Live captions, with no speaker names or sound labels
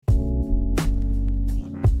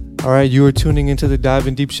All right, you are tuning into the Dive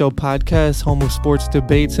in Deep Show podcast, home of sports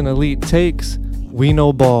debates and elite takes. We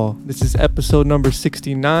know ball. This is episode number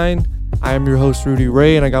 69. I am your host, Rudy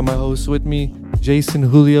Ray, and I got my hosts with me, Jason,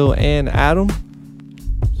 Julio, and Adam.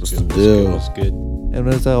 What's the deal? What's good? And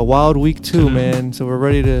it's a wild week too, man. So we're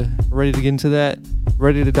ready to get into that.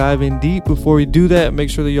 Ready to dive in deep. Before we do that,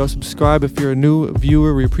 make sure that y'all subscribe if you're a new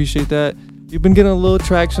viewer. We appreciate that. You've been getting a little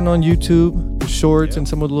traction on YouTube, the shorts and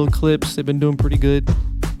some of the little clips. They've been doing pretty good.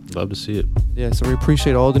 Love to see it. Yeah, so we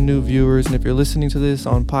appreciate all the new viewers. And if you're listening to this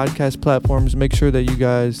on podcast platforms, make sure that you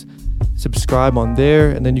guys subscribe on there,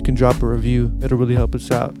 and then you can drop a review. It'll really help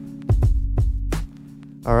us out.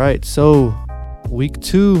 All right, so week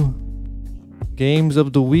 2, games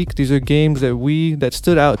of the week. These are games that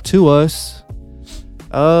stood out to us.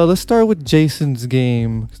 Let's start with Jason's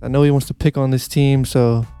game. I know he wants to pick on this team,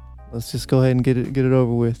 so let's just go ahead and get it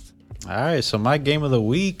over with. All right, so my game of the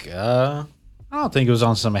week, I don't think it was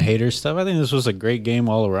on some hater stuff. I think this was a great game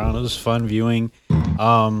all around. It was fun viewing.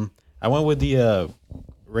 I went with the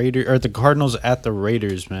the Cardinals at the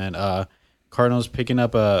Raiders, man. Cardinals picking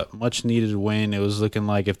up a much needed win. It was looking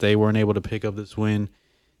like if they weren't able to pick up this win,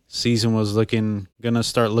 season was gonna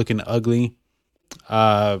start looking ugly.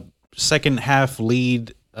 Second half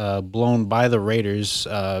lead blown by the Raiders.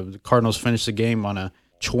 The Cardinals finished the game on a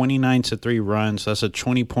 29-3 run, so that's a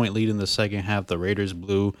 20-point lead in the second half. The Raiders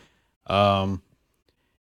blew.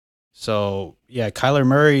 So yeah, Kyler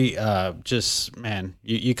Murray,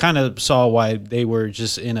 you kind of saw why they were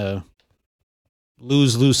just in a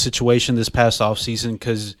lose-lose situation this past offseason,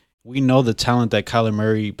 because we know the talent that Kyler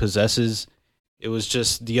Murray possesses. It was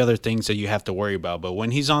just the other things that you have to worry about. But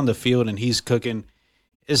when he's on the field and he's cooking,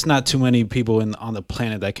 it's not too many people on the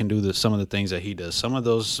planet that can do some of the things that he does. Some of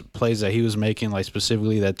those plays that he was making, like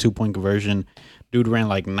specifically that 2-point conversion, dude ran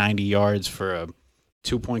like 90 yards for a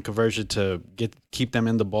 2-point conversion to keep them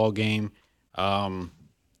in the ball game.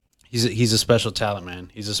 He's a special talent, man.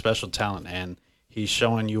 He's a special talent, and he's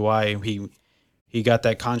showing you why he got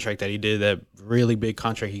that contract that he did, that really big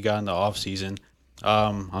contract he got in the offseason.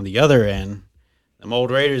 On the other end, them old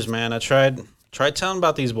Raiders, man, I tried telling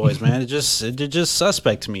about these boys, man. They're just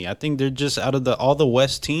suspect to me. I think they're just out of all the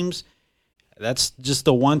West teams, that's just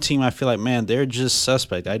the one team I feel like, man, they're just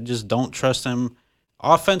suspect. I just don't trust them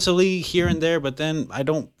offensively here and there, but then I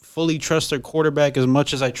don't fully trust their quarterback as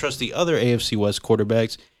much as I trust the other AFC West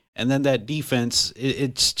quarterbacks. And then that defense,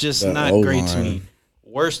 it's just that not O-line. Great to me.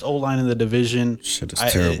 Worst O-line in the division. Shit is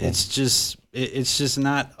terrible. It's just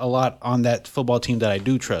not a lot on that football team that I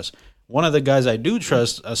do trust. One of the guys I do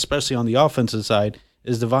trust, especially on the offensive side,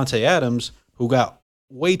 is Davante Adams, who got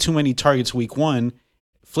way too many targets week 1.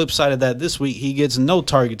 Flip side of that, this week, he gets no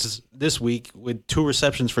targets this week with 2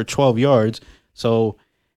 receptions for 12 yards. So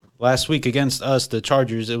last week against us, the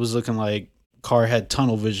Chargers, it was looking like Carr had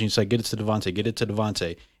tunnel vision. He's like, get it to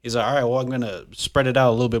Devontae. He's like, all right, well, I'm going to spread it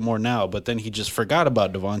out a little bit more now. But then he just forgot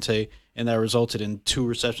about Devontae, and that resulted in 2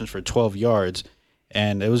 receptions for 12 yards.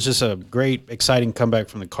 And it was just a great, exciting comeback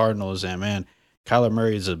from the Cardinals. And, man, Kyler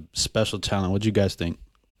Murray is a special talent. What do you guys think?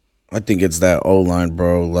 I think it's that O-line,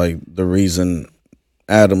 bro. Like, the reason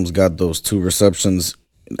Adams got those 2 receptions,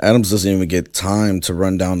 Adams doesn't even get time to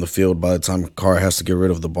run down the field by the time Carr has to get rid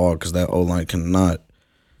of the ball, because that O-line cannot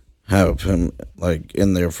have him like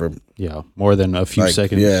in there for more than a few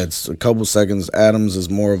seconds. Yeah, it's a couple seconds. Adams is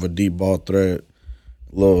more of a deep ball threat,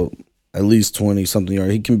 at least 20-something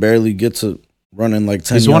yards. He can barely get to running like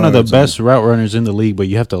 10 yards. He's one of the best route runners in the league, but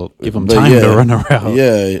you have to give him time to run a route.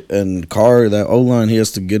 Yeah, and Carr, that O-line, he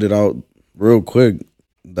has to get it out real quick.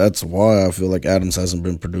 That's why I feel like Adams hasn't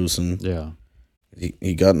been producing. Yeah.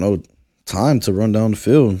 He got no time to run down the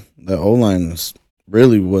field. That O-line is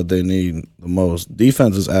really what they need the most.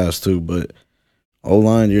 Defense is ass too, but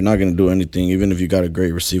O-line, you're not going to do anything, even if you got a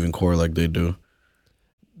great receiving core like they do.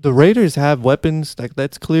 The Raiders have weapons. Like,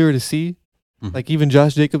 that's clear to see. Mm-hmm. Like, even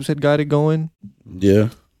Josh Jacobs had got it going. Yeah.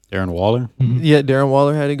 Darren Waller? Mm-hmm. Yeah, Darren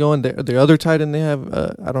Waller had it going. The other tight end they have,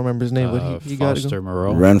 I don't remember his name, but he got it going.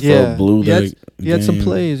 Moreau. Renfro blew that. He had some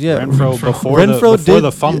plays, yeah. Renfro before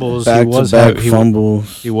the fumbles,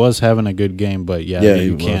 he was having a good game, but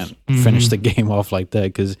you can't finish the game off like that,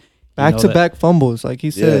 because back-to-back fumbles, like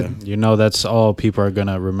he said. That's all people are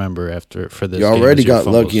gonna remember for this. You already got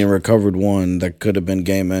lucky and recovered one that could have been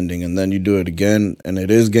game-ending, and then you do it again, and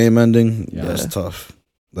it is game-ending. Yeah. That's tough.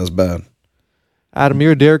 That's bad. Adam,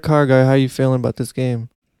 you're a Derek Carr guy. How you feeling about this game?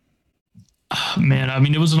 Man, I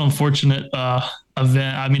mean, it was an unfortunate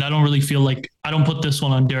event. I mean, I don't really feel like I don't put this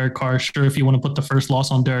one on Derek Carr. Sure, if you want to put the first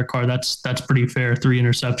loss on Derek Carr, that's pretty fair. 3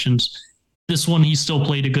 interceptions. This one, he still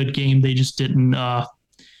played a good game. They just didn't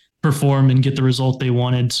perform and get the result they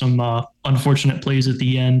wanted. Some unfortunate plays at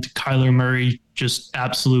the end. Kyler Murray just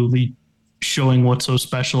absolutely showing what's so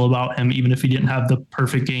special about him, even if he didn't have the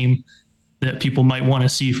perfect game that people might want to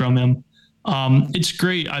see from him. It's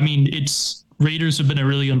great. I mean, Raiders have been a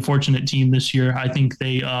really unfortunate team this year. I think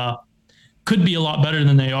they could be a lot better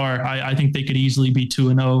than they are. I think they could easily be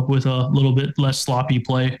 2-0 with a little bit less sloppy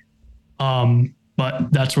play.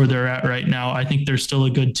 But that's where they're at right now. I think they're still a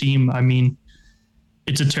good team. I mean,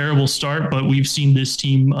 it's a terrible start, but we've seen this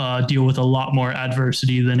team deal with a lot more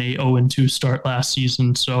adversity than a 0-2 start last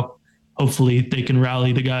season. So hopefully they can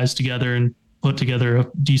rally the guys together and put together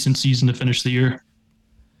a decent season to finish the year.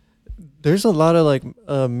 There's a lot of like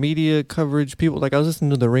media coverage people. Like I was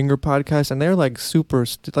listening to the Ringer podcast, and they're like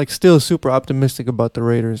still super optimistic about the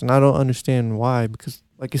Raiders, and I don't understand why. Because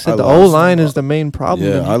like you said, the O line is the main problem.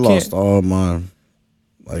 Yeah, I lost all mine.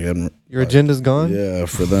 Like your agenda's gone. Yeah,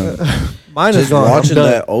 for them. Mine is gone. Watching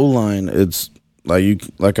that O line, it's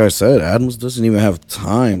like I said, Adams doesn't even have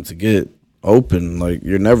time to get open. Like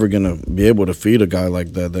you're never gonna be able to feed a guy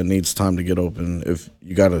like that needs time to get open. If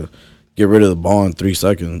you gotta get rid of the ball in 3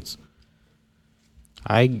 seconds.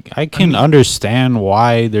 I can understand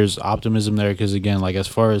why there's optimism there because, again, like as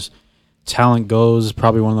far as talent goes,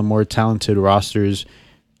 probably one of the more talented rosters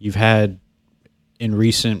you've had in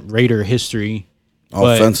recent Raider history.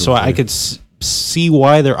 But, so I could see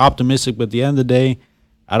why they're optimistic, but at the end of the day,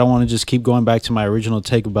 I don't want to just keep going back to my original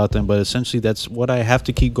take about them, but essentially that's what I have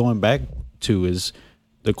to keep going back to is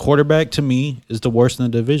the quarterback to me is the worst in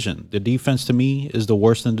the division. The defense to me is the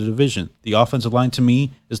worst in the division. The offensive line to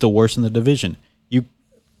me is the worst in the division.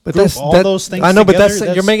 But those things. I know, but that's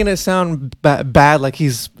you're making it sound bad, like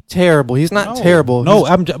he's terrible. He's not terrible. No,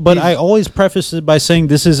 I always preface it by saying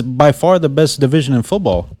this is by far the best division in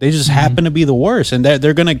football. They just happen to be the worst, and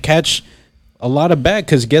they're going to catch a lot of back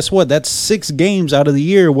because guess what? That's 6 games out of the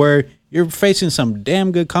year where you're facing some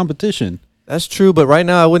damn good competition. That's true, but right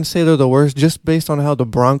now I wouldn't say they're the worst just based on how the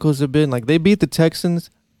Broncos have been. Like they beat the Texans.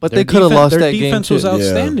 But they could have lost that game. Their defense was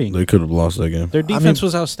outstanding. Yeah, they could have lost that game. Their defense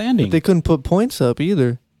was outstanding. But they couldn't put points up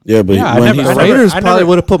either. Yeah, but the Raiders probably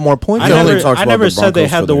would have put more points up. I never said they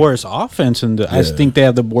had the worst offense. I think they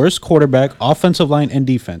have the worst quarterback, offensive line, and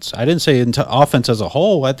defense. I didn't say offense as a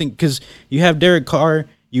whole. I think because you have Derek Carr,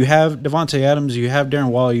 you have Devontae Adams, you have Darren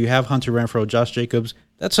Waller, you have Hunter Renfrow, Josh Jacobs.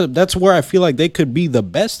 That's where I feel like they could be the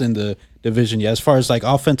best in the division. Yeah, as far as like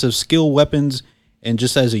offensive skill, weapons, and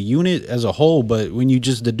just as a unit as a whole. But when you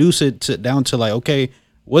just deduce it down to like, okay,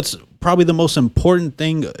 what's probably the most important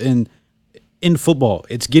thing in football?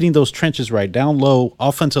 It's getting those trenches right, down low,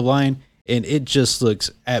 offensive line, and it just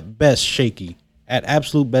looks at best shaky. At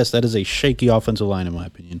absolute best, that is a shaky offensive line in my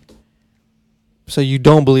opinion. So you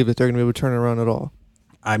don't believe that they're going to be able to turn it around at all?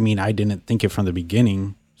 I mean, I didn't think it from the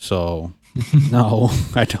beginning, so no,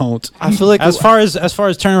 I don't. I feel like as far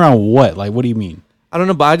as turning around what? Like, what do you mean? I don't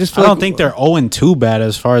know, but I just feel I don't think they're 0-2 bad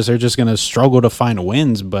as far as they're just going to struggle to find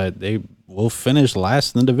wins, but they will finish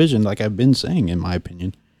last in the division, like I've been saying, in my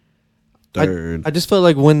opinion. Third. I just felt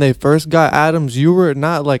like when they first got Adams, you were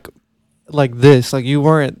not like this. Like you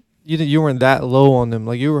weren't that low on them.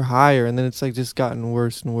 Like you were higher, and then it's like just gotten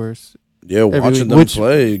worse and worse. Yeah, watching them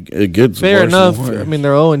play, it gets fair worse enough. and worse. I mean,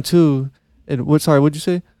 they're 0-2. And what'd you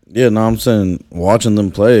say? Yeah, no, I'm saying watching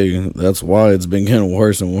them play, that's why it's been getting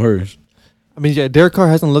worse and worse. I mean, yeah, Derek Carr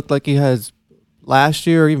hasn't looked like he has last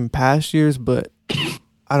year or even past years, but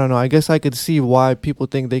I don't know. I guess I could see why people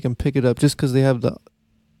think they can pick it up just because they have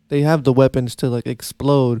the weapons to like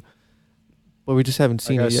explode, but we just haven't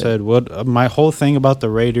seen it yet. Like I said, my whole thing about the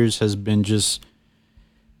Raiders has been just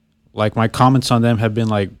like my comments on them have been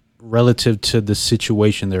like relative to the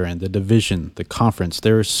situation they're in, the division, the conference.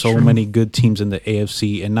 There are so many good teams in the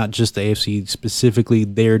AFC, and not just the AFC, specifically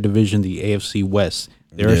their division, the AFC West.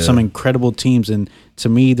 There are some incredible teams, and to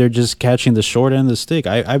me, they're just catching the short end of the stick.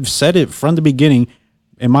 I've said it from the beginning.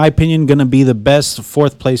 In my opinion, going to be the best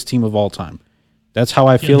 4th place team of all time. That's how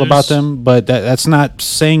I feel about them, but that's not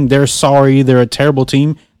saying they're sorry. They're a terrible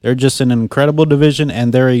team. They're just an incredible division,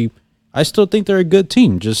 and I still think they're a good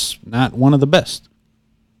team, just not one of the best.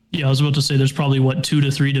 Yeah, I was about to say there's probably 2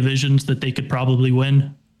 to 3 divisions that they could probably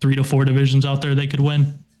win. 3 to 4 divisions out there they could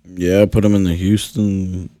win. Yeah, put them in the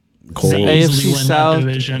Houston Colts. AFC South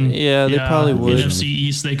division. Yeah, they probably would. NFC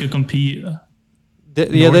East they could compete.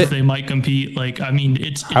 They might compete. Like I mean,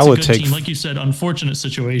 it's a good team. Like you said, unfortunate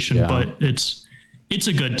situation, but it's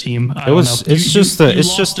a good team. It's just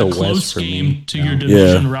a close game to your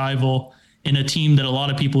division rival in a team that a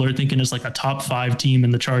lot of people are thinking is like a top 5 team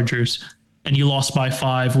in the Chargers, and you lost by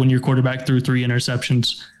 5 when your quarterback threw 3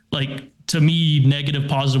 interceptions. Like to me, negative,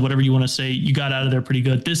 positive, whatever you want to say, you got out of there pretty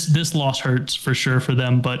good. This loss hurts for sure for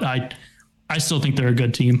them, but I still think they're a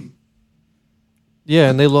good team. Yeah,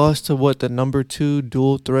 and they lost to the number 2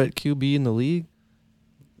 dual threat QB in the league.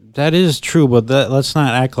 That is true, but let's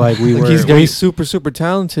not act like we were. He's super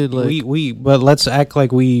talented. Like but let's act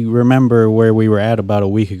like we remember where we were at about a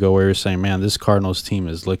week ago, where we were saying, "Man, this Cardinals team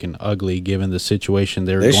is looking ugly given the situation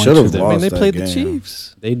they going should have through." lost. I mean, they played game. the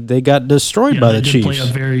Chiefs. They got destroyed by the Chiefs. They play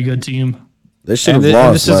a very good team. They should have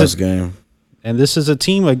lost last game. And this is a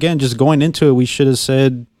team, again, just going into it, we should have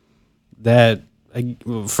said that.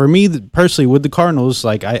 For me personally, with the Cardinals,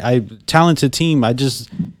 like I talented team, I just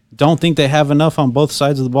don't think they have enough on both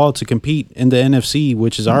sides of the ball to compete in the NFC,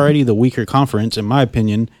 which is already the weaker conference, in my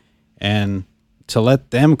opinion. And to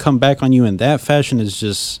let them come back on you in that fashion is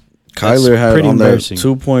just Kyler had on that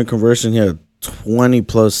 2-point conversion. He had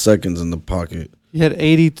 20+ seconds in the pocket. He had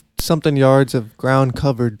 80-something yards of ground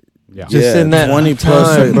covered. Yeah. Just in that 20+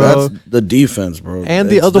 time, bro. That's the defense, bro. And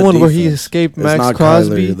the other one where he escaped Max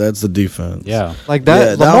Crosby. Kyler, that's the defense. Yeah. Like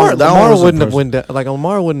that, Yeah, Lamar wouldn't have won that. Like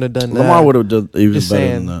Lamar wouldn't have done that. Lamar would have done even Just better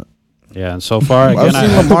saying. than that. Yeah, and so far, I've again,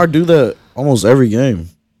 seen Lamar do that almost every game.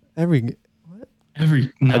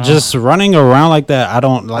 just running around like that, I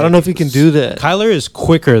don't know if he can do that. Kyler is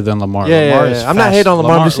quicker than Lamar. Yeah, Lamar yeah, is I'm not hating on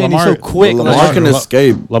Lamar. I'm just saying he's so quick. Lamar can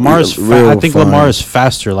escape. Lamar is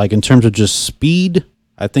faster. Like in terms of just speed,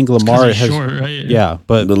 I think Lamar has short, right? Yeah,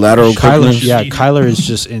 but the lateral quickness. Kyler is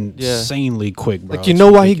just insanely quick, bro. Like you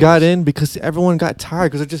know why he got in? Because everyone got tired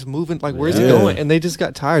because they're just moving. Like where's he going? And they just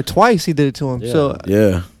got tired. Twice he did it to him. Yeah. So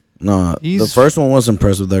the first one was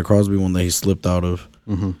impressive. That Crosby one that he slipped out of.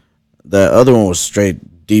 Mm-hmm. That other one was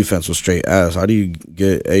straight defense, was straight ass. How do you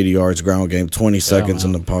get 80 yards ground game, 20 seconds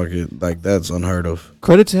in the pocket? Like that's unheard of.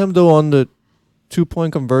 Credit to him though on the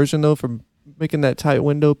 2-point conversion though for making that tight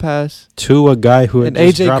window pass to a guy who had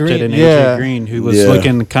just dropped it in AJ Green, who was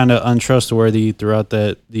looking kind of untrustworthy throughout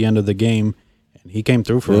the end of the game, and he came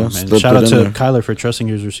through for him. And shout out to Kyler for trusting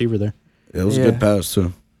his receiver there. It was a good pass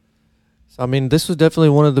too. So I mean, this was definitely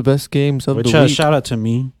one of the best games of the week. Shout out to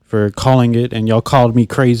me for calling it, and y'all called me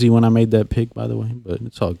crazy when I made that pick, by the way, but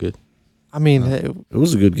it's all good. I mean, it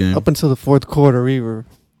was a good game. Up until the fourth quarter, we were.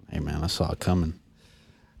 Hey man, I saw it coming.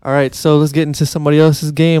 All right, so let's get into somebody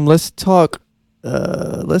else's game. Let's talk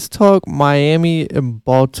Miami and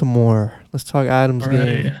Baltimore. Let's talk Adams'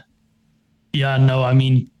 game. Yeah, no, I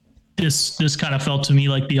mean, this kind of felt to me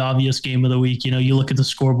like the obvious game of the week. You know, you look at the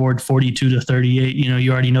scoreboard, 42-38. You know,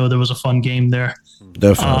 you already know there was a fun game there.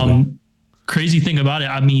 Definitely. Crazy thing about it,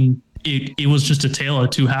 I mean, it was just a tale of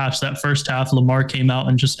two halves. That first half, Lamar came out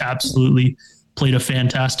and just absolutely played a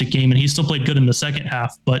fantastic game, and he still played good in the second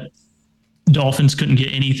half, but Dolphins couldn't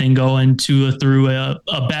get anything going. Tua threw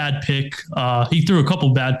a bad pick. He threw a couple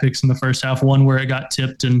bad picks in the first half, one where it got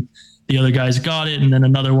tipped and the other guys got it, and then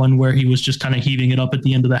another one where he was just kind of heaving it up at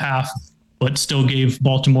the end of the half, but still gave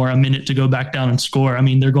Baltimore a minute to go back down and score. I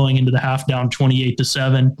mean, they're going into the half down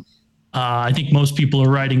 28-7. I think most people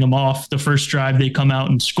are writing them off. The first drive, they come out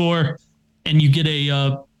and score, and you get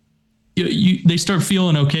they start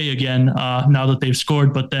feeling okay again now that they've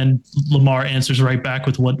scored, but then Lamar answers right back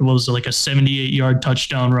with what was like a 78-yard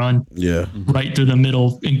touchdown run right through the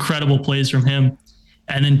middle. Incredible plays from him.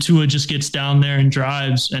 And then Tua just gets down there and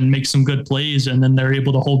drives and makes some good plays, and then they're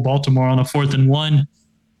able to hold Baltimore on a 4th and 1.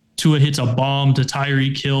 Tua hits a bomb to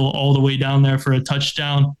Tyreek Hill all the way down there for a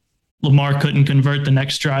touchdown. Lamar couldn't convert the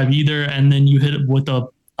next drive either, and then you hit it with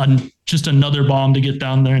just another bomb to get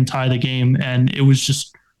down there and tie the game, and it was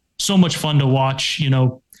just so much fun to watch. You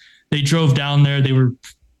know, they drove down there.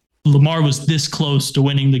 Lamar was this close to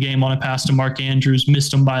winning the game on a pass to Mark Andrews,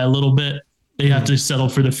 missed him by a little bit. They had to settle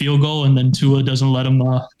for the field goal, and then Tua doesn't let him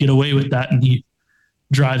get away with that, and he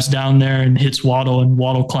drives down there and hits Waddle, and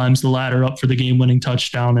Waddle climbs the ladder up for the game-winning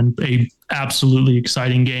touchdown, and a absolutely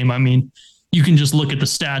exciting game. I mean, you can just look at the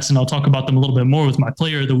stats, and I'll talk about them a little bit more with my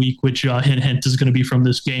player of the week, which hint is going to be from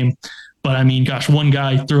this game. But I mean, gosh, one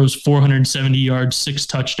guy throws 470 yards, 6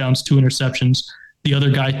 touchdowns, 2 interceptions. The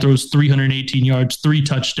other guy throws 318 yards, 3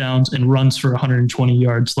 touchdowns, and runs for 120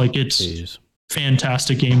 yards. Like, it's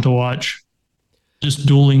fantastic game to watch. Just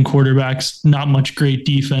dueling quarterbacks, not much great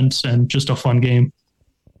defense, and just a fun game.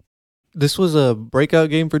 This was a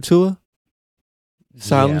breakout game for Tua.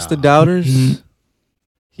 Silence the doubters. Mm-hmm.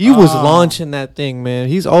 He was launching that thing, man.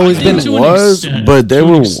 He's always been but they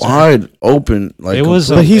were wide open. Like it was,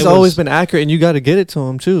 but he's always been accurate, and you got to get it to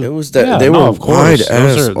him too. It was that they were wide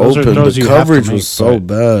ass open. The coverage was so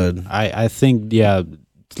bad. I think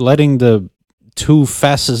letting the two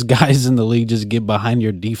fastest guys in the league just get behind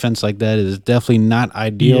your defense like that is definitely not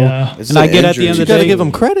ideal. Yeah. It's And I the get at the injuries. end You of the got to day, give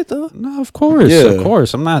him credit, though. no, of course, Yeah. of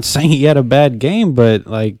course. I'm not saying he had a bad game, but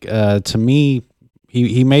like to me,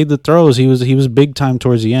 he made the throws. He was big time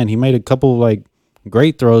towards the end. He made a couple like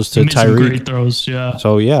great throws to He made some great Tyreek. throws, yeah.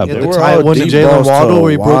 So yeah, Yeah, but the were tight all one to deep Jalen balls Waddle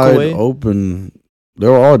where he broke wide away. open. They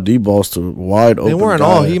were all deep balls to wide open. They weren't guy.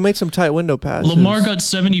 all. He made some tight window passes. Lamar got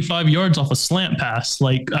 75 yards off a slant pass.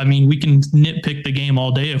 Like, I mean, we can nitpick the game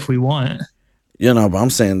all day if we want. You know, but I'm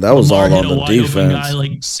saying that was Lamar all hit on a the wide open defense. guy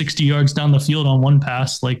like 60 yards down the field on one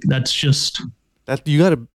pass. Like, that's just That you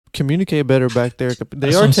got to communicate better back there. They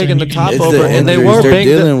That's are what I'm taking saying. the You top can- It's over, the and they injuries. were They're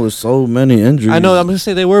banged up. dealing with so many injuries. I know. I'm gonna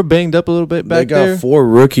say they were banged up a little bit They back got there. 4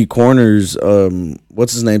 rookie corners.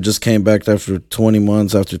 What's his name? Just came back after 20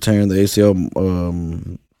 months after tearing the ACL.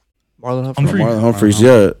 Marlon Humphrey. Humphrey. Marlon Humphreys,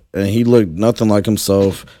 yeah, and he looked nothing like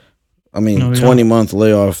himself. I mean, Oh, yeah. 20-month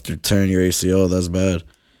layoff after tearing your ACL, that's bad.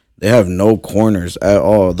 They have no corners at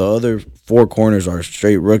all. The other 4 corners are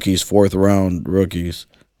straight rookies, 4th round rookies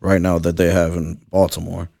right now that they have in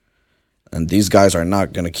Baltimore. And these guys are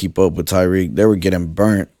not going to keep up with Tyreek. They were getting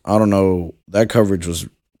burnt. I don't know. That coverage was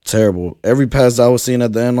terrible. Every pass I was seeing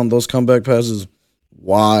at the end on those comeback passes,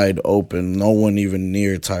 wide open. No one even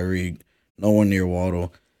near Tyreek. No one near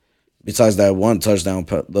Waddle. Besides that one touchdown,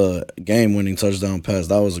 the game-winning touchdown pass,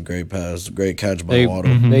 that was a great pass, great catch by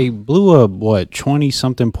Waddle. They blew up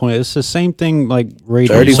 20-something point. It's the same thing like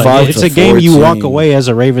Raiders. 35 Like, it's to a game you walk 14. away as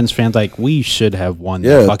a Ravens fan like we should have won.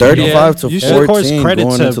 Yeah, that fucking 35 game. to You 14 should, of course, credit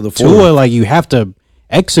going to into the Tua. fourth. Like you have to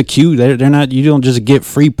execute. They're not. You don't just get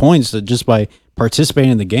free points just by participating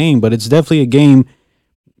in the game. But it's definitely a game.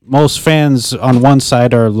 Most fans on one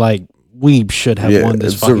side are like, we should have won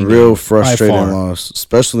this. It's a fucking real game frustrating by far. loss,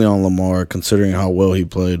 especially on Lamar, considering how well he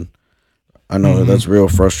played. I know that's real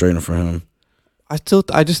frustrating for him.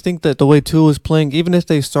 I just think that the way Tua was playing, even if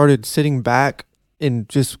they started sitting back and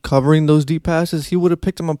just covering those deep passes, he would have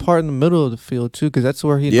picked them apart in the middle of the field too, because that's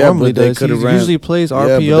where he normally but they does. He coulda ran- usually plays Yeah,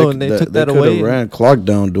 but RPO, and they took that They coulda away. ran clock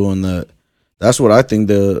down doing that. That's what I think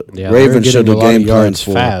the Yeah, they were Ravens getting should have a lot of game planned yards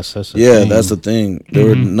for. fast. That's the Yeah, thing. that's the thing. There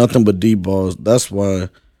were nothing but deep balls. That's why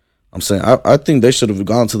I'm saying I think they should have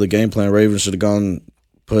gone to the game plan. Ravens should have gone,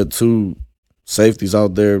 put 2 safeties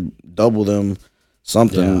out there, double them,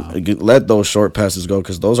 something. Let those short passes go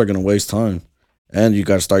because those are going to waste time. And you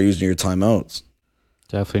got to start using your timeouts.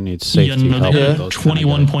 Definitely needs safety yeah, no, help. they with had a those kind of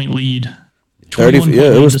 21 guys. point lead. 30 21 yeah, point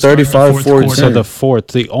it lead was to start the 35-14. fourth To quarter. the fourth,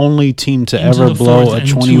 the only team to Into ever the blow fourth, a and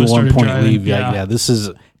Tua 21 started point driving. lead. Yeah. Yeah, this is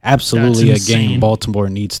absolutely a That's game insane. Baltimore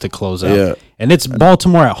needs to close out. Yeah. And it's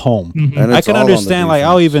Baltimore at home. And I it's can all on the understand, like,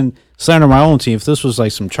 I'll defense. even slander my own team. If this was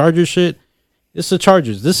like some Chargers shit, it's the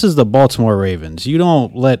Chargers. This is the Baltimore Ravens. You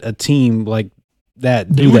don't let a team like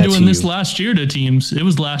that They do were that doing to this you. last year to teams. It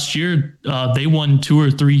was last year. They won 2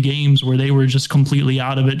 or 3 games where they were just completely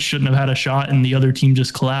out of it, shouldn't have had a shot, and the other team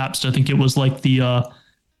just collapsed. I think it was like the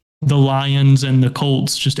Lions and the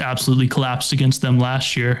Colts just absolutely collapsed against them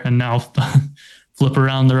last year, and now flip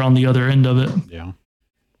around, they're on the other end of it. Yeah.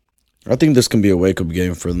 I think this can be a wake-up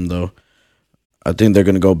game for them, though. I think they're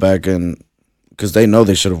going to go back and – because they know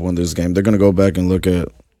they should have won this game. They're going to go back and look at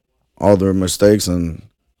all their mistakes. And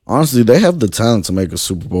honestly, they have the talent to make a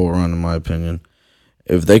Super Bowl run, in my opinion.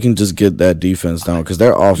 If they can just get that defense down, because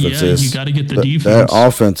their offense Yeah, is – you got to get the that defense.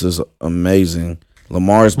 offense is amazing.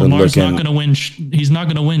 Lamar's been Lamar's looking – not going to win. He's not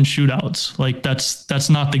going to win shootouts. Like that's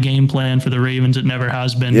not the game plan for the Ravens. It never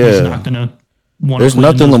has been. Yeah. He's not going to. There's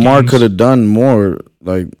nothing Lamar could have done more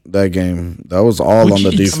like that game. That was all Which on the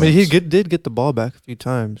it's- defense. I mean, he did get the ball back a few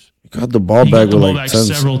times. He got the ball He back got the with ball like back 10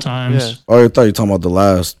 several times. Yeah. Oh, I thought you were talking about the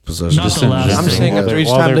last possession. Not the last. I'm Just saying yeah. after each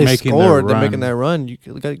While time they're they making their scored, they're run. making that run. You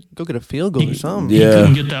got to go get a field goal or something. He Yeah.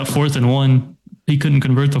 couldn't get that 4th and 1. He couldn't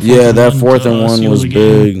convert the 4th Yeah, and that 1 fourth to, and one seal was the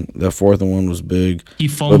game. big. That fourth and one was big. He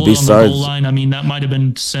fumbled on the besides- goal line. I mean, that might have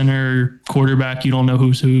been center, quarterback. You don't know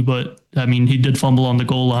who's who, but I mean, he did fumble on the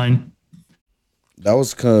goal line. That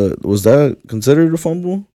was that considered a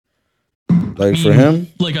fumble? Like for I mean, him?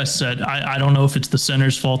 like I said, I don't know if it's the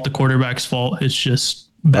center's fault, the quarterback's fault. It's just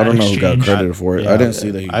bad I don't know who got exchange. credited for it. Yeah, I didn't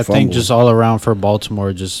see that he I fumbled. think just all around for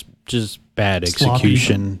Baltimore, just bad Sloppy.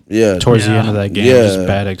 execution. Yeah. Towards the Yeah. end of that game, Yeah. just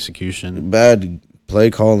bad execution. bad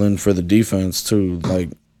play calling for the defense too.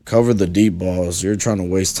 Like cover the deep balls. You're trying to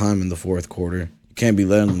waste time in the fourth quarter. You can't be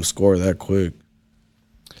letting them score that quick.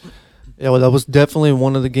 Yeah, well, that was definitely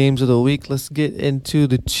one of the games of the week. Let's get into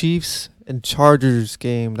the Chiefs and Chargers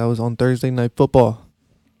game. That was on Thursday Night Football.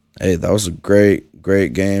 Hey, that was a great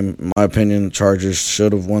game. In my opinion, Chargers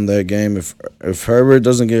should have won that game. If Herbert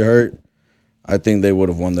doesn't get hurt, I think they would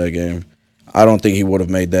have won that game. I don't think he would have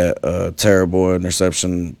made that terrible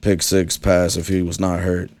interception pick six pass if he was not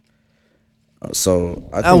hurt. So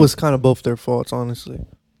I That think, was kind of both their faults, honestly.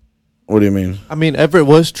 What do you mean? I mean, Everett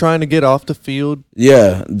was trying to get off the field.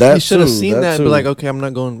 Yeah, that He should have too, seen that and too. be like, okay, I'm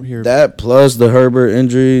not going here. That plus the Herbert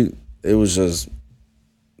injury, it was just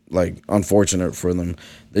like unfortunate for them.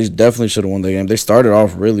 They definitely should have won the game. They started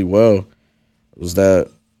off really well. It was that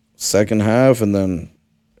second half, and then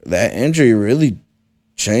that injury really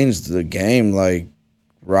changed the game like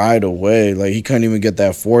right away. Like he couldn't even get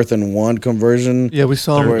that 4th and 1 conversion. Yeah, we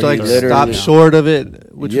saw him Where like he stop literally- short of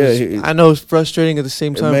it, which Yeah, was, I know it's frustrating at the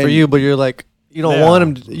same time for made- you, but you're like, you don't Yeah.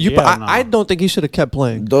 want him. I No. don't think he should have kept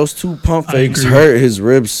playing. Those 2 pump I fakes agree. hurt his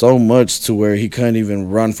ribs so much to where he couldn't even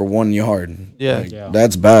run for 1 yard. Yeah. Like, Yeah.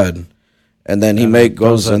 that's bad. And then he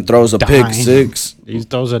goes and throws a pick dime. 6. He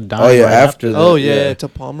throws a dime. Oh, yeah, right after that. Oh yeah. yeah, to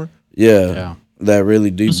Palmer. Yeah, Yeah. that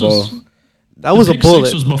really deep This ball. was, That was a the pick bullet.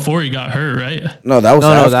 six was before he got hurt, right? No, that was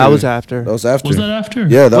No, after. that was after. That was after. Was that after?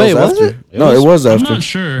 Yeah, that Wait, was was after. it? No, it was I'm after. not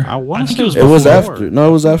sure. I wanna think say it was It was before. after. No,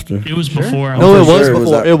 it was after. It was before. I'm No, it pretty was sure it was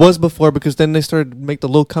before. that- It was before because then they started to make the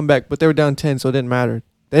little comeback, but they were down 10, so it didn't matter.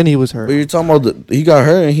 Then he was hurt. But you're talking about he got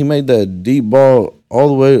hurt and he made that deep ball all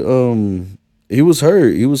the way. He was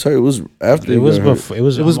hurt. He was hurt. It was after. It was got hurt. before. It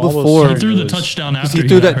was It was almost before. He certain threw it the was- touchdown 'Cause after he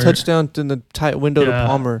threw got that hurt. touchdown in the tight window to Yeah.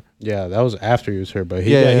 Palmer. Yeah, that was after he was hurt, but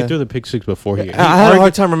he Yeah, yeah. he threw the pick six before he. I had a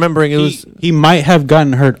hard time remembering. It was He might have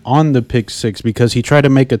gotten hurt on the pick six because he tried to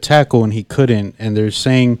make a tackle and he couldn't. And they're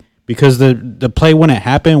saying because the play when it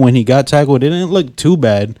happened when he got tackled, it didn't look too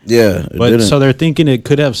bad. Yeah, it But didn't. so they're thinking it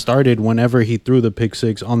could have started whenever he threw the pick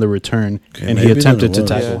six on the return Okay, and he maybe then attempted it to was.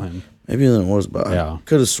 tackle Yeah. him. Maybe that was. But Yeah. I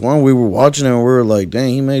could have sworn we were watching it and we were like, "Dang,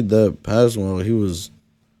 he made that pass while he was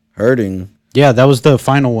hurting." Yeah, that was the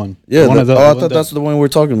final one. Yeah. One of the, I thought that's the one we're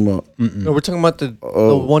talking about. no, we're talking about the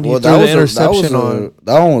Oh, one he well, threw the interception on.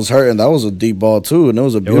 That one was hurting. That was a deep ball too, and it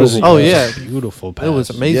was a It was, beautiful. Oh, it was yeah. a beautiful pass. It was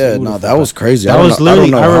amazing. Yeah, no, Beautiful that was pass. crazy. That was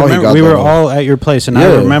literally. I I don't know how he remember got we that were off. all at your place, and I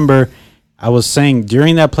Yeah. remember I was saying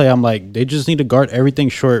during that play, I'm like, they just need to guard everything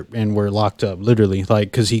short, and we're locked up, literally,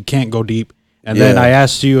 like because he can't go deep. And then Yeah. I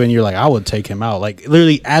asked you, and you're like, I would take him out, like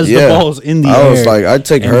literally as Yeah. the ball's in the I air. was like, I'd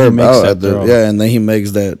take and he Herb makes out that at the throw. and then he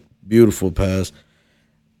makes that beautiful pass.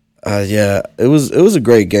 Yeah, it was a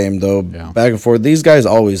great game though. Yeah. Back and forth. These guys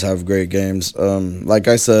always have great games. Like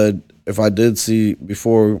I said, if I did see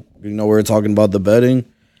before, we were talking about the betting.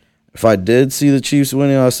 If I did see the Chiefs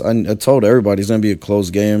winning, I told everybody it's gonna be a close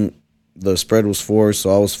game. The spread was 4,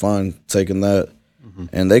 so I was fine taking that.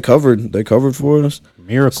 And they covered. They covered for us.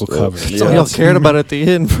 Miracle cover. That's all y'all cared about at the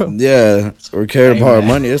end, bro. Yeah, we cared Hey, about our man.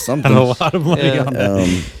 money or something. Had a lot of money Yeah. on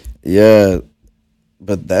that. Yeah,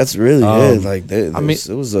 but that's really it. Like, mean-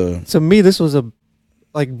 it was a To me, this was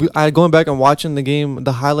I going back and watching the game,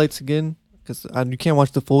 the highlights again, because you can't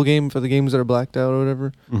watch the full game for the games that are blacked out or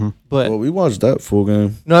whatever. Mhm. But well. We watched that full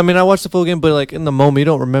game. no, I mean I watched the full game, but like in the moment, you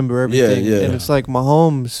don't remember everything. yeah. And it's like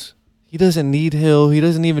Mahomes, he doesn't need Hill. He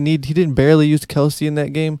doesn't even need. He didn't barely use Kelsey in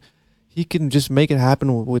that game. He can just make it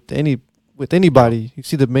happen with anybody. You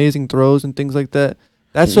see the amazing throws and things like that.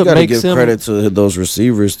 That's You what gotta makes give him. credit to those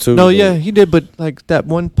receivers too. No, though. yeah, he did, but like that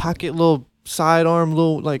one pocket, little sidearm,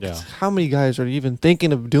 little like. Yeah. How many guys are even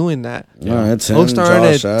thinking of doing that? Nah, it's him, Most aren't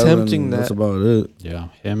Josh Allen, attempting That's that. about it. Yeah,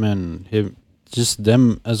 him, just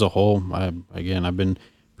them as a whole. I've been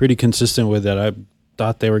pretty consistent with that. I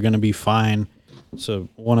thought they were going to be fine. So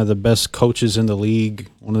one of the best coaches in the league,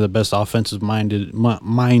 one of the best offensive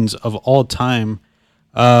minds of all time.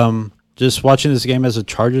 Just watching this game as a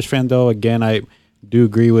Chargers fan, though, again, I do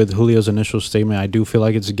agree with Julio's initial statement. I do feel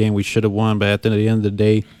like it's a game we should have won, but at the end of the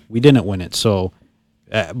day, we didn't win it. So,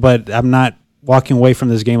 but I'm not walking away from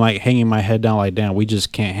this game like hanging my head down like, damn, we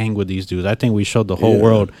just can't hang with these dudes. I think we showed the whole Yeah.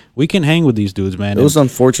 world we can hang with these dudes, man. It was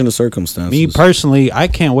unfortunate circumstances. Me personally, I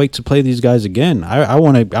can't wait to play these guys again. I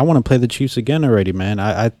want to play the Chiefs again already, man.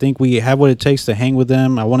 I think we have what it takes to hang with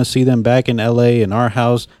them. I want to see them back in LA in our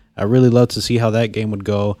house. I really love to see how that game would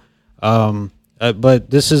go. But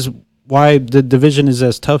this is why the division is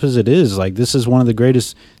as tough as it is. Like, this is one of the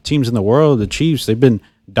greatest teams in the world, the Chiefs. They've been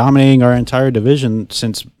dominating our entire division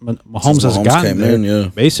since Mahomes has gotten came there, in, yeah.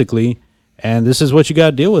 basically. And this is what you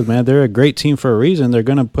got to deal with, man. They're a great team for a reason. They're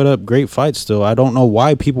going to put up great fights still. I don't know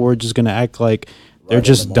why people were just going to act like they're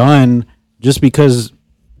just done just because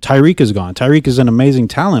Tyreek is gone. Tyreek is an amazing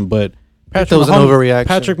talent, but That was an overreaction.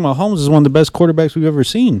 Patrick Mahomes is one of the best quarterbacks we've ever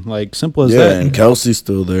seen. Like, simple as Yeah, that. and Kelsey's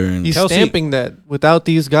still there. And He's Kelsey- stamping that without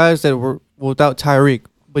these guys that were without Tyreek.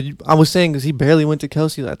 But I was saying because he barely went to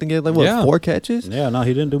Kelsey. I think he had like Yeah. 4 catches. Yeah, no,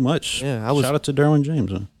 he didn't do much. Yeah, I was- Shout out to Derwin James.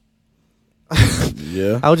 Man.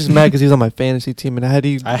 yeah, I was just mad because he was on my fantasy team, and had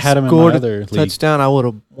he I had him in my scored other a league. touchdown, I would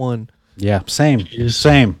have won. Yeah, same. Yes.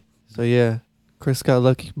 Same. So yeah, Chris got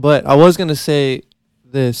lucky. But I was gonna say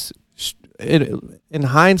this: in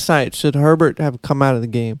hindsight, should Herbert have come out of the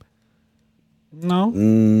game? No.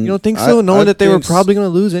 You don't think so? Knowing that they were probably gonna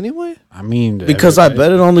lose anyway. I mean, Because I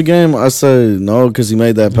bet it on the game, I say no because he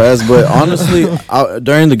made that pass. But honestly,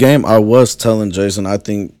 during the game, I was telling Jason, I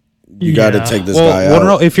think you got to take this guy out.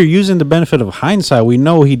 No, if you're using the benefit of hindsight, we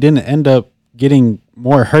know he didn't end up getting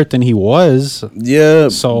more hurt than he was. Yeah,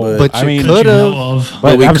 So, but I you mean, could have.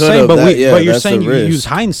 But we I'm could've. saying, but That- you're that's saying the you risk. use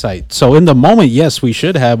hindsight. So in the moment, yes, we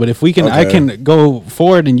should have. But if we can, I Okay. can go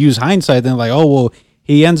forward and use hindsight. Then like, oh well,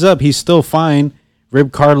 he ends up, he's still fine,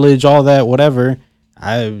 rib cartilage, all that, whatever.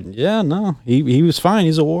 He was fine.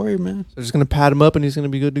 He's a warrior, man. They're just gonna pat him up and he's gonna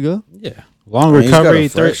be good to go. Yeah, long I mean, he's got a recovery.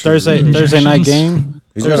 fractured Thursday night game.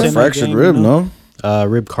 He's got Thursday a night fractured game, rib, you know? no?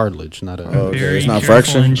 Rib cartilage, not a. Okay, Very it's not careful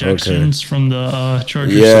fractured? injections from the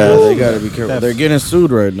Chargers. Yeah, staff. they got to be careful. They're getting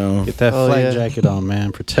sued right now. Get that Oh, flag yeah. jacket on,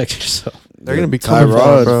 man. Protect yourself. They're gonna be coming for him,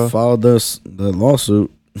 Tyrod bro. filed the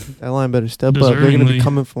lawsuit. That line better step up. They're gonna be Deservingly.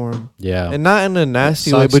 coming for him, Yeah. and not in a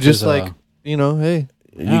nasty It way, sucks but just 'cause, like hey,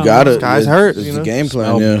 Yeah, You got this it. guy's hurt, It's you the know? game plan.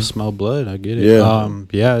 smell, Yeah. smell blood. I get it.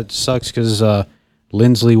 Yeah. It sucks because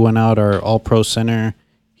Lindsley went out, our All-Pro center.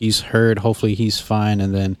 He's hurt. Hopefully, he's fine.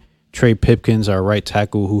 And then Trey Pipkins, our right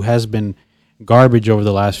tackle, who has been garbage over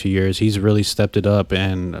the last few years. He's really stepped it up,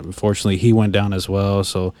 and unfortunately, he went down as well.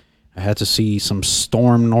 So I had to see some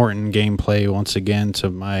Storm Norton gameplay once again to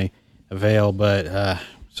my avail. But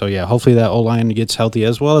so yeah, hopefully that O-line gets healthy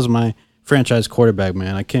as well as my franchise quarterback,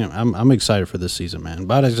 man. I'm excited for this season, man.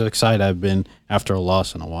 About as excited I've been after a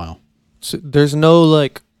loss in a while. so there's no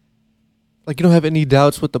like you don't have any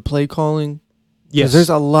doubts with the play calling. 'Cause there's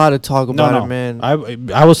a lot of talk about it, man.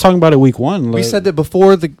 I was talking about it week one. We said that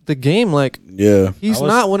before the game. Like Yeah. he's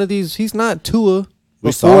not one of these. He's not Tua.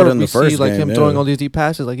 We saw it in the Before we first see like game, him yeah. throwing all these deep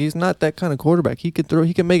passes. Like he's not that kind of quarterback. He could throw.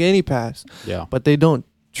 He can make any pass. Yeah. But they don't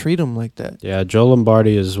treat him like that. Yeah, Joe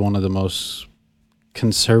Lombardi is one of the most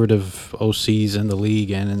conservative OCs in the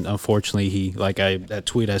league, and unfortunately, that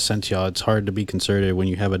tweet I sent y'all. It's hard to be conservative when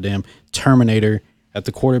you have a damn Terminator at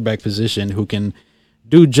the quarterback position who can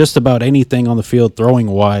do just about anything on the field throwing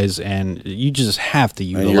wise, and you just have to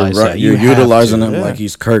And utilize that. you're You have utilizing to. him like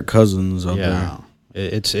he's Kirk Cousins out there. Yeah,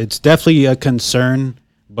 it's definitely a concern,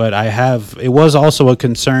 but it was also a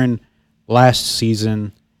concern last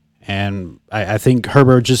season, and I think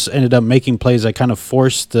Herbert just ended up making plays that kind of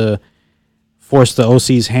forced the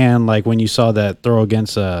OC's hand. Like when you saw that throw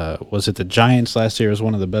against was it the Giants last year? It was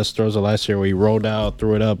one of the best throws of last year where he rolled out,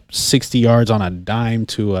 threw it up 60 yards on a dime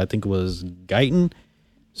to I think it was Guyton.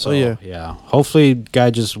 So yeah. Hopefully guy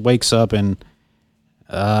just wakes up and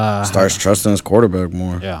Starts trusting his quarterback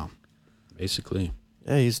more. yeah, basically.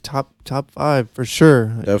 Yeah, he's top 5 for sure.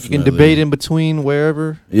 You Definitely. can debate in between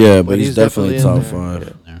wherever. Yeah, but he's definitely in top there.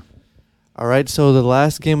 5. Yeah. All right, so the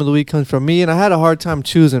last game of the week comes from me, and I had a hard time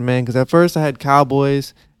choosing, man, because at first I had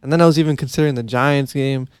Cowboys, and then I was even considering the Giants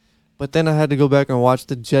game, but then I had to go back and watch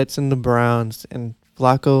the Jets and the Browns, and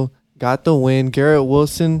Flacco got the win. Garrett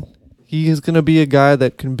Wilson, he is going to be a guy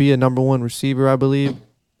that can be a number 1 receiver, I believe.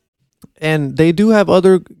 And they do have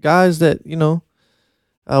other guys that,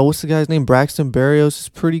 what's the guy's name? Braxton Berrios is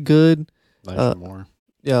pretty good. Elijah Moore.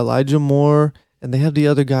 Yeah, Elijah Moore. And they have the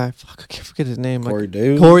other guy. Fuck, I can't forget his name. Corey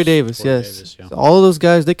Davis. Corey Davis, Corey yes. Davis, yeah. So all of those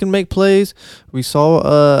guys, they can make plays. We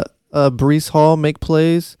saw Brees Hall make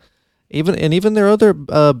plays. Even their other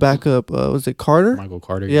backup, was it Carter? Michael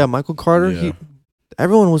Carter. Yeah, Michael Carter. Yeah.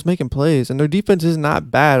 Everyone was making plays, and their defense is not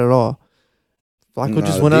bad at all. Flacco Nah,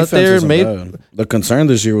 just the went out defense there and isn't made. bad. The concern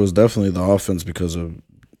this year was definitely the offense because of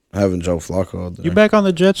having Joe Flacco out there. You back on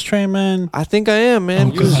the Jets train, man? I think I am, man.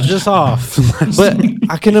 Oh, You was God. just off. But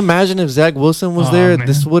I can imagine if Zach Wilson was Oh, there, man.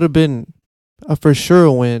 this would have been a for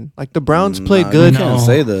sure win. Like the Browns played Nah, good. You can't No.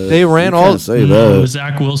 say that. They ran You all- can't say No, that.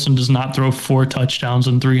 Zach Wilson does not throw 4 touchdowns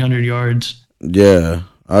and 300 yards. Yeah,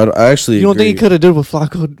 I actually. You don't think he agree. could have did what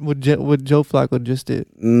Flacco, what Joe Flacco just did?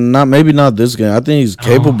 Maybe not this game. I think he's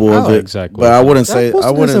capable I of like it. Zach But I Wilson. wouldn't Zach say. Wilson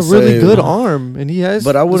I wouldn't has a really say, good arm, and he has.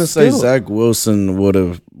 But I wouldn't the say skill. Zach Wilson would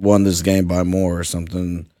have won this game by more or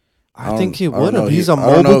something. I think he don't would know. have. He's a I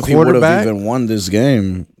don't know mobile if he would quarterback. have even won this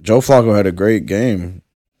game. Joe Flacco had a great game.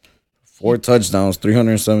 4 touchdowns,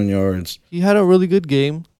 307 yards. He had a really good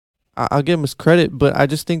game. I'll give him his credit, but I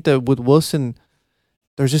just think that with Wilson,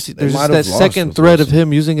 there's just might have that lost second with threat of Wilson.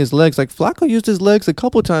 him using his legs. Like Flacco used his legs a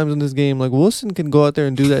couple times in this game. Like Wilson can go out there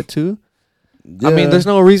and do that too. I mean, Yeah. there's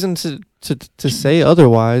no reason to say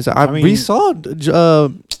otherwise. We mean- saw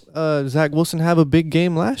Zach Wilson have a big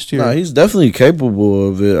game last year. Nah, he's definitely capable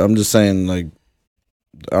of it. I'm just saying, like,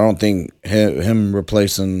 I don't think him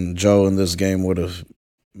replacing Joe in this game would have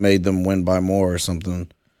made them win by more or something,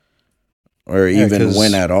 or even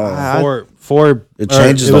win at all. It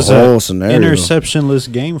changes the whole scenario.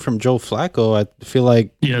 Interceptionless game from Joe Flacco. I feel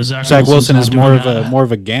like Zach Wilson is more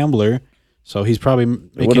of a gambler, so he's probably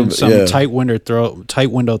making some tight window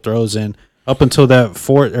throws. And up until that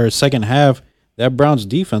fourth or second half, that Browns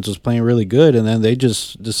defense was playing really good, and then they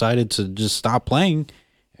just decided to just stop playing,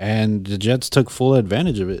 and the Jets took full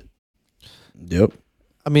advantage of it. Yep.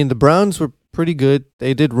 I mean, the Browns were pretty good.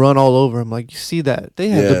 They did run all over him. Like, you see that. They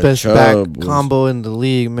had the best back combo in the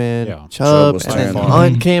league, man. Yeah. Chubb and then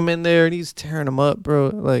Hunt came in there, and he's tearing them up, bro.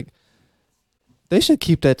 Like, they should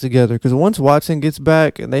keep that together because once Watson gets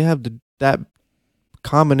back and they have that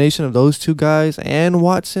combination of those two guys and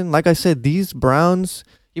Watson, like I said, these Browns,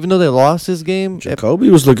 even though they lost this game. Jacoby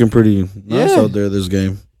was looking pretty nice out there this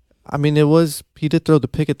game. I mean, he did throw the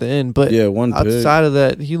pick at the end, but one pick. outside of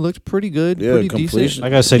that, he looked pretty good, pretty decent.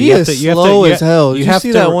 Like I said, he is slow as hell. Did you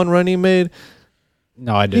see that one run he made?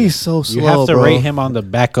 No, I didn't. He's so slow, You have to bro. rate him on the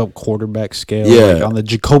backup quarterback scale, like on the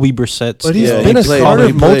Jacoby Brissett scale. But he's been a starter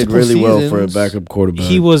he played multiple really well seasons. for a backup quarterback.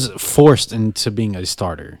 He was forced into being a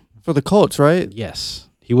starter. For the Colts, right? Yes.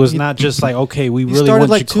 He was not just like, okay, we He really started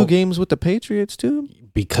want like 2 games with the Patriots, too.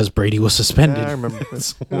 because Brady was suspended. Yeah, I remember.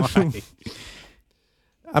 That's why.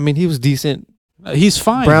 I mean, he was decent. He's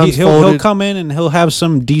fine. Browns He'll come in and he'll have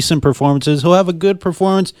some decent performances. He'll have a good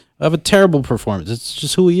performance. He'll have a terrible performance. It's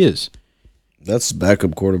just who he is. That's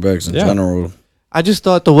backup quarterbacks in general. I just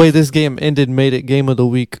thought the way this game ended made it game of the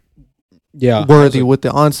week worthy with the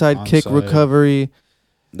onside kick recovery.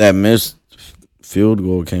 That missed field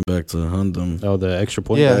goal came back to hunt them. Oh, the extra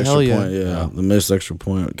point? Yeah, the extra hell yeah. point, yeah. The missed extra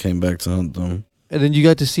point came back to hunt them. And then you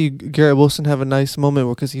got to see Garrett Wilson have a nice moment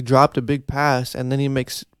because he dropped a big pass and then he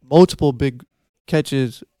makes multiple big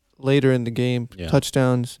catches later in the game,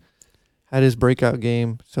 touchdowns, had his breakout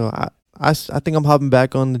game. So I think I'm hopping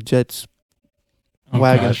back on the Jets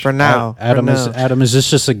wagon for now. Adam, is this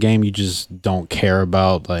just a game you just don't care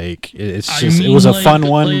about? Like, it was a fun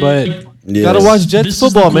one, but you gotta watch Jets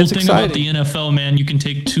football, man. It's exciting. About the NFL, man, you can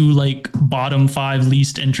take 2 like bottom 5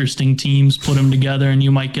 least interesting teams, put them together, and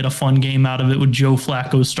you might get a fun game out of it with Joe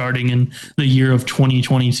Flacco starting in the year of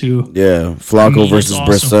 2022. Yeah, Flacco versus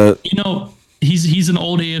awesome. Brissett. He's an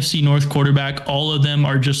old AFC North quarterback. All of them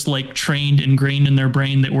are just like ingrained in their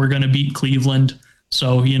brain that we're going to beat Cleveland.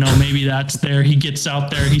 So, maybe that's there. He gets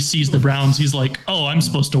out there, he sees the Browns. He's like, oh, I'm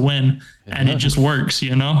supposed to win. And it just works,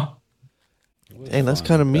 Dang, that's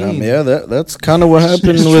kind of mean. Yeah, that's kind of what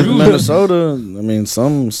happened with Minnesota. I mean,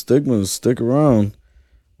 some stigmas stick around.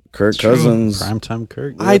 Kirk Cousins. Primetime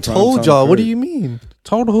Kirk. I told y'all. What do you mean?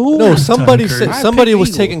 Told who? No, somebody said somebody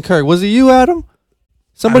was taking Kirk. Was it you, Adam?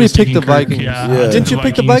 Somebody picked the Vikings. Yeah. Didn't you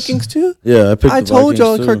pick the Vikings too? Yeah, I told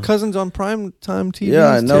y'all Kirk Cousins on prime time TV. Yeah,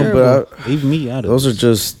 I know, terrible. but leave me out of those are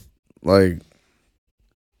just like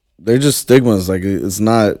they're just stigmas. Like it's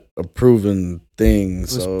not a proven thing.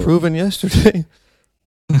 It was proven yesterday.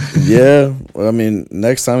 Yeah, I mean,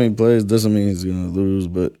 next time he plays doesn't mean he's gonna lose,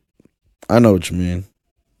 but I know what you mean.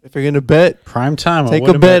 If you're gonna bet prime time, take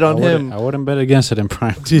a bet on him. I wouldn't bet against it in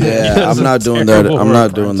prime time. Yeah, I'm not doing that. I'm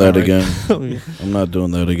not doing that again. I'm not doing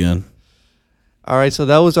that again. All right, so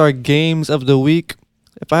that was our games of the week.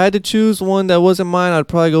 If I had to choose one that wasn't mine, I'd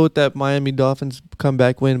probably go with that Miami Dolphins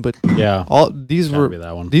comeback win. But these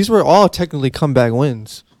were all technically comeback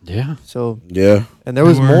wins. Yeah. So yeah, and there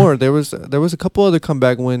was more. There was a couple other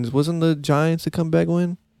comeback wins. Wasn't the Giants a comeback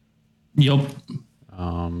win? Yep.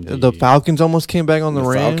 The Falcons almost came back on the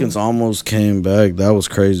Rams. Falcons almost came back. That was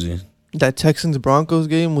crazy. That Texans-Broncos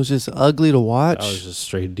game was just ugly to watch. That was just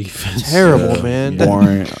straight defense. Terrible, man.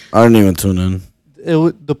 Boring. I didn't even tune in.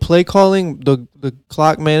 The play calling, the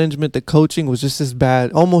clock management, the coaching was just as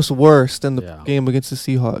bad, almost worse than the game against the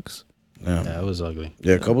Seahawks. Yeah, it was ugly.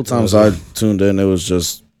 Yeah, a couple times I tuned in, it was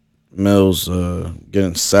just Mills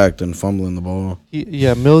getting sacked and fumbling the ball.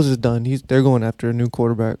 Mills is done. They're going after a new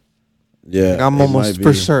quarterback. Yeah, I'm almost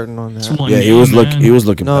for certain on that. Yeah, he was looking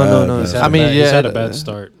bad. No. He's had a bad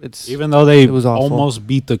start. Even though they almost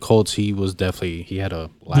beat the Colts, he had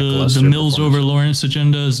a lackluster. The Mills over Lawrence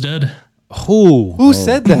agenda is dead. Who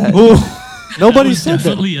said that? Nobody said that.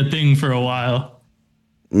 Definitely a thing for a while.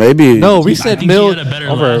 Maybe. No, we said Mills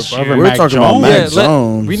over we're talking about Mac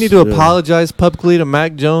Jones. We need to apologize publicly to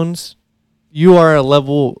Mac Jones. You are a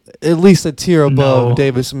level, at least a tier above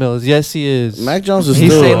Davis Mills. Yes, he is. Mac Jones is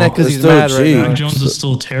he's still saying that because he's mad right now. Mac Jones is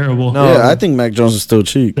still terrible. No. Yeah, I think Mac Jones is still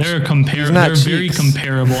cheap. They're very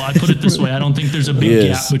comparable. I put it this way. I don't think there's a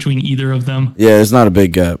big gap between either of them. Yeah, it's not a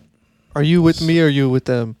big gap. Are you with me or are you with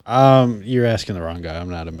them? You're asking the wrong guy. I'm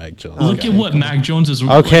not a Mac Jones. Look at what Mac Jones is.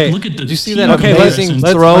 Okay. Like, look at the. Did you see team that amazing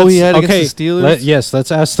comparisons. throw he had against the Steelers?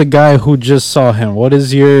 Let's ask the guy who just saw him. What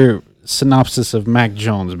is your synopsis of Mac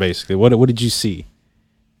Jones, basically? What did you see?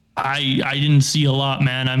 I didn't see a lot,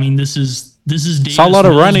 man. I mean, this is Davis Saw a lot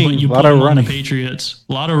of Mills, running, but you a lot put of him on running. the Patriots.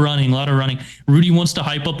 A lot of running. Rudy wants to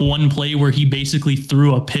hype up one play where he basically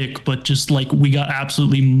threw a pick, but just like we got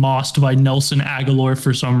absolutely mossed by Nelson Aguilar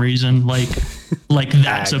for some reason. Like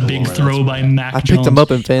that's a big throw by Mac Jones. I picked him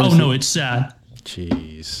up in fantasy. Oh no, it's sad.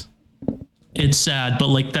 Jeez. It's sad, but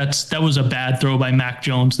like that was a bad throw by Mac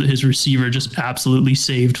Jones that his receiver just absolutely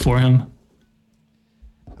saved for him.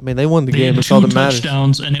 I mean, they won the They game. had That's all two that matters.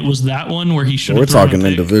 touchdowns, and it was that one where he should We're have thrown talking a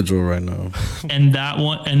pick, individual right now. and that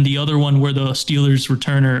one, and the other one where the Steelers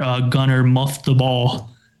returner Gunner muffed the ball,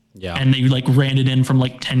 Yeah. and they like ran it in from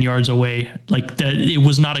like 10 yards away. Like that, it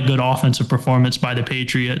was not a good offensive performance by the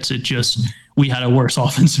Patriots. It just we had a worse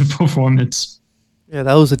offensive performance. Yeah,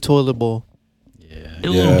 that was a toilet bowl. A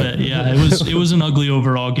little bit, yeah. It was an ugly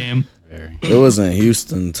overall game. Very. It wasn't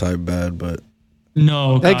Houston type bad, but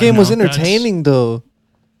No, That God, game was no. entertaining, though.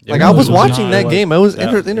 It Like, I was was watching not. that game. I was Yeah,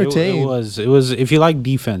 entertained. It was. If you like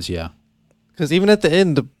defense, yeah. Because even at the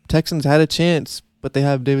end, the Texans had a chance, but they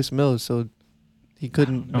have Davis Mills, so he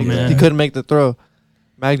couldn't. Oh, man. He couldn't make the throw.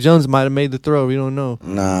 Mac Jones might have made the throw. We don't know.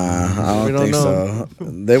 nah, I We don't don't think know. so.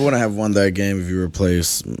 They wouldn't have won that game if you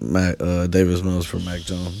replaced Davis Mills for Mac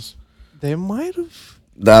Jones. They might have.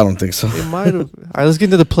 I don't think so. They might have. All right, let's get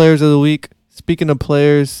into the players of the week. Speaking of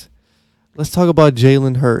players, let's talk about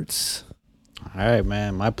Jalen Hurts. All right,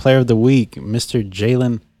 man. My player of the week, Mr.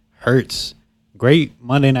 Jalen Hurts. Great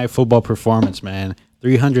Monday Night Football performance, man.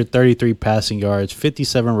 333 passing yards,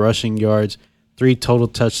 57 rushing yards, 3 total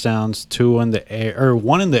touchdowns, 2 in the air, or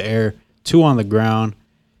 1 in the air, 2 on the ground.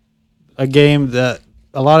 A game that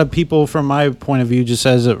a lot of people, from my point of view, just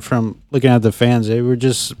as from looking at the fans, they were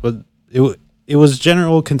just it was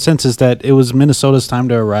general consensus that it was Minnesota's time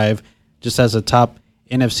to arrive, just as a top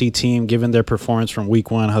NFC team, given their performance from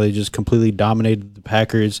week 1, how they just completely dominated the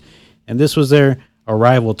Packers. And this was their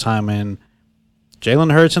arrival time. And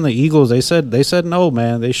Jalen Hurts and the Eagles, they said no,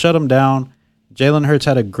 man. They shut him down. Jalen Hurts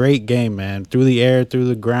had a great game, man. Through the air, through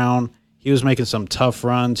the ground. He was making some tough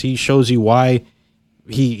runs. He shows you why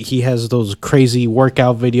he has those crazy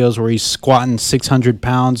workout videos where he's squatting 600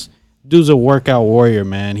 pounds. Dude's a workout warrior,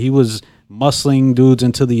 man. He was muscling dudes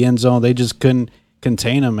into the end zone. They just couldn't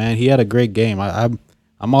contain him, man. He had a great game.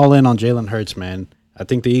 I'm all in on Jalen Hurts, man. I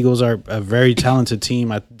think the Eagles are a very talented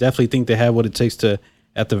team. I definitely think they have what it takes to,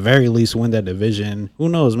 at the very least, win that division. Who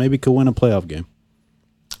knows? Maybe could win a playoff game.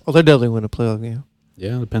 Oh, they definitely win a playoff game.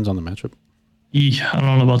 Yeah, depends on the matchup. Yeah, I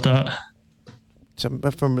don't know about that.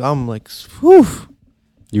 I'm like, whew.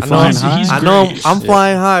 You I know flying he's- high? he's I know great. I'm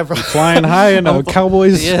flying high, bro. Flying high in a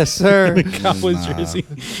Cowboys. Yes, sir. Cowboys jersey.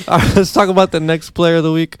 All right, let's talk about the next player of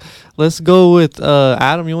the week. Let's go with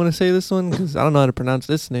Adam. You want to say this one? Because I don't know how to pronounce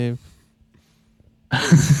this name.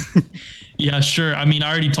 Yeah, sure. I mean, I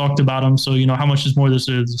already talked about him, so you know how much is more there's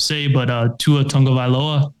to say. But Tua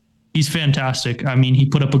Tagovailoa, he's fantastic. I mean, he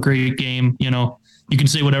put up a great game. You know, you can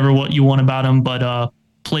say what you want about him, but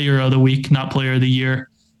player of the week, not player of the year.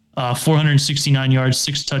 469 yards,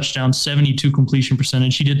 6 touchdowns, 72 completion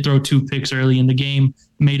percentage. He did throw 2 picks early in the game,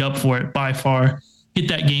 made up for it by far. Hit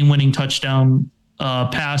that game-winning touchdown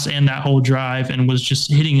pass and that whole drive, and was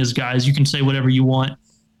just hitting his guys. You can say whatever you want.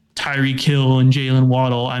 Tyreek Hill and Jalen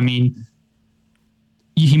Waddle. I mean,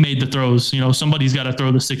 he made the throws. You know, somebody's got to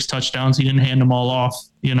throw the 6 touchdowns. He didn't hand them all off.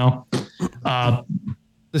 You know,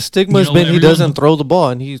 The stigma has You know, been he everyone- doesn't throw the ball,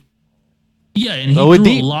 and he's yeah, and he Throw it threw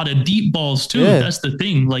deep. a lot of deep balls too. Yeah. That's the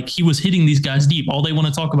thing. Like he was hitting these guys deep. All they want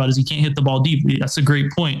to talk about is he can't hit the ball deep. That's a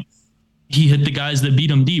great point. He hit the guys that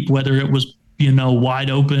beat him deep, whether it was wide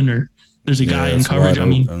open or there's a guy in it's coverage. wide I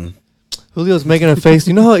mean, open. Julio's making a face.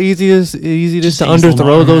 You know how easy it is to Just underthrow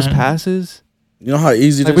Lamar, those man. passes You know how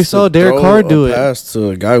easy Like it we is saw to Derek throw Carr do a it. pass to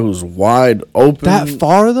a guy who's wide open. that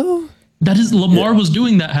far though. that is Lamar was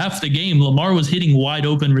doing that half the game. Lamar was hitting wide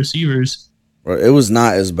open receivers. Bro, it was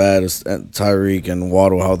not as bad as Tyreek and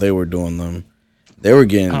Waddle how they were doing them. They were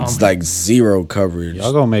getting like zero coverage.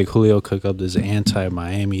 Y'all gonna make Julio cook up this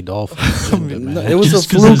anti-Miami Dolphins agenda, man. It was a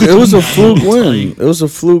Just 'cause fluke. it's It was a Sunday, fluke it's win. like- It was a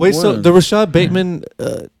fluke Wait, win. so the Rashad Bateman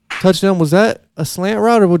touchdown, was that a slant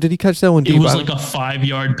route or did he catch that one deep? It was I- like a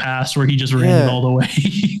 5-yard pass where he just ran Yeah. it all the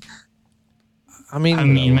way. I mean, I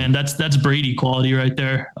mean, man, that's Brady quality right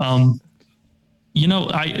there. You know,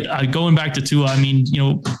 I going back to Tua, I mean, you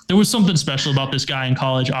know, there was something special about this guy in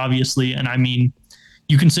college, obviously, and I mean,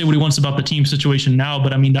 you can say what he wants about the team situation now,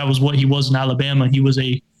 but I mean, that was what he was in Alabama. He was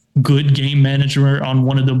a good game manager on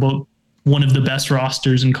one of the one of the best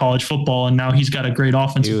rosters in college football, and now he's got a great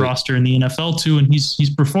offensive roster in the NFL too, and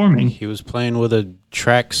he's performing. He was playing with a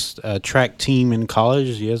track team in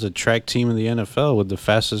college. He has a track team in the NFL with the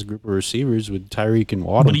fastest group of receivers with Tyreek and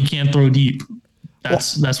Waddle. But he can't throw deep.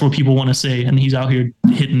 That's what people want to say, and he's out here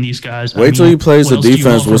hitting these guys. Wait till he plays the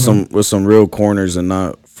defense with some real corners and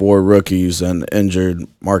not 4 rookies and injured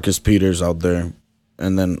Marcus Peters out there,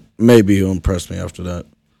 and then maybe he'll impress me after that.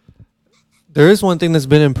 There is one thing that's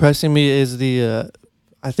been impressing me is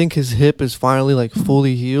I think his hip is finally like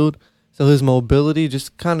fully healed. So his mobility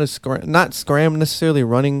just kind of not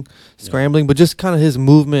necessarily scrambling, but just kind of his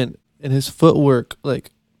movement and his footwork.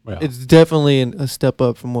 Like it's definitely a step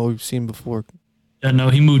up from what we've seen before. Yeah, no,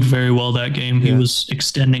 he moved very well that game. He was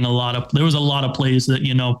extending there was a lot of plays that,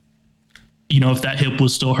 if that hip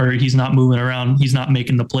was still hurt, he's not moving around. He's not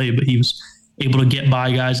making the play, but he was able to get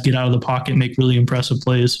by guys, get out of the pocket, make really impressive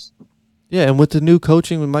plays. Yeah, and with the new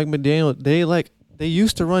coaching with Mike McDaniel, they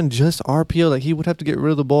used to run just RPO. Like he would have to get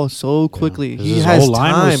rid of the ball so quickly. He has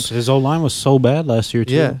time. His O-line was so bad last year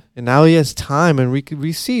too. Yeah, and now he has time, and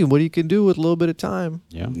we see what he can do with a little bit of time.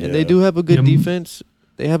 Yeah, and they do have a good defense.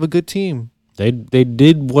 They have a good team. They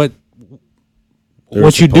did what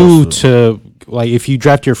you do to like if you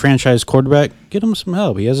draft your franchise quarterback, get him some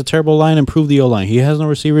help. He has a terrible line, improve the O-line. He has no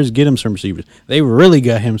receivers, get him some receivers. They really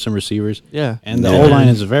got him some receivers. Yeah. And the O-line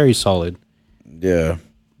is very solid. Yeah.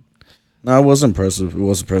 No, it was impressive.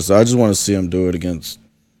 I just want to see him do it against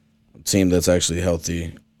a team that's actually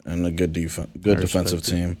healthy and a good defensive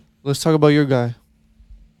team. Let's talk about your guy.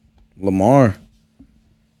 Lamar.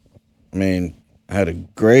 I mean, had a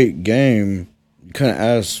great game. You couldn't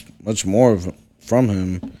ask much more from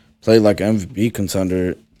him. Played like an MVP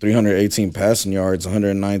contender, 318 passing yards,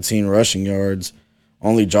 119 rushing yards.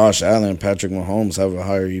 Only Josh Allen and Patrick Mahomes have a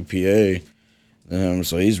higher EPA than him,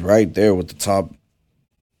 so he's right there with the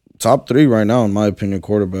top 3 right now, in my opinion,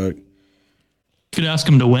 quarterback. Could ask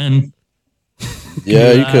him to win.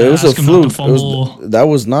 Yeah, you could. It was a fluke. That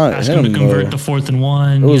was not ask him. Him to convert the 4th and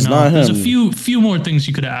 1. It was not him. There's a few more things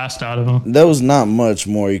you could have asked out of him. That was not much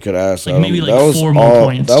more you could ask out of him. Maybe like 4 more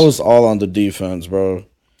points. That was all on the defense, bro.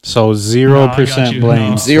 So 0%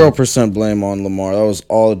 blame. 0% blame on Lamar. That was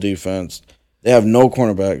all the defense. They have no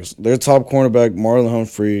cornerbacks. Their top cornerback, Marlon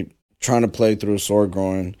Humphrey, trying to play through a sore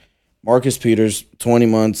groin. Marcus Peters, 20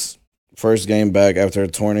 months, first game back after a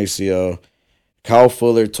torn ACL. Kyle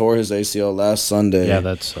Fuller tore his ACL last Sunday. Yeah,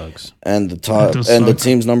 that sucks. And the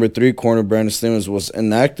team's number 3 corner, Brandon Stevens, was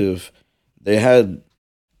inactive. They had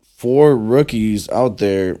 4 rookies out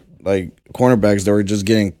there, like cornerbacks, that were just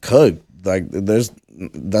getting cut. Like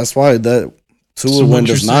that's why that Tua win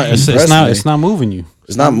does not impress me. It's not moving you.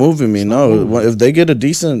 It's not moving me. No, if they get a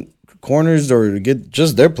decent corners or get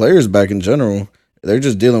just their players back in general, they're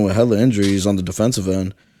just dealing with hella injuries on the defensive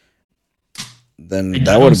end. Then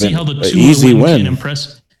that would have been an easy win.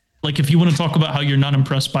 Like, if you want to talk about how you're not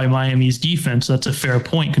impressed by Miami's defense, that's a fair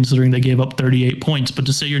point considering they gave up 38 points. But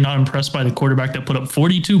to say you're not impressed by the quarterback that put up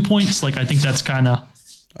 42 points, like, I think that's kind of.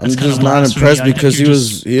 I'm just not impressed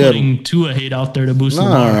because he had putting Tua hate out there to boost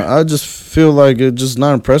Lamar. I just feel like it's just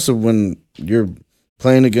not impressive when you're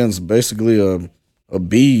playing against basically a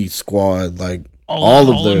B squad. Like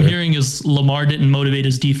all I'm hearing is Lamar didn't motivate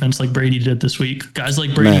his defense like Brady did this week. Guys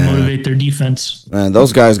like Brady motivate their defense. Man,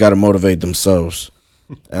 those guys got to motivate themselves,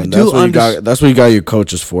 and that's what you got your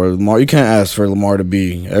coaches for. Lamar, you can't ask for Lamar to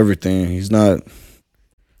be everything. He's not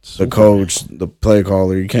the coach, the play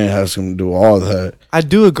caller. You can't ask him to do all that. I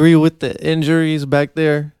do agree with the injuries back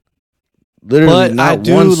there. Literally, but I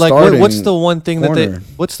do like. What's the one thing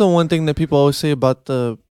that people always say about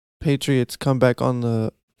the Patriots comeback on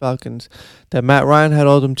the Falcons? That Matt Ryan had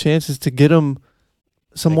all them chances to get him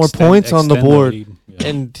some more points on the board,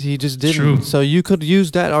 and he just didn't. True. So you could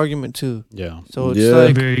use that argument too. Yeah. So it's like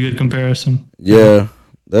a very good comparison. Yeah.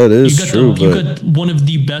 That is true, you got one of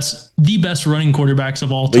the best running quarterbacks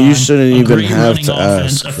of all time. But you shouldn't even have to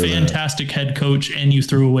ask. A fantastic head coach, and you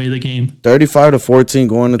threw away the game. 35-14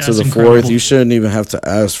 going into the fourth. You shouldn't even have to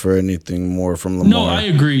ask for anything more from Lamar. No, I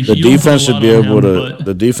agree. The defense should be able to.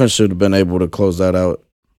 The defense should have been able to close that out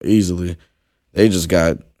easily. They just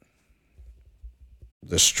got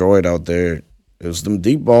destroyed out there. It was them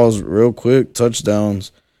deep balls, real quick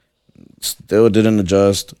touchdowns. Still didn't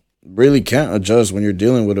adjust. Really can't adjust when you're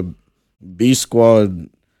dealing with a B squad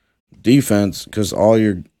defense because all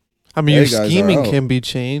your your scheming can be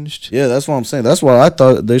changed. Yeah, that's what I'm saying. That's what I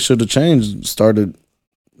thought they should have changed. Started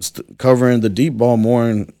covering the deep ball more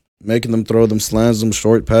and making them throw them slants, them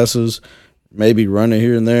short passes, maybe run it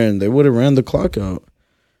here and there, and they would have ran the clock out.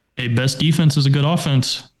 Hey, best defense is a good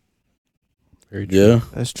offense. Very true. Yeah,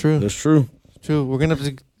 that's true. That's true. True. We're gonna have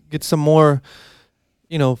to get some more,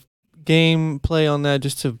 game play on that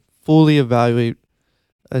just to fully evaluate,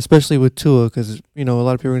 especially with Tua, because, a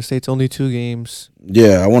lot of people are going to say it's only 2 games.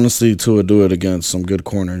 Yeah, I want to see Tua do it against some good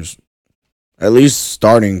corners. At least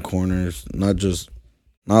starting corners, not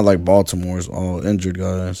like Baltimore's all injured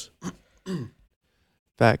guys.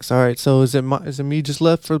 Facts. All right, so is it me just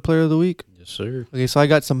left for the player of the week? Yes, sir. Okay, so I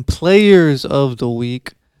got some players of the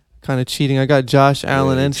week. Kind of cheating. I got Josh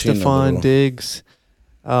Allen and Stephon Diggs.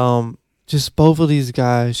 Just both of these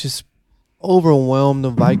guys just overwhelmed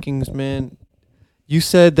the Vikings, man. You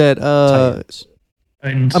said that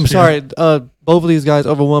Titans, I'm sorry, both of these guys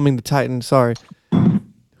overwhelming the Titans. Sorry.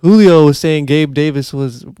 Julio was saying Gabe Davis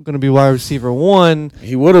was going to be wide receiver 1.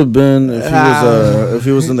 He would have been if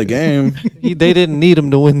he was in the game. They didn't need him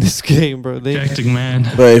to win this game, bro. Projecting, man.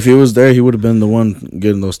 But if he was there, he would have been the one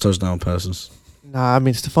getting those touchdown passes. Nah, I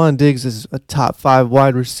mean, Stephon Diggs is a top 5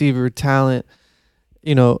 wide receiver talent,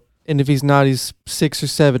 and if he's not, he's 6 or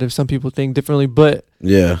 7 if some people think differently. But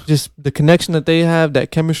yeah, just the connection that they have,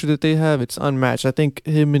 that chemistry that they have, it's unmatched. I think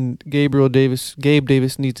him and Gabe Davis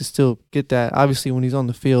needs to still get that. Obviously, when he's on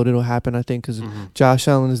the field, it'll happen, I think, because Josh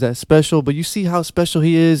Allen is that special. But you see how special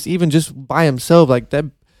he is, even just by himself. Like that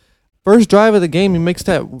first drive of the game, he makes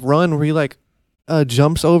that run where he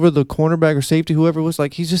jumps over the cornerback or safety, whoever it was.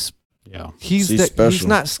 Like he's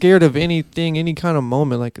not scared of anything, any kind of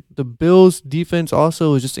moment. Like the Bills' defense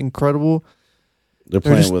also is just incredible. They're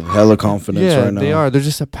playing with hella confidence right now. They are. They're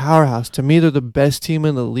just a powerhouse. To me, they're the best team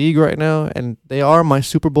in the league right now, and they are my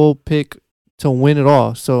Super Bowl pick to win it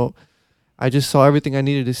all. So I just saw everything I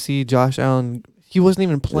needed to see. Josh Allen, he wasn't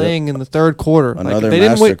even playing in the third quarter. Another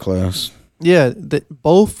masterclass. Yeah,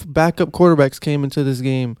 both backup quarterbacks came into this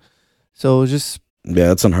game. So it was just... Yeah,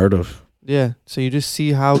 that's unheard of. Yeah, so you just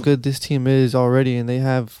see how good this team is already, and they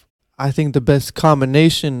have, I think, the best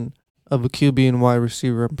combination of a QB and wide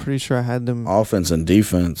receiver. I'm pretty sure I had them. Offense and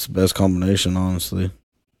defense, best combination, honestly.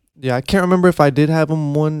 Yeah, I can't remember if I did have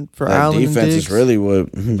them one for that Allen and Diggs. Defense is really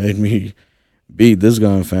what made me beat this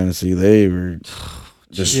guy in fantasy. They were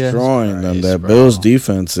destroying them. That Bills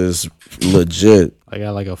defense is legit. I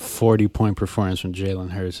got like a 40-point performance from Jalen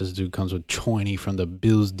Hurts. This dude comes with 20 from the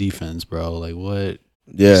Bills defense, bro. Like, what?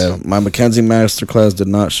 Yeah, my McKenzie masterclass did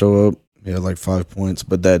not show up. He had like 5 points,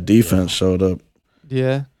 but that defense showed up.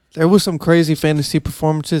 Yeah. There was some crazy fantasy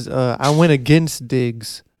performances. I went against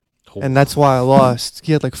Diggs, and that's why I lost.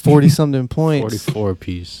 He had like 40-something points. 44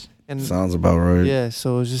 apiece. And sounds about right. Yeah,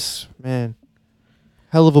 so it was just, man,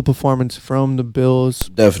 hell of a performance from the Bills.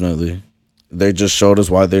 Definitely. They just showed us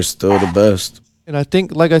why they're still the best. And I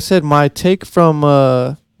think, like I said, my take from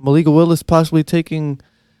Malika Willis possibly taking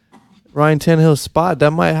Ryan Tannehill's spot,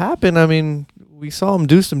 that might happen. I mean, we saw him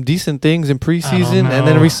do some decent things in preseason, and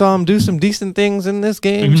then we saw him do some decent things in this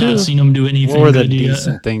game, We've not seen him do anything. What were the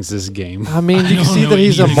decent things this game? I mean, you can see that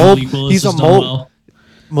he's a mobile.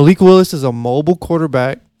 Malik Willis is a mobile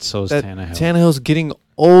quarterback. So is Tannehill. Tannehill's getting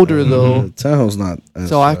older, though. Tannehill's not.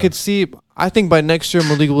 So I could see. I think by next year,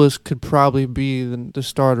 Malik Willis could probably be the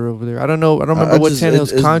starter over there. I don't know. I don't remember what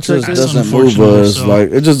Tannehill's contract is. It doesn't move us. So. Like,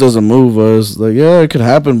 it just doesn't move us. Like, yeah, it could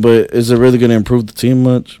happen, but is it really going to improve the team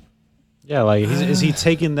much? Yeah, like, is he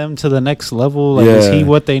taking them to the next level? Like, is he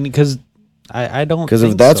what they need? Because I don't. Because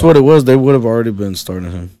if that's what it was, they would have already been starting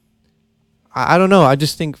him. I don't know. I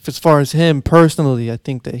just think as far as him personally, I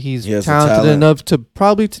think that he's talented enough to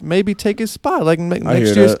probably maybe take his spot. Like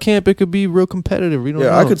next year's camp, it could be real competitive. We don't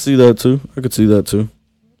know. I could see that too.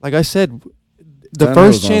 Like I said, the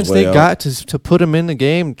first chance they got to put him in the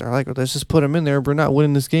game, they're like, let's just put him in there. We're not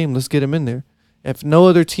winning this game. Let's get him in there. If no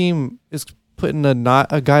other team is putting a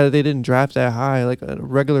guy that they didn't draft that high, like a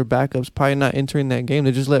regular backup's probably not entering that game.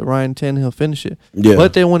 They just let Ryan Tannehill finish it. Yeah.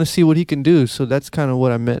 But they want to see what he can do. So that's kind of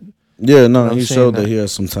what I meant. Yeah, no, he showed that he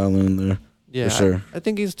has some talent in there. Yeah, for sure. I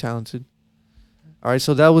think he's talented. All right,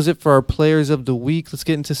 so that was it for our players of the week. Let's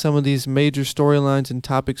get into some of these major storylines and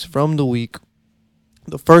topics from the week.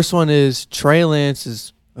 The first one is Trey Lance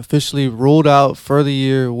is officially ruled out for the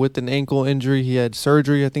year with an ankle injury. He had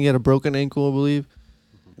surgery. I think he had a broken ankle, I believe.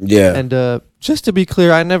 Yeah. And just to be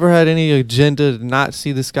clear, I never had any agenda to not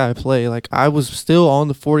see this guy play. Like, I was still on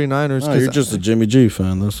the 49ers. No, you're just a Jimmy G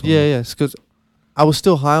fan. That's all. Yeah, because I was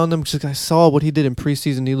still high on them because I saw what he did in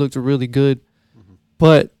preseason. He looked really good. Mm-hmm.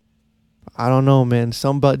 But I don't know, man.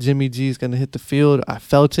 Something about Jimmy G is going to hit the field. I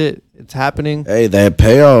felt it. It's happening. Hey, that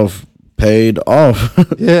payoff paid off.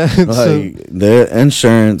 Yeah. Like, their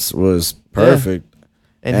insurance was perfect. Yeah.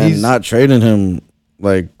 And he's not trading him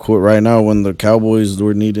like right now when the Cowboys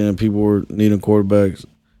were needing and people were needing quarterbacks.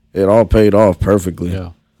 It all paid off perfectly.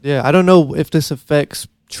 Yeah, I don't know if this affects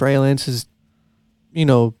Trey Lance's,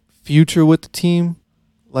 future with the team.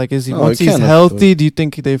 Like, is he No, once it he's can't healthy? Do you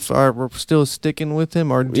think we're still sticking with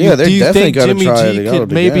him, or do Yeah, you, they do you definitely think gotta Jimmy try G it could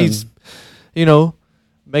out maybe, again. you know,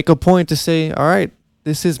 make a point to say, all right,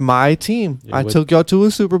 this is my team. I took y'all to a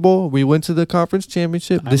Super Bowl. We went to the conference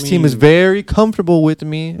championship. This team is very comfortable with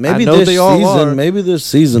me. Maybe I know this they all are. season. Maybe this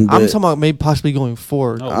season. I'm But talking about maybe possibly going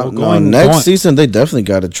forward. no, next season they definitely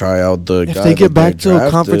got to try out the If guy they get that back to drafted. a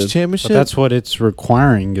conference championship, But that's what it's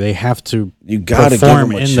requiring. They have to You got to give perform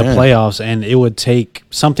him a in chance. the playoffs, and it would take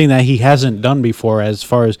something that he hasn't done before. As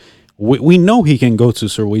far as we know, he can go to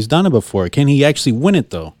Super Bowl. He's done it before. Can he actually win it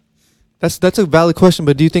though? That's a valid question,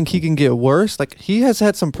 but do you think he can get worse? Like, he has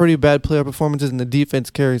had some pretty bad player performances and the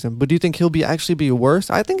defense carries him. But do you think he'll actually be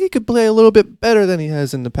worse? I think he could play a little bit better than he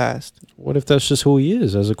has in the past. What if that's just who he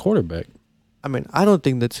is as a quarterback? I mean, I don't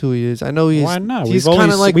think that's who he is. I know he's. Why not? He's We've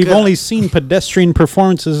kind of like only seen pedestrian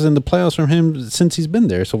performances in the playoffs from him since he's been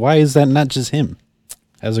there. So why is that not just him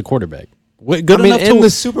as a quarterback? Good I mean, enough in to the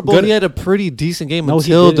Super Bowl, he had a pretty decent game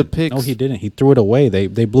until the picks. No, he didn't. He threw it away.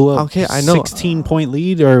 They blew up. Okay, I know. 16-point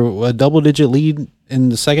lead or a double-digit lead in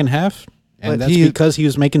the second half, and But that's because he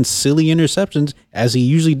was making silly interceptions as he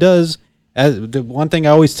usually does. The one thing I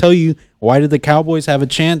always tell you: why did the Cowboys have a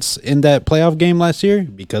chance in that playoff game last year?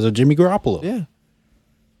 Because of Jimmy Garoppolo. Yeah,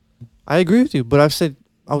 I agree with you, but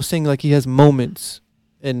I was saying like he has moments.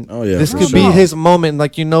 And this could be his moment.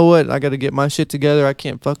 Like, you know what? I got to get my shit together. I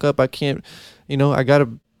can't fuck up. I can't, I got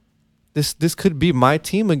to. This could be my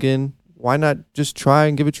team again. Why not just try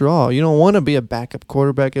and give it your all? You don't want to be a backup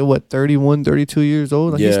quarterback at 31, 32 years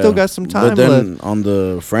old? Like, he's still got some time but then left. on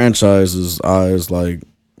the franchise's eyes, like,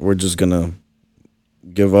 we're just going to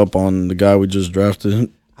give up on the guy we just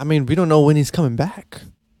drafted. I mean, we don't know when he's coming back.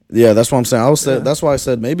 Yeah, that's what I'm saying. That's why I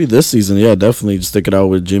said maybe this season, definitely stick it out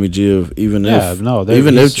with Jimmy G. Even if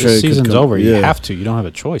the season's over, you have to. You don't have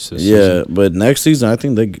a choice. This season. But next season, I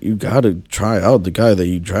think you got to try out the guy that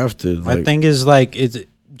you drafted. My thing is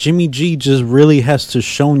Jimmy G just really has to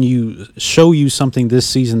show you something this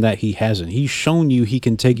season that he hasn't. He's shown you he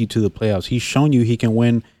can take you to the playoffs. He's shown you he can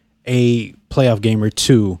win a playoff game or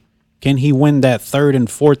two. Can he win that third and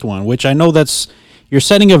fourth one? Which I know you're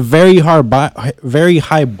setting a very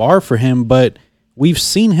high bar for him, but we've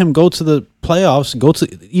seen him go to the playoffs, go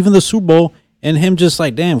to even the Super Bowl, and him just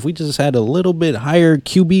like, damn, if we just had a little bit higher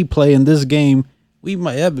QB play in this game,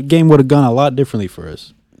 that game would have gone a lot differently for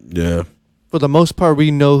us. Yeah. For the most part, we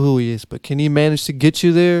know who he is, but can he manage to get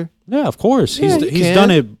you there? Yeah, of course. Yeah, he's done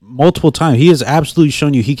it multiple times. He has absolutely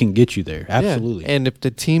shown you he can get you there. Absolutely. Yeah. And if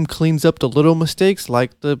the team cleans up the little mistakes,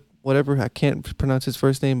 like whatever, I can't pronounce his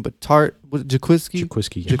first name, but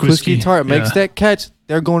Jaquiski Tart makes that catch,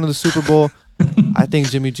 they're going to the Super Bowl. I think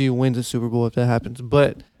Jimmy G wins the Super Bowl if that happens.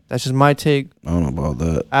 But that's just my take. I don't know about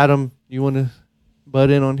that. Adam, you want to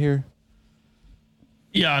butt in on here?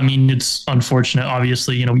 Yeah, I mean, it's unfortunate.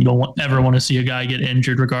 Obviously, you don't ever want to see a guy get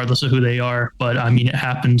injured regardless of who they are. But, I mean, it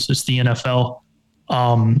happens. It's the NFL.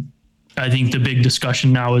 I think the big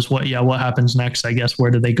discussion now is what happens next, I guess.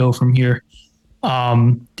 Where do they go from here?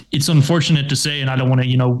 It's unfortunate to say, and I don't want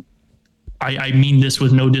to, I mean this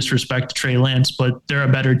with no disrespect to Trey Lance, but they're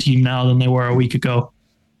a better team now than they were a week ago.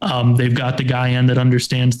 They've got the guy in that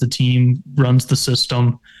understands the team, runs the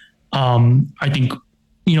system. I think,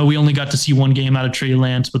 we only got to see one game out of Trey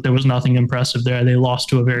Lance, but there was nothing impressive there. They lost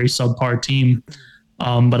to a very subpar team.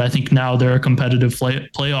 But I think now they're a competitive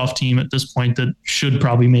playoff team at this point that should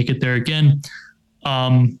probably make it there again.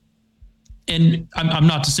 And I'm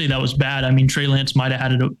not to say that was bad. I mean, Trey Lance might have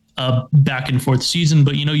had a back and forth season,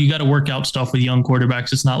 but you got to work out stuff with young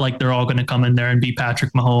quarterbacks. It's not like they're all going to come in there and be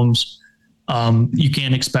Patrick Mahomes. You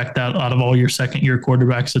can't expect that out of all your second year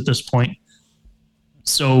quarterbacks at this point.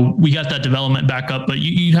 So we got that development back up, but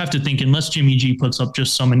you have to think unless Jimmy G puts up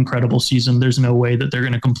just some incredible season, there's no way that they're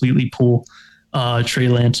going to completely pull Trey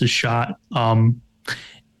Lance's shot.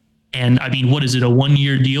 And I mean, what is it? A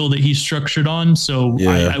 1-year deal that he's structured on. So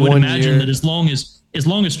I would imagine that as long as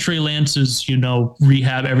Trey Lance's,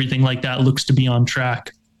 rehab, everything like that looks to be on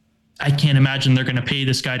track, I can't imagine they're going to pay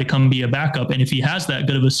this guy to come be a backup. And if he has that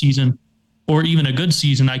good of a season or even a good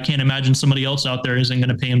season, I can't imagine somebody else out there isn't going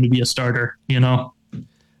to pay him to be a starter,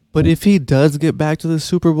 But if he does get back to the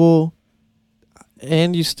Super Bowl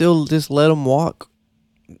and you still just let him walk.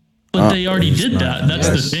 But they already did that. That's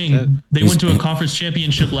the thing. They went to a conference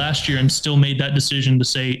championship last year and still made that decision to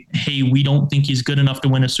say, hey, we don't think he's good enough to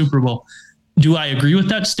win a Super Bowl. Do I agree with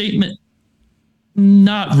that statement?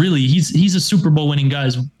 Not really. He's a Super Bowl winning guy.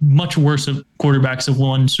 Much worse of quarterbacks have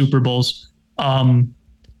won Super Bowls.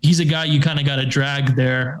 He's a guy you kind of got to drag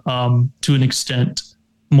there to an extent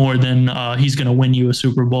more than he's going to win you a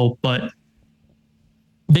Super Bowl. But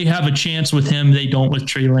they have a chance with him. They don't with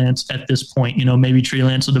Trey Lance at this point. Maybe Trey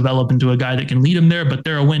Lance will develop into a guy that can lead him there, but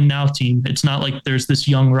they're a win now team. It's not like there's this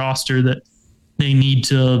young roster that they need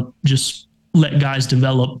to just let guys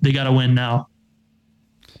develop. They got to win now.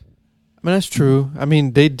 I mean, that's true. I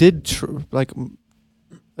mean, they did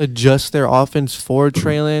adjust their offense for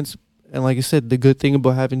Trey Lance. And like I said, the good thing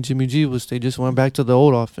about having Jimmy G was they just went back to the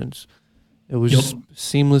old offense. It was just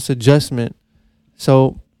seamless adjustment.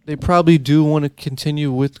 So they probably do want to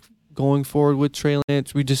continue with going forward with Trey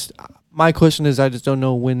Lance. My question is, I just don't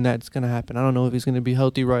know when that's going to happen. I don't know if he's going to be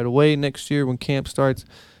healthy right away next year when camp starts.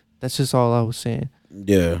 That's just all I was saying.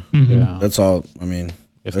 Yeah. Mm-hmm. Yeah. That's all. I mean,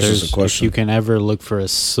 If that's just a question. If you can ever look for a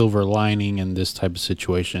silver lining in this type of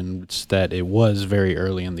situation, it's that it was very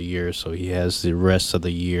early in the year, so he has the rest of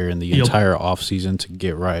the year and the entire offseason to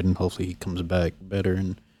get right, and hopefully he comes back better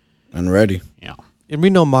and ready. Yeah. And we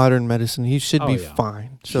know modern medicine. He should be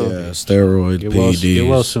fine. So steroid, PEDs. Get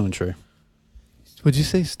well soon, Trey. Would you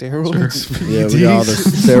say steroids? Yeah, we got all the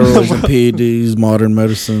steroids and PEDs, modern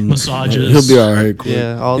medicine. Massages. He'll be all right quick.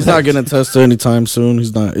 Yeah, he's not getting tested anytime soon.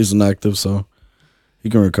 He's inactive, so he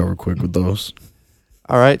can recover quick with those.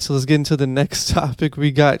 All right, so let's get into the next topic.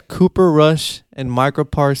 We got Cooper Rush and Micah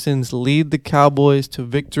Parsons lead the Cowboys to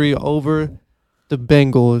victory over the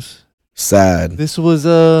Bengals. Sad. This was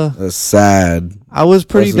That's sad. I was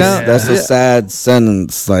pretty down. That's a sad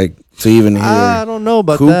sentence, like, to even hear. I don't know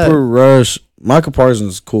about Cooper that. Rush. Micah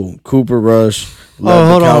Parsons is cool. Cooper Rush.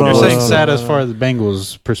 Hold on. You're Hold saying on. sad as far as the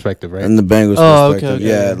Bengals perspective, right? In the Bengals perspective. Okay.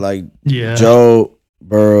 Yeah, like Yeah. Joe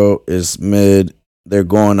Burrow is mid. They're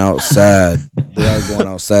going out sad. They are going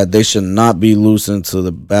out sad. They should not be losing to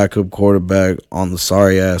the backup quarterback on the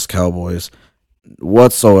sorry-ass Cowboys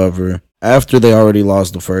whatsoever. After they already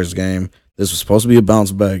lost the first game, this was supposed to be a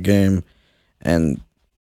bounce-back game, and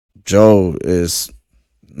Joe is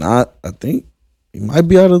not, I think, he might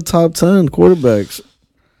be out of the top 10 quarterbacks.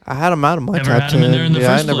 I had him out of my Never top had him in 10. there in the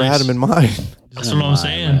I first never had place. him in mine. That's what I'm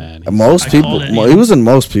saying. Man. Most I people, called it, he was in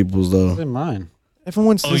most people's, though. He's in mine.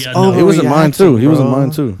 Everyone's Oh, just yeah, no. He was in mine, too. overreacting, He was in bro.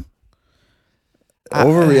 mine, too. I-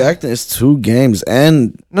 Overreacting is 2 games,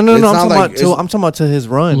 and No. it's I'm not talking like about I'm talking about to his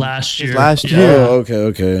run Last year. Last Yeah. year. Oh,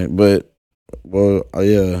 okay. But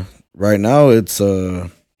yeah. Right now it's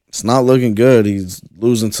not looking good. He's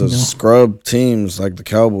losing to scrub teams like the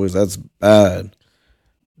Cowboys. That's bad.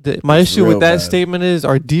 My It's issue real with that bad. statement is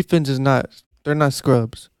our defense is they're not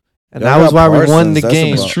scrubs. And Y'all that was got why we won Parsons, the that's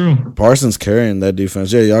game. It's true. Parsons carrying that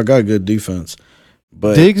defense. Yeah, y'all got good defense.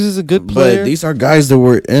 But Diggs is a good player. But these are guys that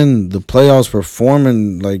were in the playoffs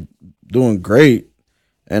performing, like, doing great,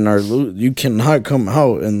 and you cannot come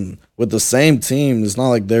out and with the same team. It's not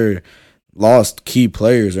like they're lost key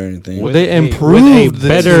players or anything. Well, they With improved a this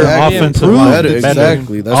better year. offensive Improved line. Better, this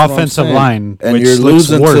exactly. year. That's what I'm Offensive saying. line, And which you're looks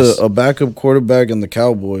losing worse. to a backup quarterback in the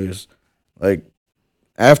Cowboys. Like,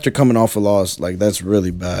 after coming off a loss, like, that's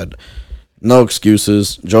really bad. No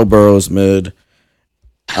excuses. Joe Burrow's mid.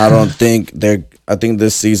 I don't think I think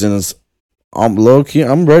this season is. I'm low key.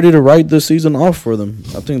 I'm ready to write this season off for them.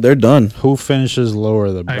 I think they're done. Who finishes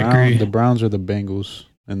lower, the I agree. Browns or the Bengals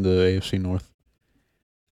in the AFC North?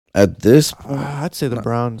 At this point, I'd say the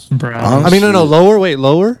Browns. Browns. I mean, no, lower. Wait,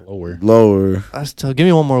 lower. Lower. That's tough. Give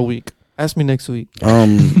me one more week. Ask me next week.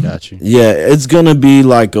 Got you. Yeah, it's gonna be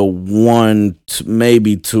like a 1 to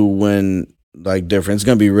maybe 2 win like difference. It's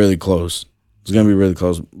gonna be really close. It's gonna be really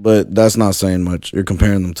close, but that's not saying much. You're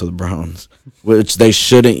comparing them to the Browns, which they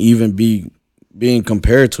shouldn't even be being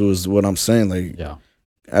compared to. Is what I'm saying. Like, Yeah.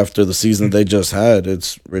 after the season they just had,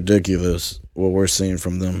 it's ridiculous what we're seeing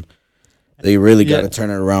from them. They really got to turn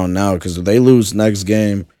it around now, because if they lose next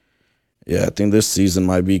game, yeah, I think this season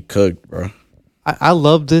might be cooked, bro. I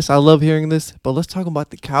love this. I love hearing this. But let's talk about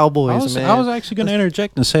the Cowboys, man. I was actually going to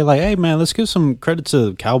interject and say, like, hey, man, let's give some credit to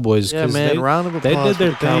the Cowboys. Yeah, 'cause man. Round of They applause did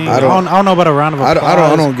their for the thing. Cowboys. I don't know about a round of applause.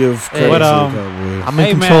 I don't give credit But, to the Cowboys. I'm in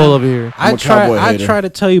Hey, control man. over here. I'm a Cowboy hater. I try to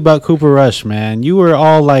tell you about Cooper Rush, man. You were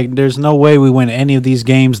all like, "There's no way we win any of these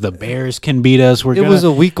games. The Bears can beat us." It was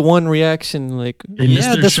a week 1 reaction. Like, They missed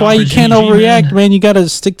Yeah, their that's shot why for you can't Jimmy G, overreact, man. You got to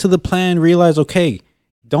stick to the plan. Realize, okay,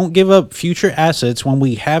 don't give up future assets when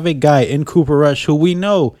we have a guy in Cooper Rush who we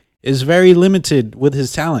know is very limited with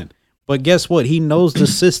his talent. But guess what? He knows the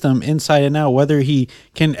system inside and out. Whether he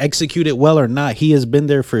can execute it well or not, he has been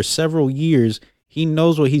there for several years. He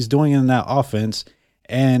knows what he's doing in that offense,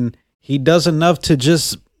 and he does enough to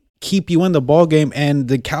just keep you in the ball game. And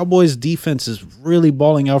the Cowboys' defense is really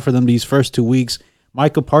balling out for them these first 2 weeks.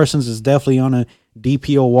 Micah Parsons is definitely on a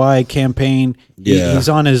DPOY campaign. Yeah. He's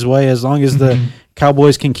on his way. As long as the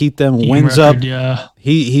Cowboys can keep them Team wins record, up, Yeah.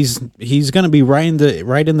 he's going to be right in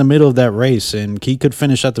the middle of that race, and he could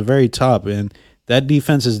finish at the very top. And that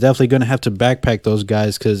defense is definitely going to have to backpack those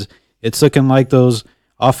guys because it's looking like those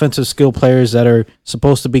offensive skill players that are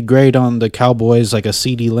supposed to be great on the Cowboys, like a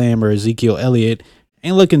CD Lamb or Ezekiel Elliott,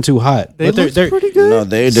 ain't looking too hot. They looked pretty good. No,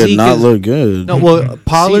 they did not look good. No, well,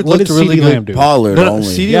 Pollard what looked did really CeeDee Lamb good. do? Pollard No, only.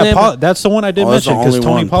 CeeDee Yeah, Lamb, that's the one I did Oh, that's mention the because only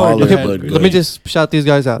Tony one. Pollard Pollard had looked good. let me just shout these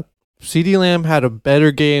guys out. CeeDee Lamb had a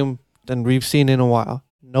better game than we've seen in a while.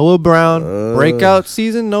 Noah Brown, breakout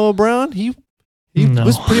season. Noah Brown, he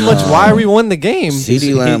was pretty much why we won the game.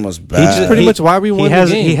 CeeDee Lamb was He's bad. pretty much why we won the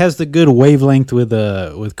game. He has the good wavelength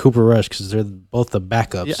with Cooper Rush because they're both the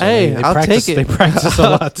backups. Yeah, So hey, they I'll practice, take it. They practice a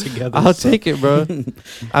lot together. I'll so. take it, bro.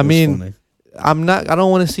 I mean, funny. I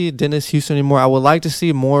don't want to see Dennis Houston anymore. I would like to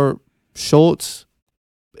see more Schultz.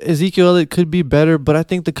 Ezekiel Elliott could be better, but I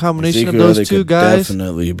think the combination Ezekiel of those Elliott two could guys,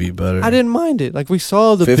 definitely be better. I didn't mind it. Like we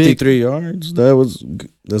saw the 53 yards.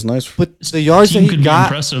 That's nice. but the yards that Team he could got,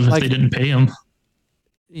 be impressive like, if they didn't pay him.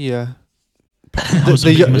 yeah, That was a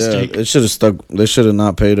the- big yeah, mistake. it should have stuck. They should have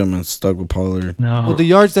not paid him and stuck with Pollard. No. well, the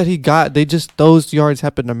yards that he got, those yards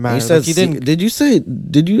happened to matter. He said, Like, he didn't.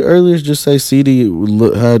 Did you earlier just say CD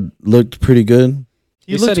had looked pretty good?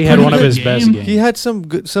 He looked said he had pretty one of good. his best Game. games. He had some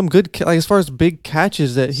good, like as far as big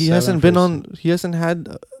catches that he 7 hasn't been for on. He hasn't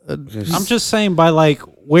had. I'm just saying by like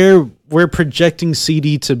where we're projecting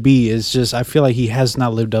CD to be is just I feel like he has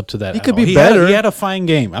not lived up to that. He at could all. be better. He had a fine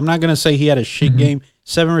game. I'm not gonna say he had a shit game.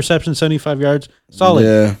 7 receptions, 75 yards, solid.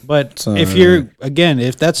 Yeah, But so-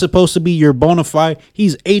 if that's supposed to be your bona fide,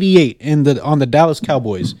 he's 88 on the Dallas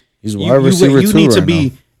Cowboys. He's wide receiver You too need to right be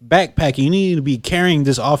now. backpacking. You need to be carrying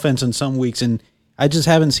this offense in some weeks, and I just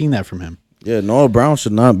haven't seen that from him. Yeah, Noah Brown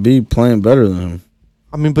should not be playing better than him.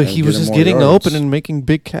 I mean, but And he was getting just more getting yards. open and making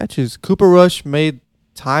big catches. Cooper Rush made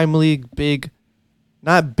timely, big,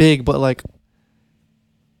 not big, but like,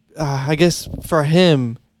 I guess for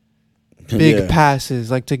him, big Yeah. passes,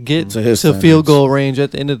 like to get To his to field standards. goal range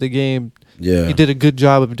at the end of the game. Yeah, He did a good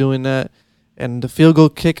job of doing that. And the field goal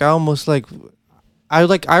kick, I almost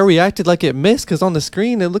I reacted like it missed because on the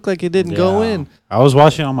screen it looked like it didn't go Yeah. in. I was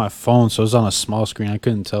watching on my phone, so it was on a small screen. I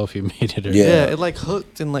couldn't tell if he made it or Yeah. Yeah, it like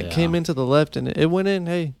hooked and like Yeah. came into the left and it went in.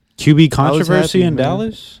 Hey, QB I was controversy happy, in man.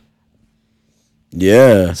 Dallas.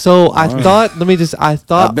 yeah. so I Wow. thought. I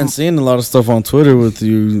thought I've been seeing a lot of stuff on Twitter with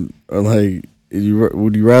you. Like,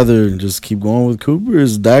 would you rather just keep going with Cooper?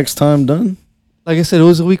 Is Dak's time done? like I said, it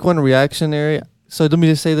was a week 1 reactionary. So let me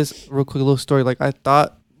just say this real quick, a little story. Like I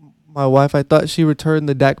thought she returned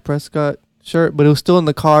the Dak Prescott shirt, but it was still in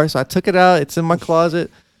the car. So I took it out. It's in my closet.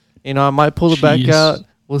 You know, I might pull it back Jeez. out.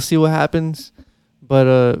 We'll see what happens.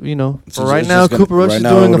 But you know, It's for just- right it's now, just gonna- Cooper Rush right is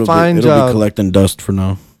now doing a it'll fine it'll job. be collecting dust for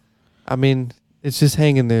now. I mean, it's just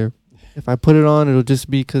hanging there. If I put it on, it'll just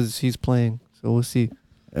be because he's playing. So we'll see.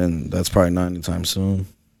 And that's probably not anytime soon.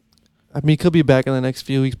 I mean, he could be back in the next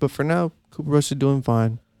few weeks, but for now, Cooper Rush is doing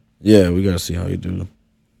fine. Yeah, we gotta see how you do.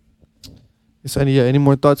 So any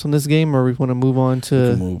more thoughts on this game, or we want to move on We to?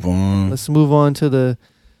 can move on. Let's move on to the.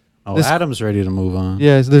 Oh, This- Adam's ready to move on.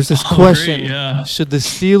 Yes, there's this Oh, question: great, yeah. Should the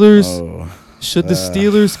Steelers Oh, should the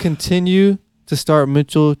Steelers continue to start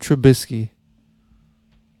Mitchell Trubisky?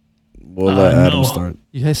 we'll let Adam no. start.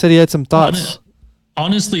 You said he had some thoughts.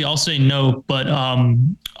 Honestly, I'll say no, but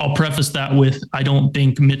I'll preface that with I don't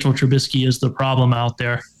think Mitchell Trubisky is the problem out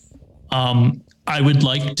there. I would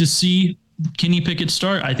like to see Kenny Pickett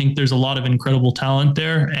start. I think there's a lot of incredible talent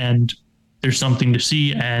there, and there's something to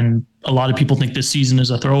see. And a lot of people think this season is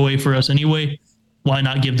a throwaway for us anyway. Why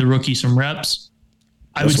not give the rookie some reps?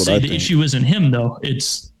 I That's would what say I the think. issue isn't him, though.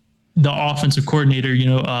 It's the offensive coordinator. You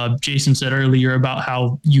know, Jason said earlier about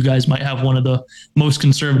how you guys might have one of the most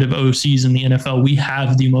conservative OCs in the NFL. We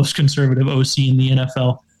have the most conservative OC in the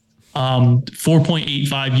NFL.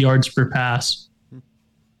 4.85 yards per pass.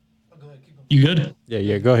 You good?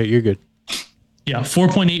 Yeah. Go ahead. You're good. Yeah,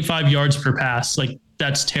 4.85 yards per pass. Like,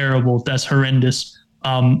 that's terrible. That's horrendous.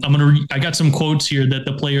 I got some quotes here that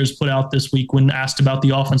the players put out this week when asked about the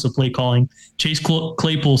offensive play calling. Chase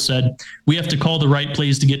Claypool said, "We have to call the right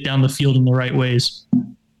plays to get down the field in the right ways."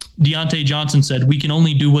 Deontay Johnson said, "We can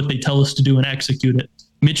only do what they tell us to do and execute it."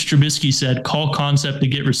 Mitch Trubisky said, "Call concept to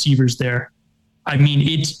get receivers there." I mean,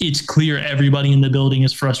 it's clear everybody in the building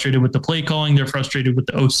is frustrated with the play calling. They're frustrated with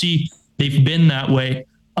the OC. They've been that way.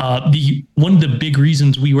 One of the big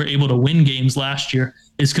reasons we were able to win games last year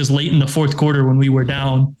is because late in the fourth quarter when we were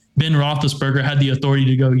down, Ben Roethlisberger had the authority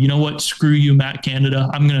to go, you know what, screw you, Matt Canada.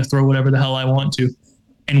 I'm going to throw whatever the hell I want to.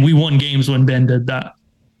 And we won games when Ben did that.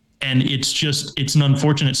 And it's an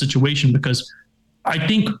unfortunate situation because I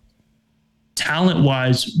think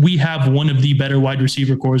talent-wise, we have one of the better wide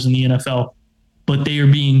receiver cores in the NFL. but they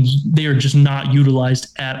are just not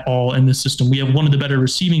utilized at all in this system. We have one of the better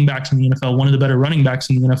receiving backs in the NFL, one of the better running backs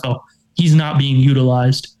in the NFL. He's not being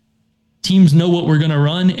utilized. Teams know what we're going to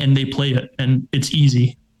run, and they play it, and it's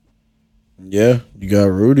easy. Yeah, you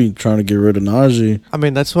got Rudy trying to get rid of Najee. I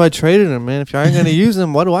mean, that's why I traded him, man. If y'all ain't going to use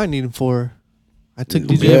him, what do I need him for? I took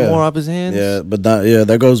DJ Moore off his hands. Yeah, but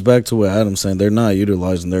that goes back to what Adam's saying. They're not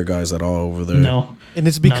utilizing their guys at all over there. No. And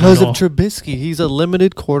it's because of Trubisky. He's a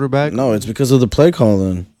limited quarterback. No, it's because of the play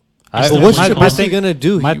calling. What's Trubisky going to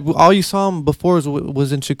do? All you saw him before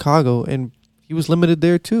was in Chicago, and he was limited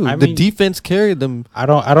there too. The defense carried them. I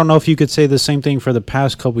don't know if you could say the same thing for the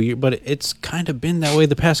past couple of years, but it's kind of been that way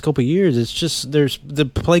the past couple of years. It's just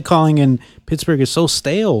the play calling in Pittsburgh is so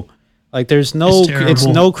stale. Like there's no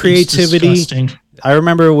creativity. I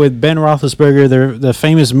remember with Ben Roethlisberger, the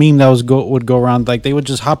famous meme that would go around, like they would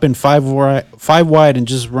just hop in five wide and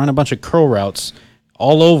just run a bunch of curl routes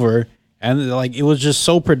all over, and like it was just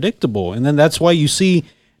so predictable. And then that's why you see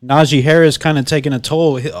Najee Harris kind of taking a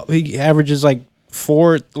toll. He averages like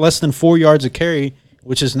less than 4 yards a carry,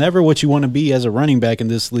 which is never what you want to be as a running back in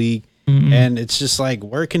this league. Mm-hmm. And it's just like,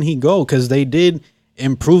 where can he go? Because they did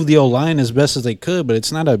improve the O-line as best as they could, but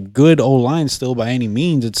it's not a good O-line still by any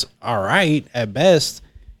means. It's all right at best,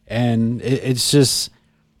 and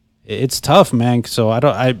it's tough, man.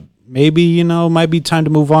 So maybe might be time to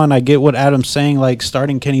move on. I get what Adam's saying, like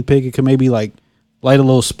starting Kenny Pickett could maybe like light a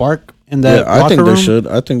little spark in that locker room.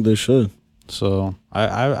 I think they should. So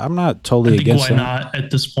I'm not totally against why that. not at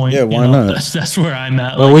this point? Yeah, why not? That's where I'm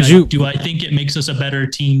at. But do I think it makes us a better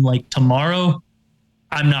team like tomorrow?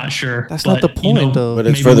 I'm not sure. That's not the point, though. But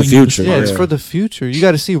it's for the future. Yeah, it's for the future. You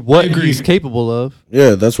got to see what he's capable of.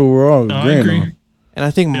 Yeah, that's what we're all agreeing on. And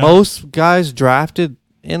I think most guys drafted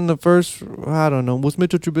in the first, I don't know, was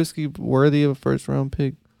Mitchell Trubisky worthy of a first-round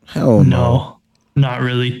pick? Hell no. Not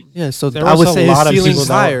really. Yeah, so I would say his ceiling's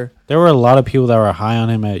higher. There were a lot of people that were high on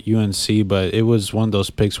him at UNC, but it was one of those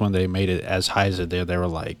picks when they made it as high as it did. They were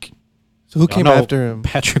like, so who came after him?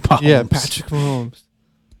 Patrick Mahomes. Yeah, Patrick Mahomes.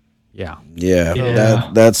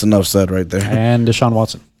 Yeah. That's enough said right there. And Deshaun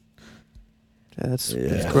Watson. That's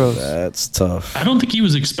gross. That's tough. I don't think he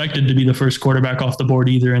was expected to be the first quarterback off the board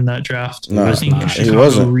either in that draft. No, I think he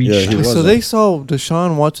wasn't. Reached. He wasn't. So they saw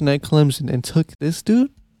Deshaun Watson at Clemson and took this dude?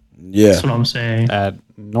 Yeah. That's what I'm saying. At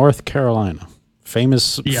North Carolina.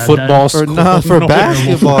 Famous football school. For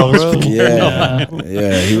basketball, bro. Yeah.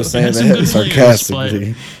 He was saying that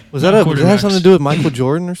sarcastically. Did that have something to do with Michael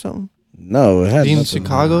Jordan or something? No, it had being nothing. in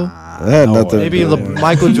Chicago? It had nothing. Maybe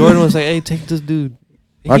Michael Jordan was like, hey, take this dude.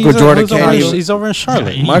 Michael Jordan he's over in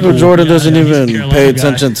Charlotte. Michael Jordan doesn't even pay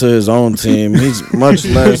attention to his own team. He's much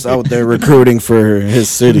less out there recruiting for his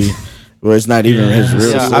city. Well, it's not even his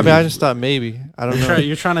real city. I mean, I just thought maybe. I don't know.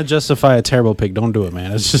 You're trying to justify a terrible pick. Don't do it,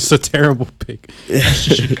 man. It's just a terrible pick. That's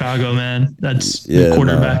just Chicago, man. That's the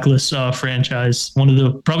quarterbackless franchise. One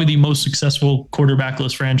of probably the most successful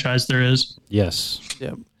quarterbackless franchise there is. Yes.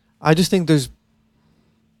 Yeah. I just think there's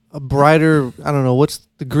a brighter, I don't know, what's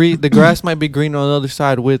the grass might be green on the other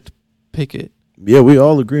side with Pickett. Yeah, we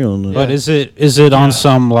all agree on that. But is it on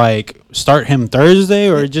some like start him Thursday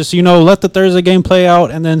or just let the Thursday game play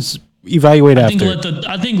out and then evaluate after?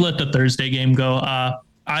 I think let the Thursday game go.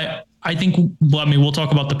 I think we'll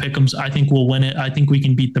talk about the pick'ems. I think we'll win it. I think we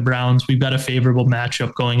can beat the Browns. We've got a favorable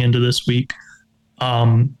matchup going into this week.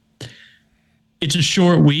 It's a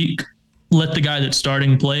short week. Let the guy that's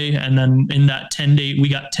starting play, and then in that 10-day, we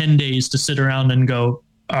got 10 days to sit around and go,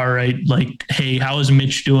 all right, like, hey, how is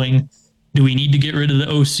Mitch doing? Do we need to get rid of the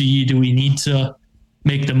OC? Do we need to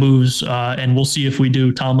make the moves? And we'll see if we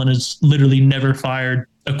do. Tomlin has literally never fired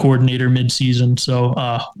a coordinator midseason, so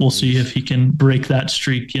we'll see if he can break that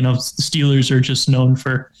streak. The Steelers are just known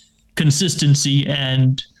for consistency,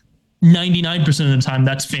 and 99% of the time,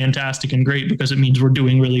 that's fantastic and great because it means we're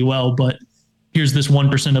doing really well, but here's this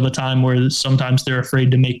 1% of a time where sometimes they're afraid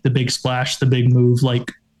to make the big splash, the big move, like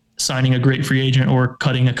signing a great free agent or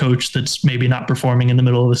cutting a coach that's maybe not performing in the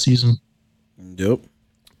middle of the season. Yep.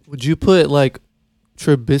 Would you put like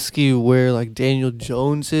Trubisky where like Daniel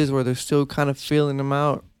Jones is, where they're still kind of feeling him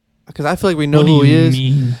out? Because I feel like we know who he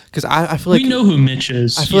is. Because I feel like we know who Mitch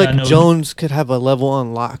is. I feel like Jones could have a level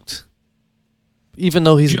unlocked. Even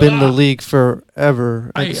though he's been in the league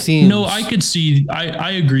forever, it seems. No, I could see.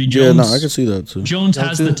 I agree, Jones. Yeah, no, I could see that too. Jones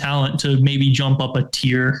has the talent to maybe jump up a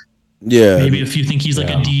tier. Yeah. Maybe if you think he's like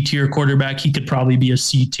a D tier quarterback, he could probably be a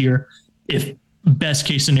C tier. If best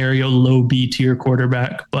case scenario, low B tier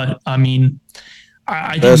quarterback. But I mean,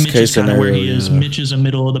 I think Mitch is kind of where he is. Mitch is a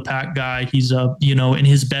middle of the pack guy. He's in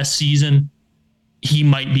his best season, he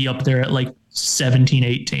might be up there at like 17,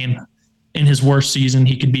 18. in his worst season,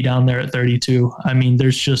 he could be down there at 32. I mean,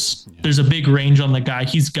 there's a big range on the guy.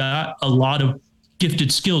 He's got a lot of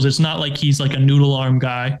gifted skills. It's not like he's like a noodle arm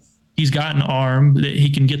guy. He's got an arm that he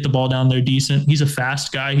can get the ball down there decent. He's a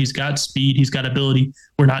fast guy. He's got speed. He's got ability.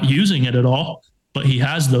 We're not using it at all, but he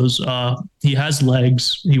has those. He has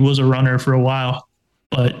legs. He was a runner for a while,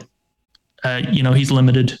 but he's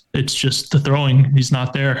limited. It's just the throwing. He's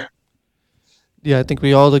not there. Yeah, I think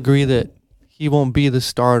we all agree that he won't be the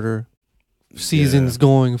starter seasons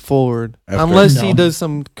going forward, unless he does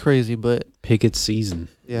some crazy. But Pickett season.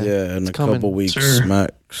 Yeah, in a coming. couple weeks,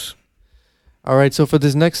 max. All right, so for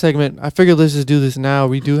this next segment, I figured let's just do this now.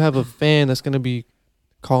 We do have a fan that's going to be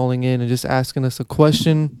calling in and just asking us a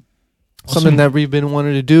question, something that we've been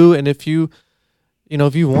wanting to do. And if you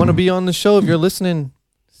want to be on the show, if you're listening,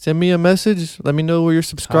 send me a message. Let me know where you're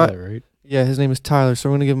subscribed. Right? Yeah, his name is Tyler, so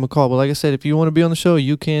we're going to give him a call. But like I said, if you want to be on the show,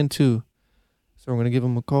 you can too. So we're going to give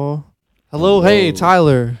him a call. Hello. Hey,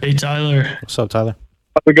 Tyler. Hey, Tyler. What's up, Tyler?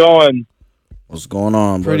 How's it going? What's going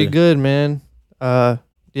on, Pretty buddy? good, man.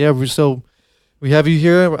 We have you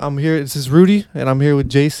here. I'm here. This is Rudy, and I'm here with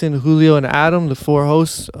Jason, Julio, and Adam, the 4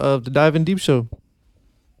 hosts of the Dive in Deep Show.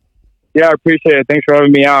 Yeah, I appreciate it. Thanks for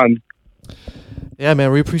having me on. Yeah,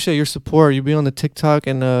 man, we appreciate your support. You being on the TikTok,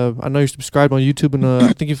 and I know you're subscribed on YouTube, and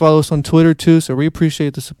I think you follow us on Twitter too. So we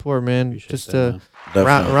appreciate the support, man. Just a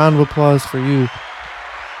round of applause for you.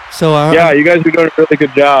 So you guys are doing a really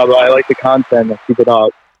good job. I like the content. Keep it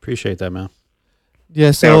up. Appreciate that, man.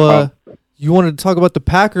 Yeah. So you wanted to talk about the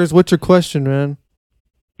Packers. What's your question, man?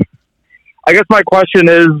 I guess my question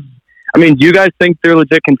is, do you guys think they're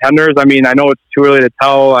legit contenders? I know it's too early to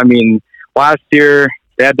tell. Last year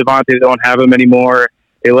they had Devontae. They don't have him anymore.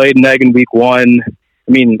 They laid an egg in week 1.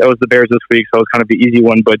 That was the Bears this week, so it was kind of the easy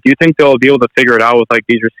one. But do you think they'll be able to figure it out with like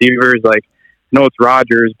these receivers? Like, I know it's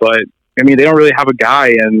Rodgers, but they don't really have a guy.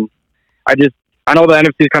 And I know the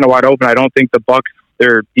NFC is kind of wide open. I don't think the Bucs,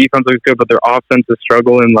 their defense looks good, but their offense is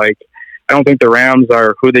struggling. Like, I don't think the Rams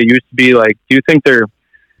are who they used to be. Like, do you think they're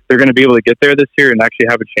going to be able to get there this year and actually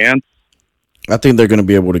have a chance? I think they're going to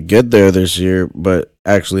be able to get there this year, but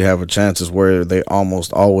actually have a chance is where they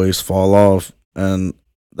almost always fall off. And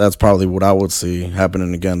that's probably what I would see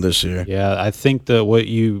happening again this year. Yeah, I think that what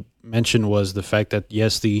you mentioned was the fact that,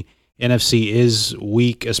 yes, the NFC is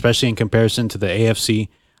weak, especially in comparison to the AFC.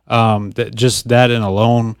 That and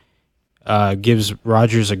alone gives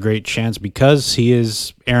Rodgers a great chance because he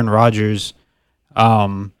is Aaron Rodgers.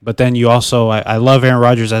 But then you also, I love Aaron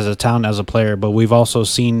Rodgers as a talent, as a player, but we've also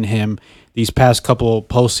seen him these past couple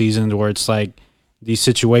postseasons where it's like these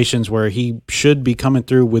situations where he should be coming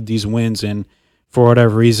through with these wins, and for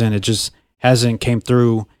whatever reason, it just hasn't came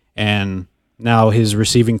through. And now his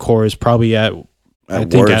receiving core is probably at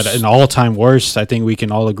an all-time worst. I think we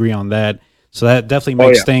can all agree on that. So that definitely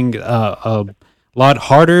makes things a lot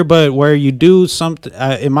harder. But where you do something,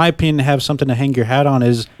 in my opinion, have something to hang your hat on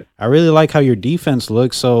is I really like how your defense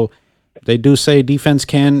looks. So they do say defense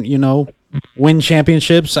can, win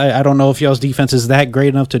championships. I don't know if y'all's defense is that great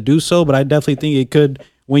enough to do so, but I definitely think it could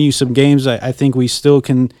win you some games. I think we still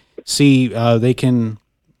can see they can,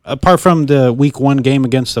 apart from the week 1 game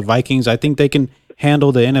against the Vikings, I think they can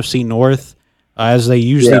handle the NFC North as they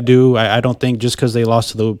usually do. I don't think just because they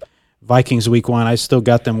lost to the Vikings week 1, I still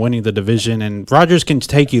got them winning the division, and Rodgers can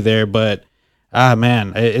take you there, but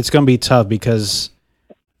man, it's going to be tough because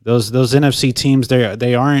those NFC teams,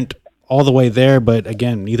 they aren't all the way there, but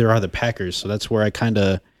again, neither are the Packers. So that's where I'm kind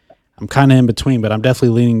of in between, but I'm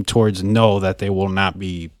definitely leaning towards no, that they will not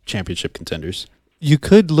be championship contenders. You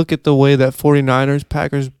could look at the way that 49ers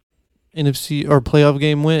Packers NFC or playoff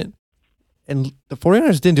game went, and the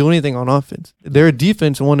 49ers didn't do anything on offense. Their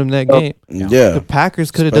defense won them that game. Yeah. The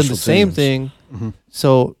Packers could have done the same thing. Mm-hmm.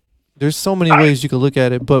 So there's so many ways you could look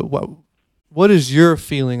at it, but what is your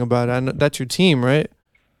feeling about it? I know that's your team, right?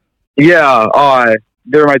 Yeah,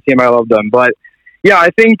 they're my team. I love them. But, yeah, I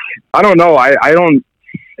think, I don't know. I don't,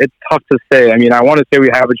 it's tough to say. I want to say we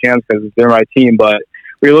have a chance because they're my team, but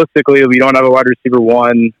realistically, we don't have a wide receiver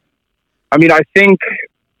 1. I think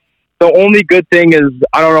the only good thing is,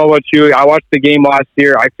 I don't know about you, I watched the game last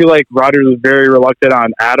year. I feel like Rodgers was very reluctant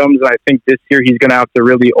on Adams, and I think this year he's going to have to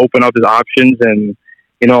really open up his options and,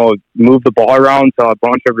 move the ball around to a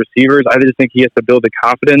bunch of receivers. I just think he has to build the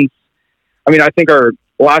confidence. I think our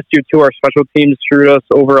last year, too, our special teams screwed us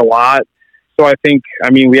over a lot. So I think, I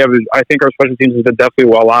think our special teams has been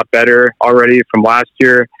definitely a lot better already from last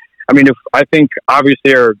year. I think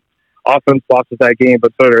obviously our offense lost us that game,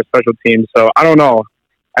 but so did our special teams. So I don't know.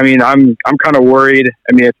 I'm kind of worried.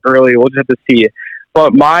 It's early. We'll just have to see.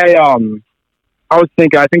 But I was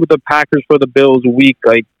thinking, I think with the Packers for the Bills week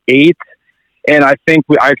 8, and I think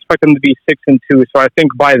I expect them to be 6-2. So I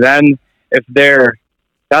think by then, that's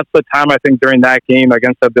the time. I think during that game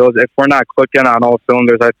against the Bills, if we're not clicking on all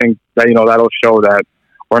cylinders, I think that that'll show that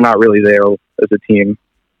we're not really there as a team.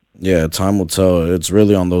 Yeah, time will tell. It's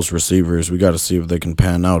really on those receivers. We got to see if they can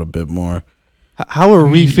pan out a bit more. How are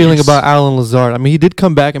we feeling about Alan Lazard? I mean, he did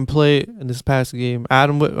come back and play in this past game.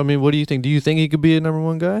 Adam, what do you think? Do you think he could be a number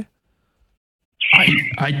one guy?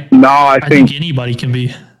 I think anybody can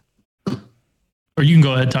be. Or you can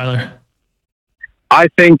go ahead, Tyler. I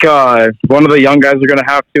think one of the young guys are going to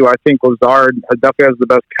have to. I think Lazard definitely has the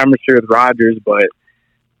best chemistry with Rodgers, but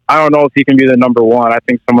I don't know if he can be the number one. I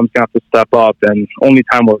think someone's going to have to step up, and only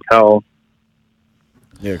time will tell.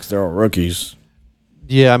 Yeah, because they're all rookies.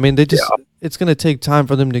 Yeah, I mean, it's going to take time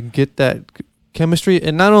for them to get that chemistry.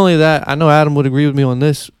 And not only that, I know Adam would agree with me on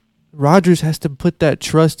this. Rodgers has to put that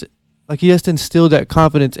trust, he has to instill that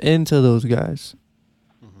confidence into those guys.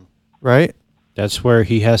 Mm-hmm. Right? That's where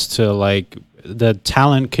he has to, the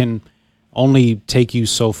talent can only take you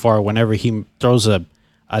so far whenever he throws a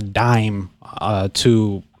dime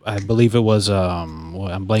to, I believe it was, I'm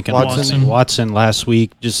blanking, Watson last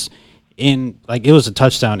week, just it was a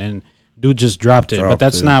touchdown and dude just dropped it. But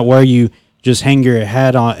that's not where you just hang your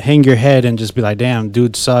head and just be like, damn,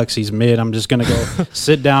 dude sucks. He's mid. I'm just going to go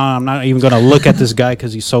sit down. I'm not even going to look at this guy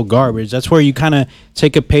because he's so garbage. That's where you kind of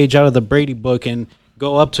take a page out of the Brady book and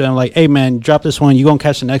go up to him like, hey, man, drop this one. You're going to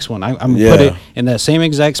catch the next one. I'm going to put it in that same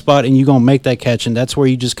exact spot, and you're going to make that catch. And that's where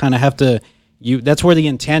you just kind of have to that's where the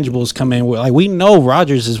intangibles come in. We know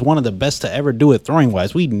Rodgers is one of the best to ever do it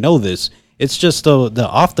throwing-wise. We know this. It's just the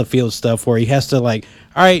off-the-field stuff where he has to, all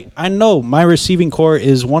right, I know my receiving core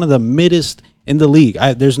is one of the middest in the league.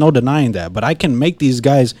 There's no denying that. But I can make these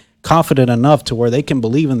guys confident enough to where they can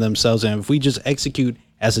believe in themselves. And if we just execute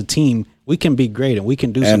as a team, we can be great and we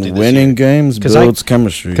can do something. And winning games builds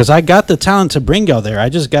chemistry. Because I got the talent to bring y'all there.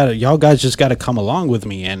 Y'all guys just got to come along with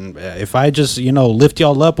me. And if I just, lift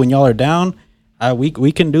y'all up when y'all are down,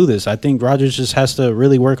 we can do this. I think Rodgers just has to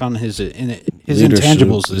really work on his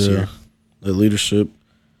intangibles this year. The leadership.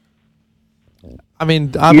 I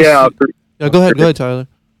mean, obviously. Yeah, go ahead, Tyler.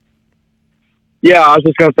 Yeah, I was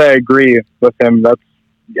just gonna say I agree with him.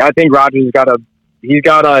 I think Rodgers gotta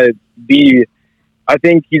be. I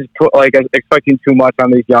think he's expecting too much on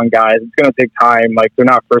these young guys. It's gonna take time. They're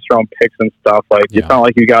not first round picks and stuff. It's not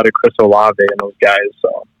like you got a Chris Olave and those guys.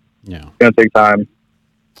 So it's gonna take time.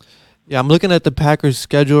 Yeah, I'm looking at the Packers'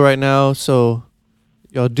 schedule right now. So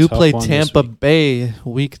y'all do play Tampa Bay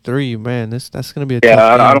week 3. Man, that's going to be a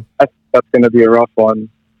tough game. That's going to be a rough one.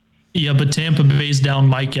 Yeah, but Tampa Bay's down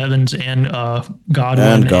Mike Evans and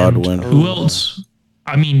Godwin. And who else?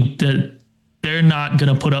 I mean, they're not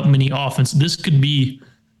going to put up many offense. This could be.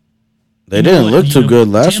 They didn't look too good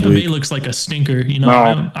last week. Tampa Bay looks like a stinker.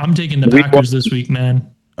 I'm taking the Packers this week,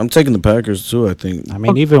 man. I'm taking the Packers too, I think. I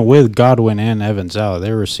mean, even with Godwin and Evans out,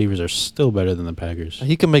 their receivers are still better than the Packers.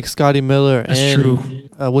 He can make Scotty Miller. That's true.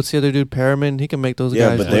 What's the other dude? Perriman. He can make those guys.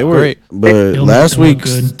 Yeah, but they were great. But last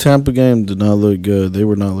week's Tampa game did not look good. They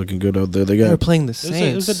were not looking good out there. They were playing the Saints.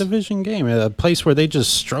 It was a division game, a place where they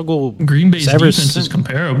just struggle. Green Bay's defense is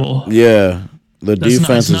comparable. Yeah. The defense is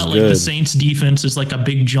good. It's not like the Saints' defense is like a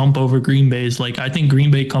big jump over Green Bay's. I think Green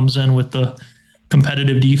Bay comes in with the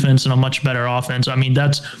competitive defense and a much better offense. I mean,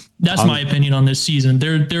 that's my opinion on this season.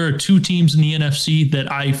 There are 2 teams in the NFC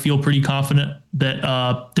that I feel pretty confident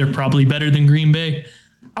that they're probably better than Green Bay.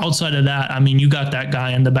 Outside of that, I mean, you got that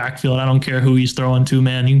guy in the backfield. I don't care who he's throwing to,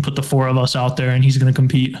 man. You can put the 4 of us out there and he's going to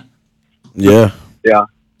compete. Yeah. Yeah.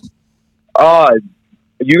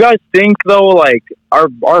 You guys think though,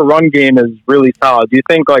 our run game is really solid. Do you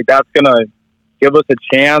think that's going to give us a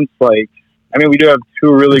chance? We do have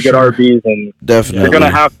 2 really good RBs, and definitely they're going to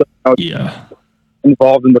have to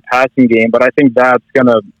involved in the passing game. But I think that's going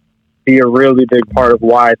to be a really big part of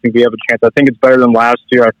why I think we have a chance. I think it's better than last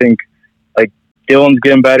year. I think Dylan's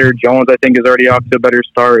getting better. Jones, I think, is already off to a better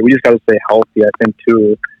start. We just got to stay healthy, I think,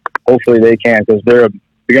 too. Hopefully they can, because they're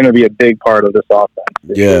going to be a big part of this offense.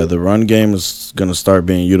 Yeah, the run game is going to start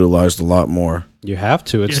being utilized a lot more. You have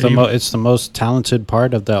to. It's the most talented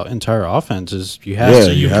part of the entire offense. Is you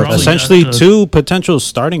have essentially 2 potential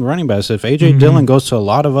starting running backs. If AJ Dillon goes to a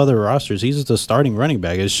lot of other rosters, he's the starting running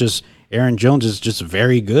back. It's just Aaron Jones is just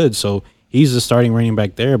very good, so he's the starting running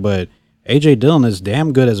back there. But AJ Dillon is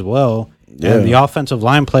damn good as well, and the offensive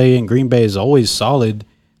line play in Green Bay is always solid.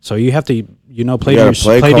 So you have to play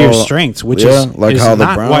to your strengths, which is how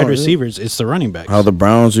not wide receivers. It's the running backs. How the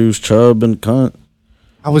Browns use Chubb and Cunt.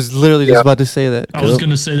 I was literally just about to say that. I was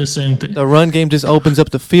going to say the same thing. The run game just opens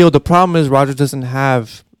up the field. The problem is Rodgers doesn't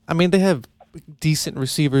have – they have decent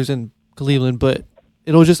receivers in Cleveland, but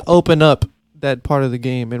it'll just open up that part of the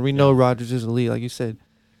game, and we know Rodgers is elite. Like you said,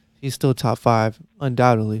 he's still top 5,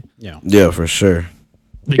 undoubtedly. Yeah, for sure.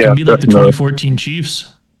 They can be like the 2014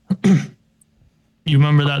 Chiefs. You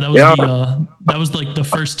remember that? That was that was like the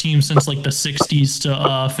first team since like the 60s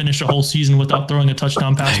to finish a whole season without throwing a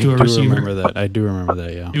touchdown pass to a receiver. I do remember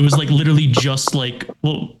that. Yeah, it was like literally just like,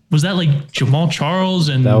 well, was that like Jamal Charles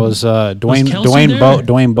and that was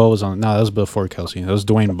Dwayne Bowe was on. No, that was before Kelsey. That was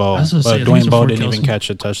Dwayne Bowe. But Dwayne Bowe didn't even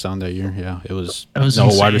catch a touchdown that year. Yeah, it was no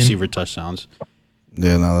insane. wide receiver touchdowns.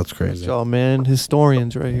 Yeah, no, that's crazy. Oh man,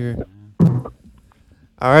 historians right here.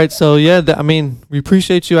 All right, so yeah, we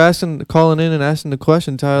appreciate you calling in and asking the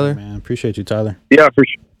question, Tyler. Man, appreciate you, Tyler. Yeah, for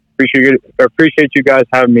sure. Appreciate you guys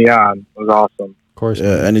having me on. It was awesome. Of course.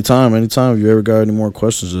 Yeah, man. anytime. If you ever got any more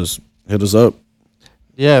questions, just hit us up.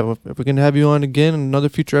 Yeah, if we can have you on again in another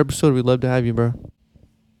future episode, we'd love to have you, bro.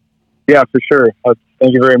 Yeah, for sure.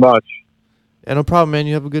 Thank you very much. Yeah, no problem, man.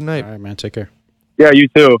 You have a good night. All right, man. Take care. Yeah, you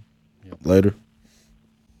too. Later.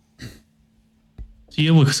 See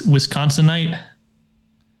you Wisconsin night.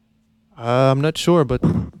 I'm not sure, but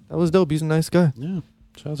that was dope. He's a nice guy. Yeah.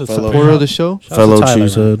 Shout out to Supporter of the show. Fellow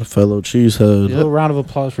cheesehead. A little round of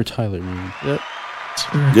applause for Tyler, man. Yep.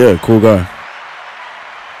 Yeah, cool guy.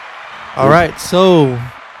 All right, so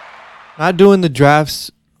not doing the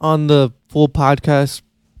drafts on the full podcast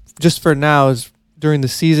just for now is during the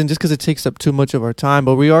season, just because it takes up too much of our time.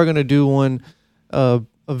 But we are going to do one, a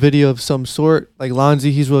video of some sort. Like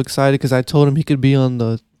Lonzy, he's real excited because I told him he could be on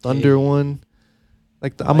the Thunder one.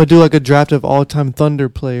 Like I'm gonna do like a draft of all-time Thunder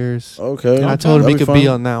players. Okay. And I told him he could be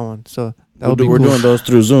on that one. So that would be cool. We're doing those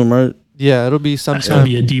through Zoom, right? Yeah, it'll be That's gonna sometime.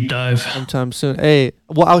 be a deep dive. Sometime soon. Hey,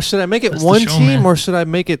 well, should I make it That's the one show, team man. or should I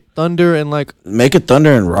make it Thunder and like? Make it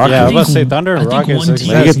Thunder and Rockets. Yeah, I was about to say think- Thunder I and think Rockets. one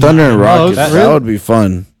team- Make it Thunder and Rockets. okay. That would be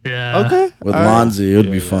fun. Yeah. Okay. With All right. Lonzy, it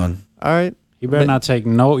would be fun. All right. You better not take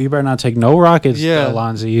no Rockets, Yeah.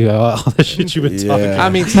 Lonzy. All the shit you've been talking. Yeah. I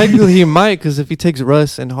mean, technically he might because if he takes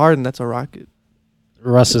Russ and Harden, that's a Rocket.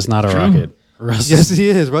 Russ is not a True. Rocket. Russ Yes, he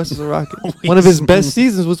is. Russ is a Rocket. One of his best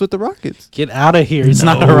seasons was with the Rockets. Get out of here. He's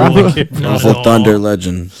not a No. Rocket. No. He's a Thunder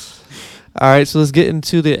legend. All right, so let's get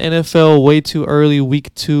into the NFL way too early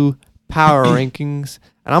week 2 power rankings.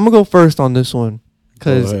 And I'm going to go first on this one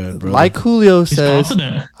because Go ahead, brother. like Julio He's says,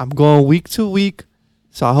 confident. I'm going week to week.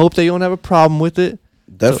 So I hope that you don't have a problem with it.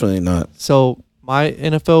 Definitely not. So my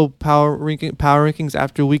NFL power rankings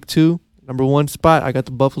after week 2, number 1 spot, I got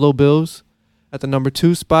the Buffalo Bills. At the number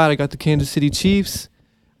 2 spot, I got the Kansas City Chiefs.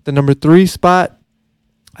 The number 3 spot,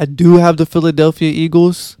 I do have the Philadelphia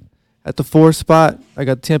Eagles. At the 4 spot, I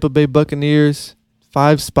got Tampa Bay Buccaneers.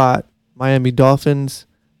 5 spot, Miami Dolphins.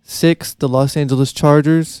 6, the Los Angeles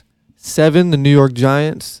Chargers. 7, the New York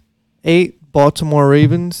Giants. 8, Baltimore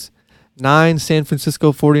Ravens. 9, San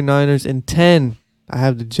Francisco 49ers. And 10, I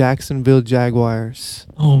have the Jacksonville Jaguars.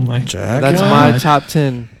 Oh my That's my top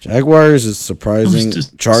 10. Jaguars is surprising. That was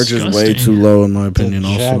just Chargers way disgusting. too low in my opinion.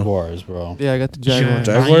 Also, Jaguars, bro. Yeah, I got the Jaguars.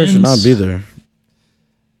 Jaguars should not be there.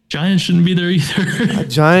 Giants shouldn't be there either.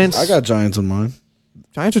 Giants. I got Giants in mind.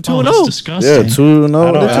 Giants are 2 Oh, and that's 0. disgusting. Yeah,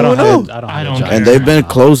 2-0. I don't know. I don't And they've been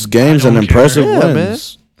close games I and don't impressive care. Yeah,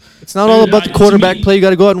 wins. It's not all about the To quarterback me- play. You got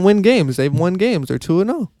to go out and win games. They've won games. They're 2 and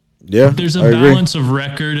 0. Yeah, There's a I agree. balance of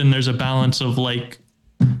record and there's a balance of like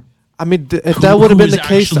I mean, if that would have who been the is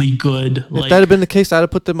case, actually good. if Like, that had been the case, I'd have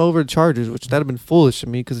put them over the Chargers, which that'd have been foolish of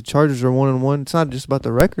me because the Chargers are 1-1. It's not just about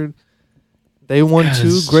the record. They won Yes.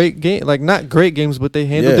 2 great games, like not great games, but they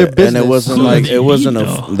handled Yeah, their business. and it wasn't Who like did they it wasn't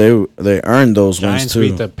beat, they earned those Giants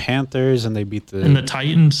wins beat too. the Panthers and they beat the and the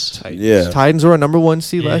Titans. Titans. Yeah, Titans were a number 1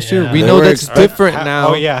 seed last year. Yeah. We They know were that's different Ha- now.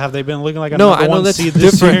 Oh yeah, have they been looking like a No, number I know one that's seed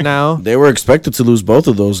this different year? now. they were expected to lose both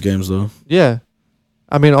of those games though. Yeah.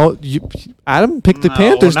 I mean, Adam picked the No,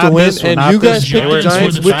 Panthers to not win, this one, and not you this guys one. picked the Giants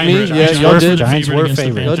Giants were with the me. favorite. Yeah, Giants y'all were did. the Giants were favorite against the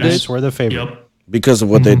favorite. Y'all did. Giants were the favorite. Yep. Because of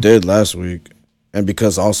what they did last week, and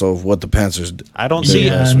because also of what the Panthers did. I don't They see.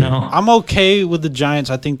 did last week. no. I'm okay with the Giants.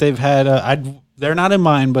 I think they've had. They're not in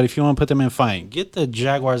mine, but if you want to put them in, fine. Get the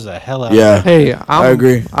Jaguars the hell out. Yeah, of here. Hey, I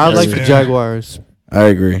agree. I like That's the fair. Jaguars. I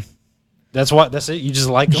agree. That's what. That's it. You just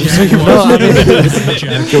like them. No, I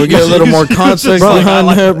mean- Can we get a little more context Bro, behind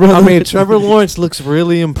that, bro? I mean, Trevor Lawrence looks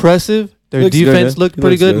really impressive. Their Looks good, defense yeah. looked He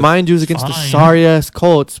pretty looks good. good. Mind you, it was against the Fine. sorry ass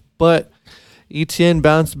Colts, but ETN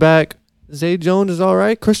bounced back. Zay Jones is all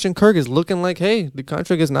right. Christian Kirk is looking like, hey, the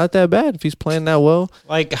contract is not that bad if he's playing that well.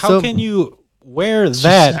 Like, how So- can you wear just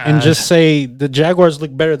that and sad. just say the Jaguars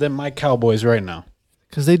look better than my Cowboys right now?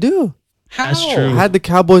 Because they do. How? That's I true. had the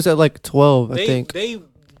Cowboys at like 12, I They think. they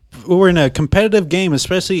were in a competitive game,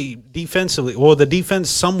 especially defensively. Well, the defense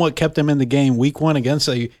somewhat kept them in the game week 1 against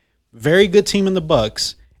a very good team in the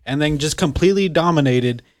Bucks, and then just completely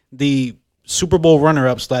dominated the Super Bowl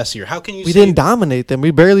runner-ups last year. How can you We say didn't dominate them.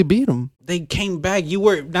 We barely beat them. they came back? You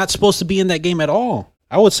were not supposed to be in that game at all.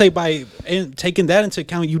 I would say taking that into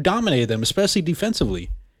account, you dominated them, especially defensively.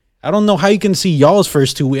 I don't know how you can see y'all's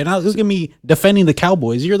first 2 wins. Look at me defending the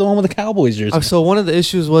Cowboys. You're the one with the Cowboys jersey. So one of the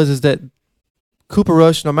issues is that Cooper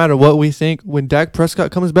Rush, no matter what we think, when Dak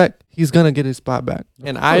Prescott comes back, he's going to get his spot back.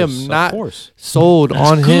 And I am not sold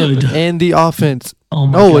That's on him good. and the offense. Oh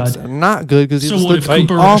my No, God. it's not good because he So just what looks if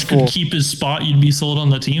Cooper Rush awful. could keep his spot? You'd be sold on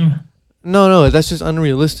the team. No, that's just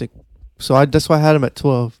unrealistic. So that's why I had him at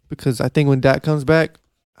 12 because I think when Dak comes back,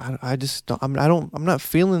 I just don't, I'm not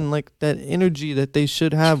feeling like that energy that they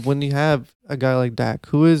should have when you have a guy like Dak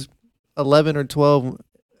who is 11 or 12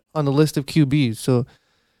 on the list of QBs. So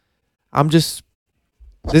I'm just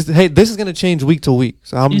this is gonna change week to week.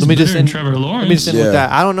 So He's let me just better than end, Trevor Lawrence. let me just end Yeah. with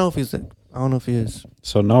that. I don't know if he is.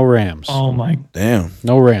 So no Rams. Oh my! Damn.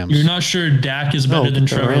 No Rams. You're not sure Dak is better than Get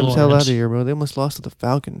the Trevor Rams hell out Lawrence? of here, bro. They almost lost to the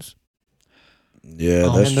Falcons, Yeah,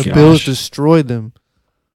 Oh, that's and the true. Bills destroyed them.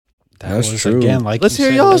 That's was, true. Again, like Let's you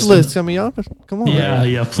hear said, y'all's listen. list. I mean, y'all, come on. Yeah,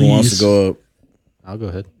 Who wants please. to go up? I'll go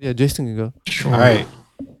ahead. Yeah, Jason can go. Sure. All right.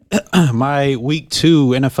 My week 2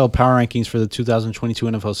 NFL power rankings for the 2022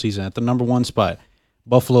 NFL season. At the number 1 spot,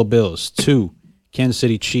 Buffalo Bills. 2, Kansas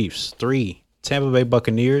City Chiefs. 3, Tampa Bay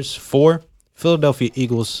Buccaneers. 4, Philadelphia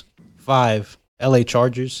Eagles. 5, LA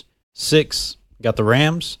Chargers. 6, got the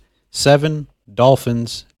Rams. 7,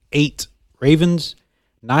 Dolphins. 8, Ravens.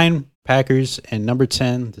 9, Packers. And number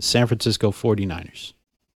 10, the San Francisco 49ers.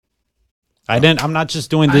 I'm not just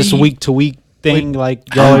doing this week to week thing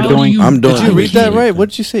like y'all are How doing. do you- I'm doing. Did you read that it. right? What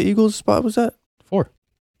did you say? Eagles spot was that? 4.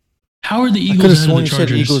 How are the I could Eagles have ahead of sworn the you said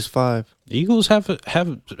Chargers? Eagles 5. The Eagles have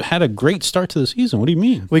had a great start to the season. What do you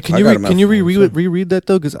mean? Wait, can I you got 'em can at you 4, reread that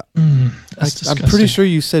though? Because That's I'm disgusting. pretty sure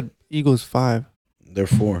you said Eagles 5. They're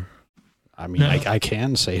 4. I mean, No. I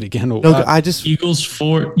can say it again. No, I just Eagles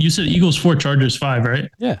 4. You said Eagles 4, Chargers 5, right?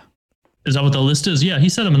 Yeah. Is that what the list is? Yeah, he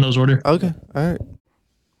said them in those order. okay. All right.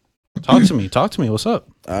 Talk to me. Talk to me. What's up?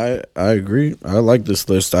 I agree. I like this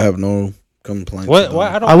list. I have no complaints. What?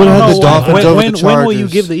 about it. I would've don't had know the why- Dolphins when, over when, the when will you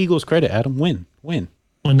Chargers. give the Eagles credit, Adam? When? When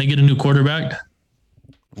they get a new quarterback.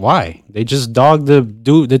 Why? They just dogged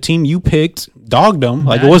the team you picked. Dogged them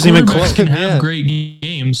like it Bad wasn't even quarterbacks close. can have Yeah. great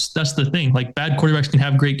games. That's the thing. Like, bad quarterbacks can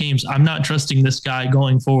have great games. I'm not trusting this guy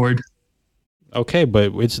going forward. Okay,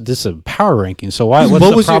 but this is a power ranking. So why? What's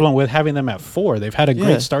What the was your- problem with having them at 4? They've had a Yeah.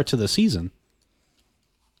 great start to the season.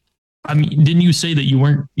 I mean, didn't you say that you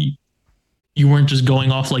weren't just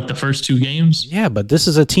going off like the first 2 games? Yeah, but this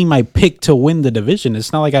is a team I picked to win the division.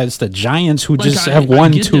 It's not like it's the Giants who Like, just I- have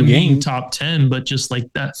won I get 2 them being games. top 10, but just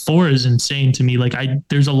like that 4 is insane to me. Like,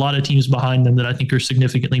 there's a lot of teams behind them that I think are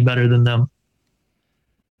significantly better than them.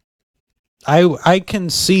 I can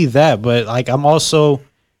see that, but like I'm also,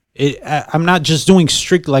 I'm not just doing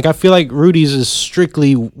strict. Like I feel like Rudy's is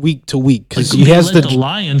strictly week to week because Like, he they has let the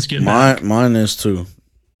Lions get back. Mine is too.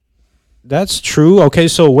 That's true. Okay,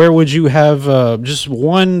 so where would you have just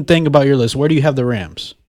one thing about your list? Where do you have the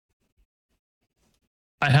Rams?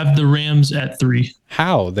 I have the Rams at 3.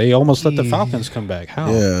 How they almost let the Falcons come back?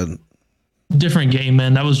 How? Yeah, Different game,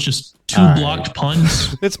 man. That was just 2 All right. blocked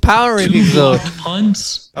punts. It's power 2 rankings though. blocked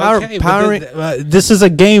punts. Okay, Power- this is a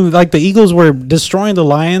game like the Eagles were destroying the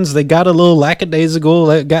Lions. They got a little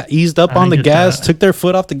lackadaisical, got eased up I on the get gas, that. took their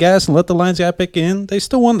foot off the gas, and let the Lions get back in. They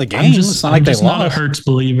still won the game. I'm It's just, not like I'm they just not a lost. Hurts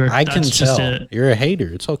believer. I That's can just tell. it. You're a hater.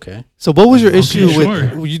 It's okay. So what was your Okay, issue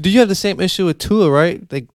sure. with? Do you have the same issue with Tua, right?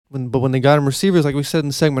 But when they got him receivers, like we said in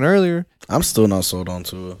the segment earlier, I'm still not sold on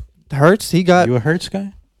Tua. Hurts he got. You a Hurts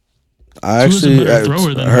guy? I Tua's a actually better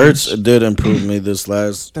thrower than Hurts Hurts. did improve me this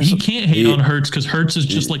last. He can't hate he- on Hurts because Hurts is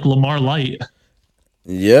just like Lamar Light.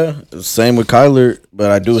 Yeah, same with Kyler,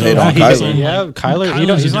 but I do So hate now on he's Kyler. on, Yeah, like, Kyler,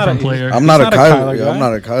 Kyler's he's a not a different player. I'm not a he's Kyler. guy. I'm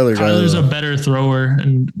not a Kyler guy. Kyler's a though. better thrower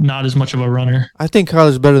and not as much of a runner. I think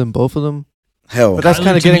Kyler's better than both of them. Hell, But that's Kyler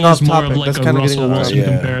kind of to me getting off is more of topic. like That's a kind of Russell getting off Wilson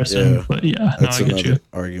topic. Yeah, comparison. yeah. But yeah, no, that's I get you. another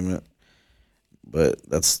argument. But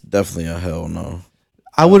that's definitely a hell no.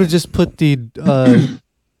 I would have just put the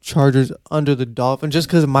Chargers under the Dolphins just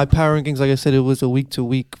because of my power rankings. Like I said, it was a week to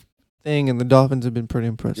week thing, and the Dolphins have been pretty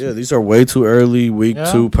impressive. Yeah, these are way too early week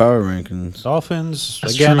Yeah. 2 power rankings. Dolphins.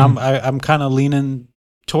 That's Again, true. I'm kind of leaning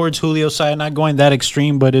towards Julio's side, not going that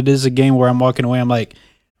extreme, but it is a game where I'm walking away. I'm like,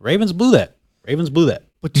 Ravens blew that.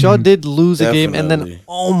 But y'all Mhm. did lose a game, and then Definitely.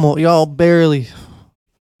 almost y'all barely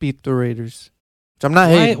beat the Raiders. I'm not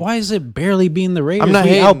hating. Why is it barely beating the Raiders? I'm not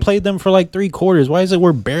we hating. outplayed them for like 3 quarters. Why is it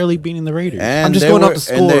we're barely beating the Raiders? And I'm just they going off were- the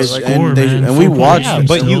score, And, they- like- and, they- man, and we 4 watched. points.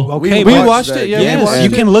 Yeah, but you still. okay? We but- watched it, yeah, we Yes, watched you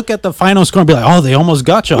it. can look at the final score and be like, "Oh, they almost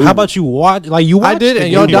got you." How about you watch? Like you watched I did, the and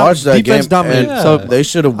game. y'all We watched that defense game, dominated. and So They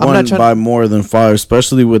should have I'm won not trying- by more than 5,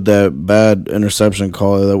 especially with that bad interception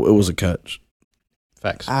call. That it was a catch.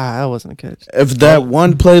 Facts. that wasn't a catch. If that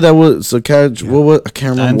one play that was a catch, I can't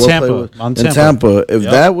remember And what Tampa, play was. on In Tampa. Tampa, if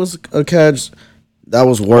Yep. that was a catch, that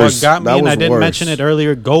was worse. What got me, that and was I didn't worse. mention it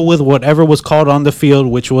earlier, go with whatever was called on the field,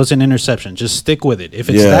 which was an interception. Just stick with it. If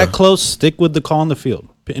it's Yeah. that close, stick with the call on the field.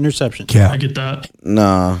 Interception. I get that.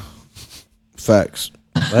 Nah, facts.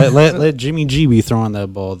 Let Jimmy G be throwing that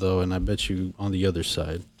ball, though, and I bet you on the other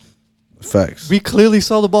side. Facts. We clearly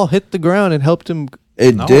saw the ball hit the ground and helped him.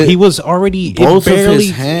 It No, did. he was already Both of his barely,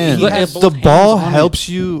 hands. he had If both the hands ball on helps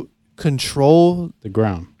you control, the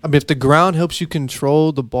ground. I mean, if the ground helps you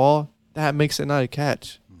control the ball, that makes it not a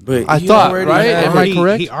catch. But I he thought, already right? had- Am I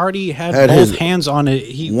correct? He already had Had both his- hands on it.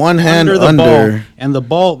 He one hand the under. ball, and the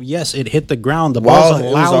ball. Yes, it hit the ground. The While ball's it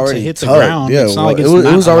was allowed to already hit the tugged. ground. Yeah, It's not well, like it's it was,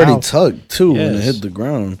 not it was already allowed. tugged too when it Yes. hit the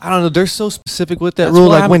ground. I don't know. They're so specific with that That's rule.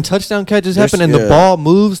 what Like I'm- when touchdown catches There's- happen and the yeah. ball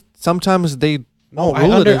moves, sometimes they No, don't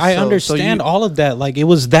rule it as I so. understand So all of that. Like it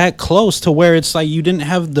was that close to where it's like you didn't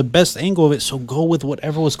have the best angle of it. So go with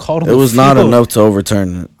whatever was called on It the was not field. enough to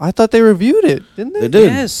overturn it. I thought they reviewed it, didn't they? They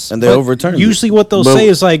did, Yes, and they but overturned it. Usually, what they'll But- say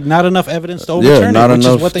is like not enough evidence to Yeah, overturn not it, which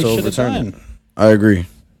enough is what they to should have overturn done. it. I agree.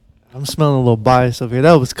 I'm smelling a little bias over here.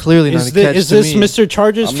 That was clearly not a catch Is to this me. Mr.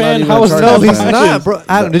 Chargers I'm not fan? even How a is Chargers No, that? he's fan. not, bro.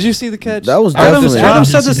 Adam, did you see the catch? That was Adam definitely. Adam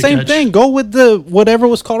said the did see the same catch. thing. Go with the whatever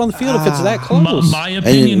was called on the field if it's that close. My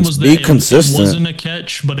opinion And was be that it consistent. wasn't a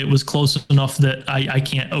catch, but it was close enough that I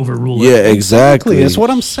can't overrule Yeah, it. exactly. That's what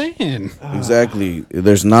I'm saying. Exactly.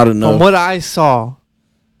 There's not enough. From what I saw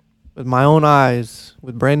with my own eyes,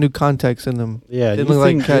 with brand new context in them, Yeah, didn't you look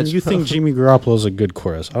like think, a catch. you think Jimmy Garoppolo's a good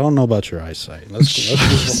chorus. I don't know about your eyesight.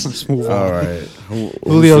 Let's move on. All right.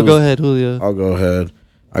 Julio, go ahead, Julio. I'll go ahead.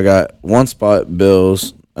 I got one spot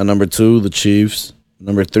Bills. At number 2, the Chiefs.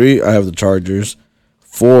 Number 3, I have the Chargers.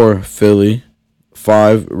 4, Philly.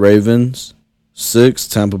 5, Ravens. 6,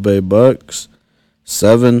 Tampa Bay Bucks.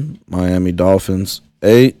 7, Miami Dolphins.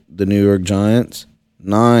 8, the New York Giants.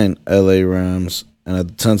 9, LA Rams. And at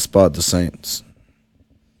the 10th spot, the Saints.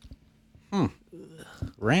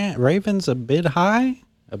 Ravens a bit high.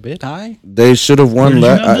 A bit high. They should have Where won. did you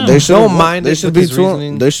have them? They should Don't have mind They it should with be his 2.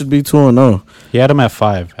 reasoning. They should be 2-0. He had him at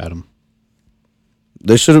 5. Adam.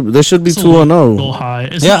 They should be It's a 2-0. little high.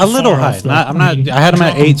 It's Yeah, not a little far high. off, though. I had him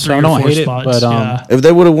at dropped 8, so I 3 or don't 4 hate it, spots, but, yeah. If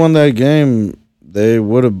they would have won that game, they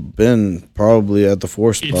would have been probably at the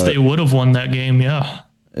 4 spot. If they would have won that game, yeah.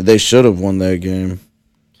 They should have won that game.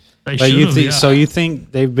 They But should you have, think yeah. so? You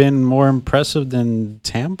think they've been more impressive than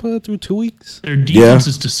Tampa through 2 weeks? Their defense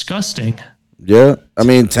is disgusting. Yeah, I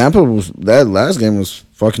mean Tampa was that last game was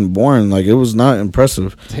fucking boring. Like it was not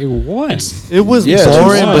impressive. They won. It was Yeah,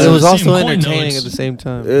 boring, it but was. it was At the same also point, though, entertaining it's- at the same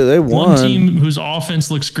time. They One won. team whose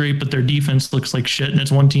offense looks great, but their defense looks like shit, and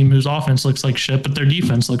it's one team whose offense looks like shit, but their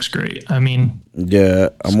defense looks great. I mean, Yeah,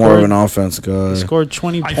 I'm more of an offense guy, Scored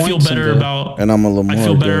 20 I points. feel better in the- about and I'm a Lamar I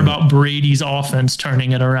feel better guy. about Brady's offense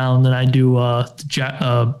turning it around than I do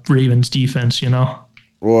Ravens defense. You know,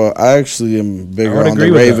 Well, I actually am bigger would on agree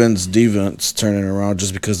the with that. Ravens defense turning around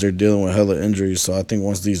just because they're dealing with hella injuries. So I think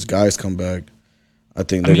once these guys come back, I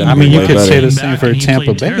think they're I mean, gonna I mean, be you way could better. say the Came same back for and he Tampa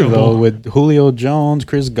played Bay terrible. though, with Julio Jones,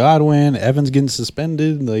 Chris Godwin, Evans getting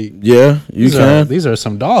suspended. Like Yeah, you can. these are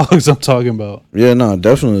some dogs I'm talking about. Yeah, no,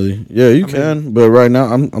 definitely. Yeah, you can. But right now,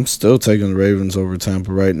 I'm still taking the Ravens over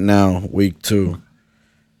Tampa right now, week 2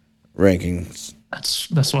 rankings.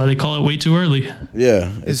 that's why they call it way too early.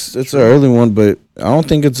 Yeah, it's an early one, but I don't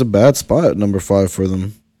think it's a bad spot, number 5 for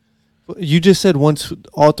them. You just said once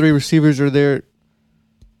all 3 receivers are there.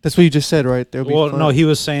 That's what you just said, right? They'll be Well, fine. no, he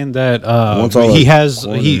was saying that Once all he the has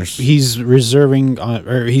corners. he's reserving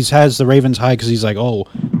or he has the Ravens high because he's like, oh,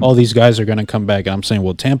 all these guys are going to come back. And I'm saying,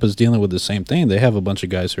 well, Tampa's dealing with the same thing. They have a bunch of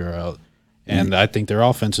guys who are out, and I think their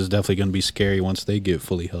offense is definitely going to be scary once they get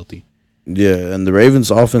fully healthy. Yeah, and the Ravens'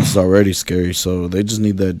 offense is already scary, so they just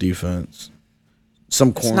need that defense.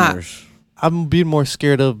 Some It's not- corners. I'm being more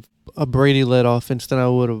scared of a Brady-led offense than I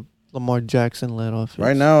would of Lamar Jackson-led offense.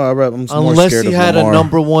 Right now, I'm more Unless scared he of had Lamar. a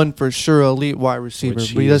number 1 for sure elite wide receiver,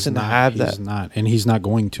 Which but he is doesn't not- have He's that. not, and he's not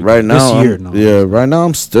going to Right now, this year. No, yeah, right now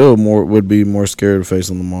I'm still would be more scared of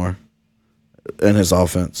facing Lamar and his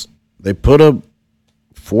offense. They put up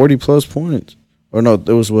 40+ points, or no, it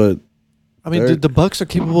was what? I mean, They're- the Bucks are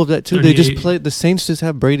capable of that too. They just 38. play. The Saints just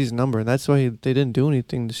have Brady's number, and that's why they didn't do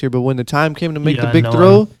anything this year. But when the time came to make Yeah, the big no,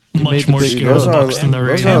 throw, much more scared of Those the are, Bucks than the those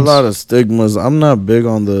Rams. are a lot of stigmas. I'm not big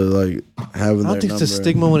on the having. I don't think it's a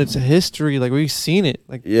stigma when it's a history. Like we've seen it.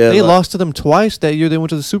 Like they lost to them twice that year. They went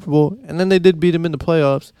to the Super Bowl, and then they did beat them in the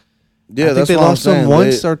playoffs. Yeah, I think they lost them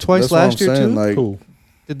once or twice last year too. Like, Cool.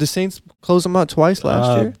 Did the Saints close them out twice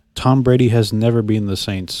last year? Tom Brady has never beaten the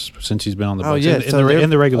Saints since he's been on the Bucs. Yeah, in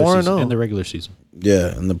the regular season. 4-0. In the regular season.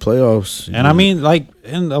 yeah, in the playoffs. And I mean, like,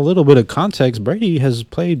 in a little bit of context, Brady has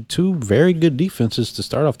played 2 very good defenses to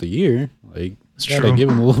start off the year. Like, gotta true. give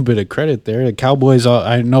him a little bit of credit there. The Cowboys,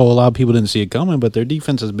 I know a lot of people didn't see it coming, but their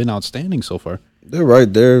defense has been outstanding so far. they're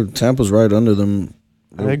right there. Tampa's right under them.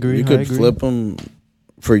 I agree. You could flip them.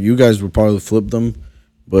 For you guys, would probably flip them.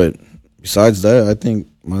 But besides that, I think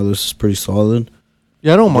my list is pretty solid.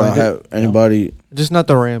 Yeah, I don't mind it. Have anybody? Just not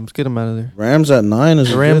the Rams. Get them out of there. Rams at 9 is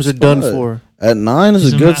The a Rams are good done spot. for. At 9 is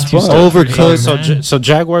He's a a good Matthew spot. Stafford. Overcooked. So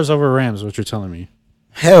Jaguars over Rams, what you're telling me?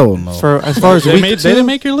 Hell no. For as far as They week didn't two,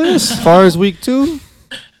 make your list. as far as week 2,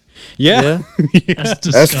 Yeah.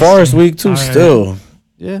 That's as far as disgusting. week 2, All right. still.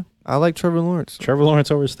 yeah, I like Trevor Lawrence. Trevor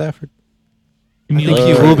Lawrence over Stafford. You I mean think like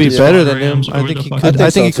he will be Rams better over than him. Rams I over think the he Bucks? could. I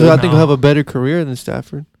think he so, could. I too. think he'll have a better career than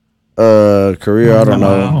Stafford. Career, I don't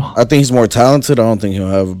know. Wow. I think he's more talented. I don't think he'll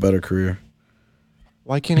have a better career.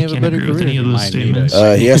 Why can't he have a Can't better agree with any career? of those Might need statements.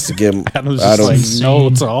 He has to get Adam's out just like, of. no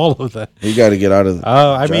to all of that. He got to get out of.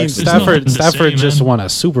 I mean, Jackson. There's nothing Stafford to say, just man. won a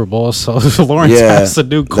Super Bowl, so Lawrence Yeah, has to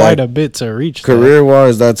do quite that- a bit to reach that. Career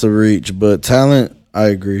wise, that's a reach, but talent, I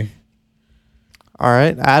agree. All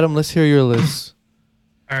right, Adam, let's hear your list.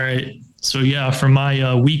 All right. So yeah, for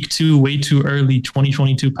my week 2, way too early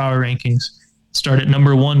 2022 power rankings, start at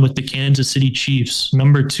number 1 with the Kansas City Chiefs.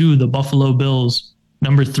 Number 2, the Buffalo Bills.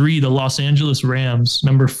 Number 3, the Los Angeles Rams.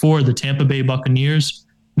 Number 4, the Tampa Bay Buccaneers.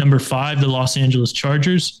 Number 5, the Los Angeles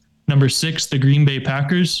Chargers. Number 6, the Green Bay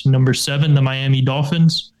Packers. Number 7, the Miami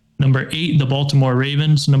Dolphins. Number 8, the Baltimore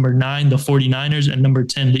Ravens. Number 9, the 49ers. And number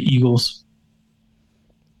 10, the Eagles.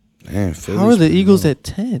 Man, How are the Eagles at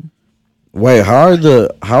 10? Wait, how are the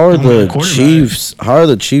quarterback. Chiefs? How are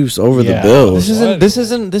the Chiefs over the Yeah. Bills? This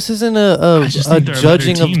isn't a I just think they're a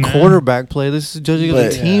judging better team, of man. quarterback play. This is judging of the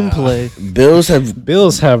But- team play. Bills have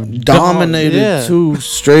Bills have dominated yeah. 2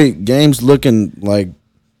 straight games, looking like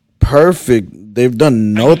perfect. They've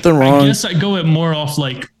done nothing I wrong. guess I go it more off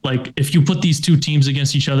like if you put these 2 teams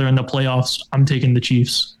against each other in the playoffs, I'm taking the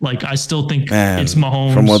Chiefs. Like I still think Man, it's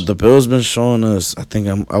Mahomes. from what the Bills been showing us, I think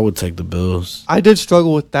I would take the Bills. I did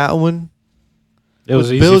struggle with that one. It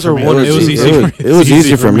was easy Bills for are me. one- It was easy. It was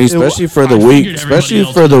easy for me, especially for the I week, figured especially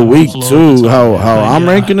everybody for the else week would Buffalo too. at How the time, I'm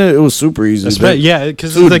yeah. ranking it, it was super easy. Yeah,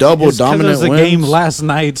 because Two double dominant the game wins. last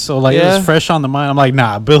night, so like it Yeah. was fresh on the mind. I'm like,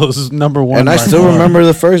 nah, Bills is number 1. And I by still far. remember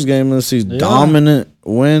the first game. Let's see, Yeah. dominant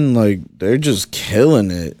win. Like they're just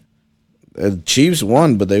killing it. The Chiefs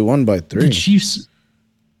won, but they won by 3. the Chiefs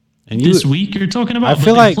And you, this week you're talking about. I but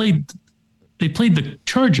feel like- they played the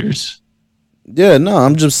Chargers. Yeah, no,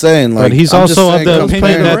 I'm just saying. Like, but he's I'm just also of saying, the compared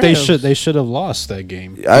opinion to that Rams. they should have lost that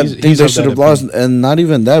game. I He's- think he's they of should that have lost, opinion. and not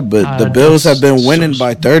even that. But the Bills have been winning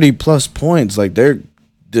by 30 plus points. Like they're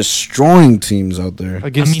destroying teams out there.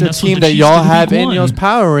 Against I mean, the that's what team the that Chiefs y'all did week have in 1. y'all's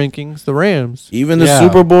power rankings, the Rams. Even the Yeah,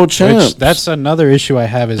 Super Bowl Which, champs. that's another issue I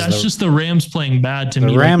have is That's just the Rams playing bad to The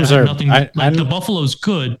me. Rams that had are- nothing. I the know- Buffalo's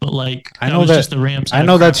good, but like I that know was that just the Rams. I had a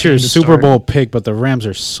know crap that's your game to Super start. Bowl pick, but the Rams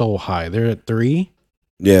are so high. They're at 3.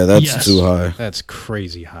 yeah, that's Yes. too high. That's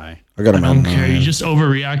crazy high. I got I them don't at care. 9. You're just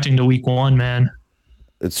overreacting to week 1, man.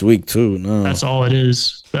 It's week 2. No, That's all it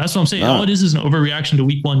is. But that's what I'm saying. Nah. All it is an overreaction to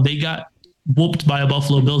week 1. They got whooped by a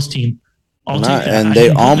Buffalo Bills team. I'll take that. and I they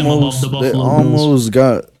didn't put them above almost the they Buffalo Bills. almost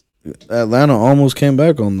got Atlanta almost came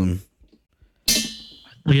back on them.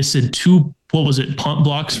 Like I said, 2 what was it, punt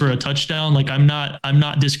blocks for a touchdown? Like I'm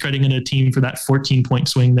not discrediting a team for that 14-point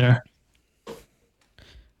swing there.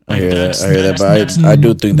 I hear that. that's- I hear that, that's but I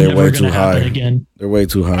do think they're never way too gonna happen high. again. They're way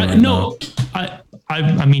too high right now. No,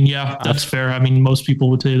 I mean, yeah, that's fair. I mean, most people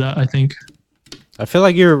would say that, I think. I feel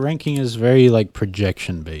like your ranking is very like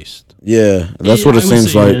projection based. Yeah, that's what it I would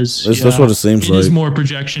seems say like. is, That's what it seems It is like. more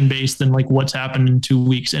projection based than like what's happened in 2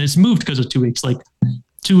 weeks. And it's moved because of 2 weeks. Like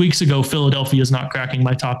 2 weeks ago, Philadelphia is not cracking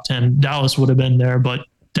my top 10. Dallas would have been there, but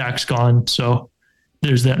Dak's gone. So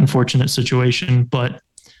there's that unfortunate situation. But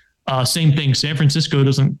same thing. San Francisco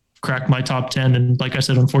doesn't crack my top 10. And like I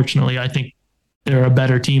said, unfortunately, I think they're a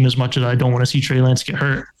better team as much as I don't want to see Trey Lance get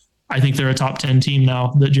hurt. I think they're a top 10 team now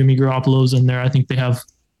that Jimmy Garoppolo's in there. I think they have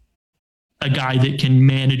a guy that can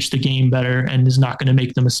manage the game better and is not going to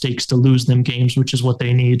make the mistakes to lose them games, which is what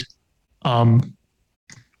they need.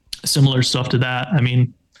 Similar stuff to that. I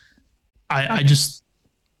mean, I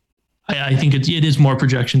think it is more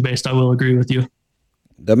projection based. I will agree with you.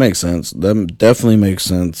 That makes sense. That definitely makes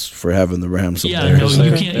sense for having the Rams up Yeah, there. no,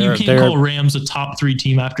 you can't call Rams a top 3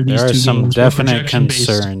 team after these two games. There are some definite projection-based.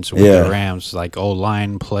 concerns with the Rams, like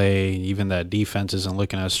O-line play. Even that defense isn't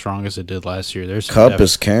looking as strong as it did last year. There's some Cup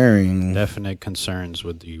is carrying. definite concerns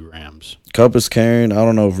with the Rams. Cup is carrying. I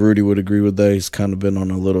don't know if Rudy would agree with that. He's kind of been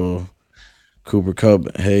on a little Cooper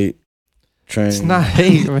Cup hate train. It's not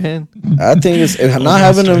hate, man. I think it's not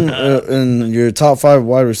having him in your top 5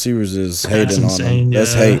 wide receivers is hating on him.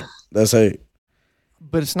 That's hate. That's hate.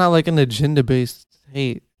 But it's not like an agenda-based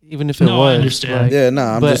hate, even if it was. I understand. Like,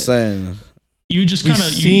 I'm just saying. You just kind of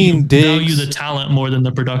seen value the talent more than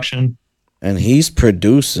the production. And he's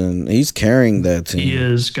producing. He's carrying that team. He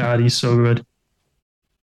is. God, he's so good.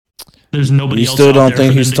 There's nobody You else still out don't there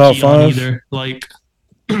think for he's them to top key on 5? either. Like,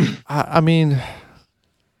 I mean,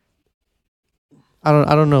 I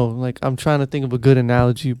don't know. Like, I'm trying to think of a good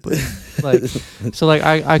analogy, but like, so like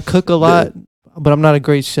I cook a lot, but I'm not a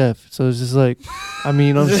great chef. So it's just like, I mean,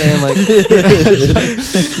 you know what I'm saying? Like,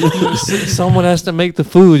 someone has to make the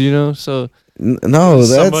food, you know? So no,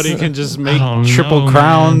 somebody can just make triple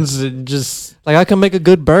crowns and just like I can make a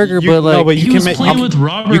good burger, but like but you can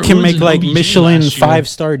make like Michelin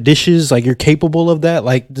 5-star dishes. Like you're capable of that.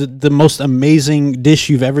 Like the most amazing dish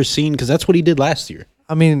you've ever seen, because that's what he did last year.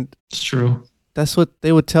 I mean, it's true. That's what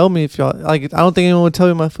they would tell me if y'all like. I don't think anyone would tell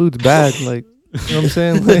me my food's bad. Like, you know what I'm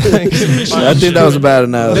saying? Like, I think that was a bad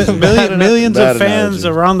analogy. Millions of fans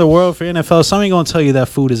around the world for NFL. Somebody gonna tell you that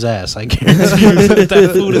food is ass. I guarantee you, if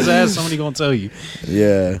that food is ass, somebody gonna tell you.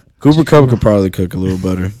 Yeah, Cooper Cup could probably cook a little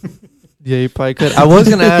better. Yeah, you probably could. I was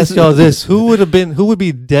gonna ask y'all this: who would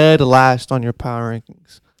be dead last on your power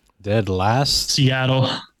rankings? Dead last? Seattle.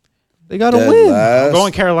 They gotta win. I'm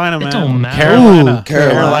going Carolina, man. It don't matter.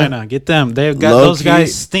 Carolina. Get them. They've got those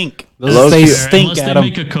guys stink. They stink at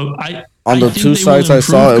them. On the 2 sites I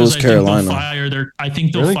saw, it was Carolina. I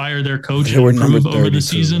think they'll fire their coach and improve over the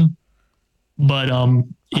season. But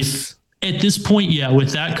if at this point,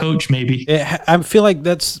 with that coach, maybe. I feel like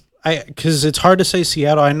because it's hard to say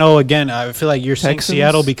Seattle. I know, again, I feel like you're saying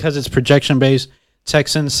Seattle because it's projection based.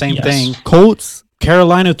 Texans, same thing. Colts.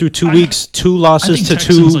 Carolina through 2 weeks, 2 losses to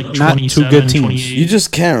 2 not too good teams. You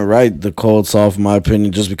just can't write the Colts off, in my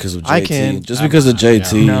opinion, just because of JT. I can. Just because of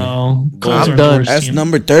JT. No, I'm done. That's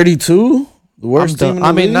number 32? The worst team in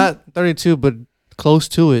the league? Not 32, but close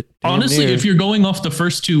to it. Honestly, if you're going off the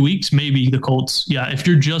first 2 weeks, maybe the Colts. Yeah, if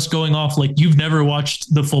you're just going off like you've never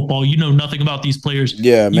watched the football, you know nothing about these players.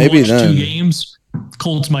 Yeah, maybe then. 2 games,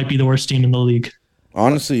 Colts might be the worst team in the league.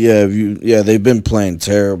 Honestly, they've been playing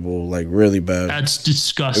terrible, like really bad. That's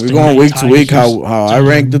disgusting. If we're going week to week, how I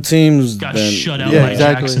rank the teams, got then shut out by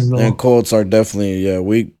Jacksonville. And Colts are definitely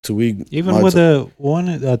week to week. Even with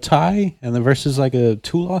a tie and then versus like a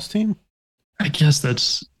 2-loss team. I guess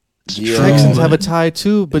that's true. Texans have a tie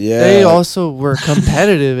too, but they also were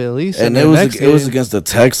competitive at least. And it was against the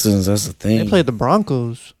Texans. That's the thing. They played the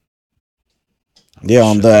Broncos. Yeah,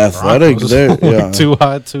 on the Athletic, they're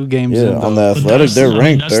 2 games. Yeah, on the Athletic, they're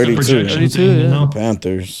ranked 32. 32,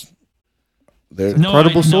 Panthers. They're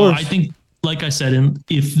incredible source. I think, like I said,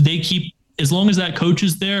 if they keep, as long as that coach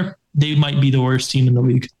is there, they might be the worst team in the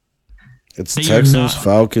league. It's Texans,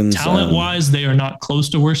 Falcons. Talent-wise, they are not close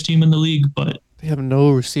to worst team in the league, but they have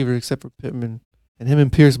no receiver except for Pittman, and him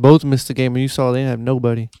and Pierce both missed the game. And you saw they didn't have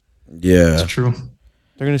nobody. Yeah, that's true.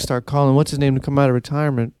 They're gonna start calling what's his name to come out of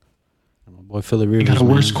retirement. Boy, Philip Rivers. Got a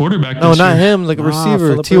worse quarterback. No, not him. Like a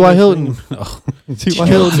receiver. T.Y. Hilton. T.Y.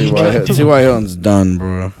 Hilton. T.Y. Hilton's done,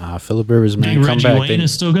 bro. Philip Rivers, man, come back. Reggie Wayne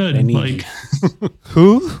is still good. Like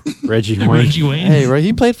who? Reggie Wayne. Reggie Wayne. Hey, right.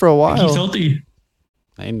 He played for a while. He's healthy.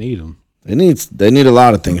 They need him. They need a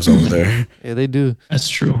lot of things over there. Yeah, they do. That's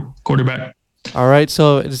true. Quarterback. All right.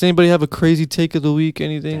 So, does anybody have a crazy take of the week?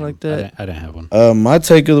 Anything like that? I didn't have one. My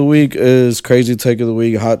take of the week is crazy take of the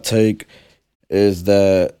week. Hot take is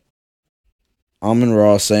that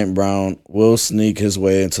Amon-Ra St. Brown will sneak his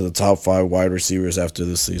way into the top 5 wide receivers after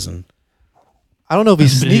this season. I don't know if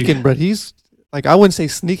he's sneaking, but he's like, I wouldn't say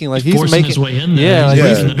sneaking. Like he's making his way in there. Yeah,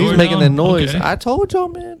 like he's making the noise. Okay. I told y'all,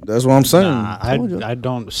 man. That's what I'm saying. I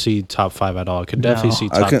don't see top 5 at all. I could definitely see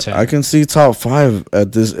top 10. I can see top 5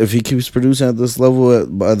 at this if he keeps producing at this level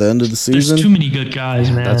by the end of the season. There's too many good guys,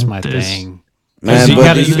 man. That's my thing. Man, you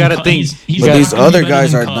got to think. But these other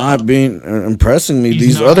guys are not being impressing me.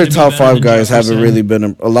 These other top 5 guys haven't really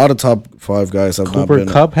been. A lot of top 5 guys have not been.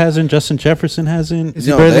 Cooper Kupp hasn't. Justin Jefferson hasn't. Is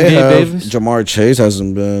he better than Gabe Davis? Jamar Chase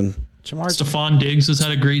hasn't been. Stephon Diggs has had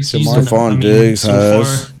a great season. Stephon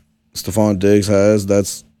Diggs has.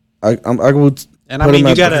 That's I would. And I mean,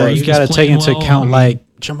 you gotta take into account like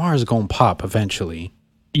Jamar's gonna pop eventually.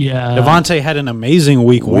 Yeah. Devontae had an amazing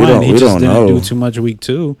week We 1. don't- He we just don't didn't know. do too much week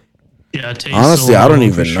 2. Yeah. Tate's Honestly, still I don't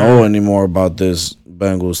unknown for even sure. know anymore about this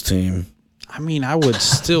Bengals team. I mean, I would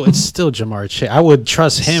still. It's still Jamar Chase. I would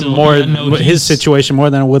trust him Still, more, yeah, no, his he's- situation more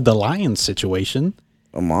than with the Lions situation.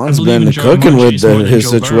 Amon's I believe been in Jamar cooking with Chase more than his Joe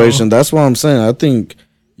situation. Burrow. That's what I'm saying. I think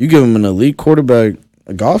you give him an elite quarterback.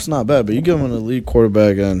 Goff's not bad, but you give him an elite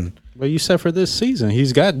quarterback, and But you said for this season,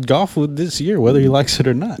 he's got golf with this year, whether he likes it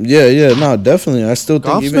or not. no, definitely. I still think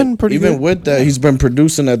Goff's been pretty even good. with that, he's been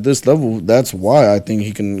producing at this level. That's why I think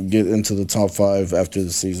he can get into the top 5 after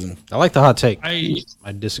the season. I like the hot take. I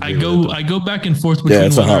disagree. I go back and forth Yeah, between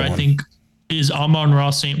it's a whether hot I one. think is Amon-Ra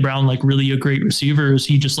St. Brown like really a great receiver, or is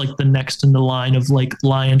he just like the next in the line of like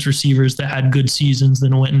Lions receivers that had good seasons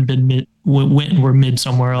then went and were mid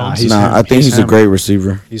somewhere else? He's Nah, him. I think he's a him. great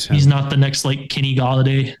receiver. He's him. He's not the next like Kenny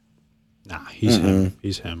Galladay. Nah, he's him.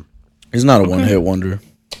 He's him. He's not a one-hit wonder.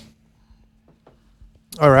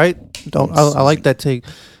 All right. I like that take.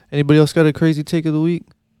 Anybody else got a crazy take of the week?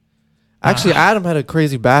 Actually, Adam had a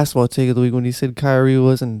crazy basketball take of the week when he said Kyrie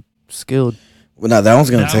wasn't skilled. Well, now that one's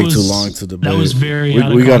gonna That take was- too long to debate. That was very We,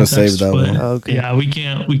 out of we gotta context, save that but one. Okay. Yeah, we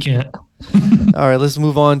can't. All right, let's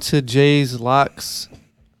move on to Jay's locks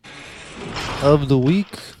of the week.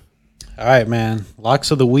 All right, man.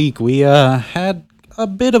 Locks of the week. We had a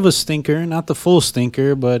bit of a stinker, not the full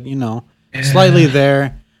stinker, but slightly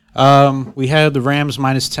there. We had the Rams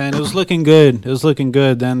 -10. It was looking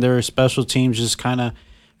good. Then their special teams just kind of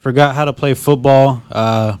forgot how to play football.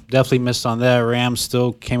 Definitely missed on that. Rams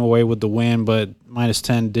still came away with the win, but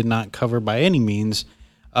 -10 did not cover by any means.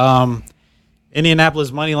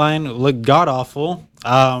 Indianapolis money line looked god awful.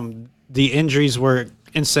 The injuries were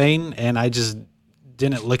insane, and I just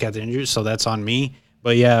didn't look at the injuries, so that's on me.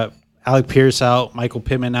 But yeah, Alec Pierce out, Michael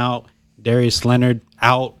Pittman out, Darius Leonard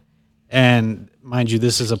out, and mind you,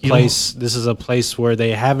 this is a place where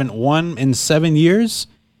they haven't won in 7 years,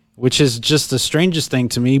 which is just the strangest thing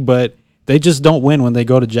to me. But they just don't win when they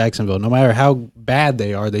go to Jacksonville, no matter how bad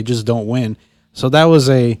they are. They just don't win. So that was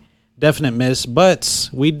a definite miss. But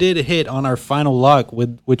we did hit on our final lock,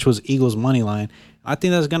 which was Eagles money line. I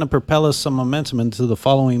think that's going to propel us some momentum into the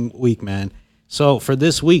following week, man. So for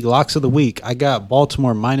this week, locks of the week, I got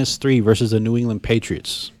Baltimore -3 versus the New England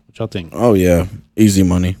Patriots. What y'all think? Oh yeah, easy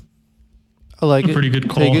money. I like it. Pretty good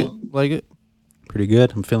Take it. call. Like it. Pretty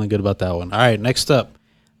good. I'm feeling good about that one. All right, next up,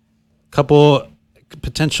 couple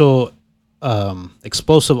potential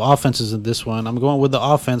explosive offenses in this one. I'm going with the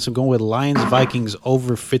offense. I'm going with Lions Vikings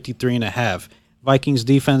over 53.5. Vikings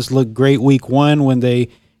defense looked great week 1 when they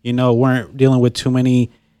weren't dealing with too many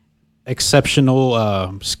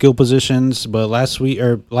exceptional skill positions, but last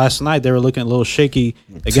night they were looking a little shaky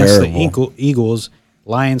against Terrible. the Eagles.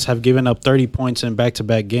 Lions have given up 30 points in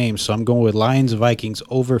back-to-back games, so I'm going with Lions Vikings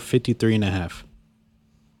over 53.5.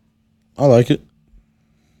 I like it.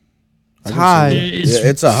 It's high.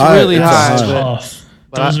 It's a high. really it's high, A but- high. Tough.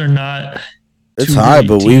 Those are not. It's two high, great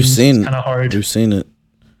but we've teams. seen It's kind of hard. we've seen it.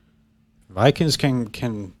 Vikings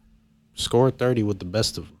can score 30 with the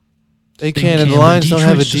best of them. They They can, and the but Lions don't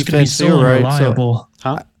have a Detroit's just gonna be defense so here, right? So unreliable.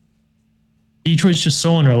 Huh? Detroit's just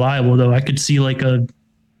so unreliable, though. I could see like a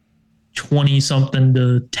 20-something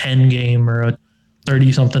to 10 game or a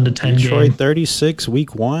 30-something to 10 Detroit game. 36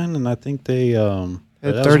 week 1, and I think they at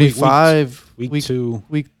that was 35. week 2.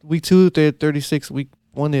 Week 2, they had 36. Week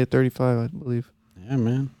 1, they had 35, I believe. Yeah,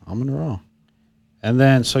 man, I'm in a row. And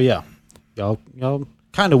then y'all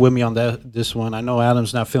kind of with me on this one. I know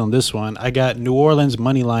Adam's not feeling this one. I got New Orleans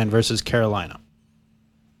money line versus Carolina.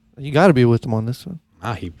 You got to be with them on this one.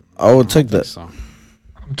 I would take that.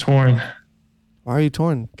 I'm torn. Why are you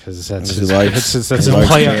torn? Because that's He his, likes- that's he his likes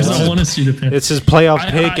playoff. Because I want to see the Panthers. It's his playoff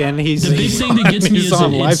I- pick, and the big thing that gets me he's is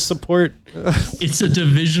on that life it's- support. It's a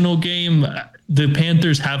divisional game. The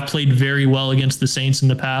Panthers have played very well against the Saints in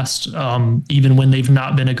the past, even when they've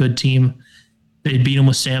not been a good team. They beat them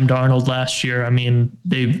with Sam Darnold last year. I mean,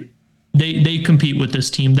 they compete with this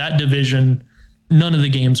team. That division, none of the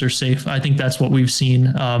games are safe. I think that's what we've seen,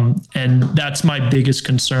 and that's my biggest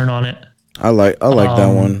concern on it. I like that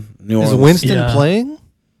one. New Is Orleans. Winston Yeah. playing?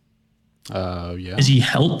 Yeah. Is he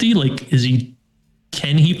healthy? Like,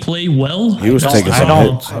 can he play well? He was I taking don't some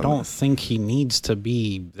know. hits. I don't think he needs to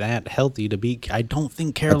be that healthy to be. I don't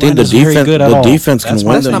think I think the Carolina's very defense good at all. can win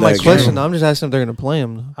That's them not my that question. game. I'm just asking if they're going to play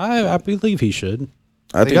him. I believe he should.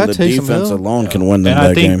 I They gotta think the take some defense Hill. alone can win them And I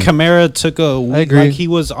that think game. Kamara took a week, agree. like he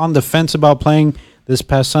was on the fence about playing this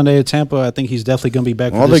past Sunday at Tampa. I think he's definitely going to be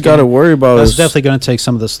back. All for they this got to game. worry about That's is definitely going to take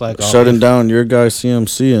some of the slack off. shutting down your guy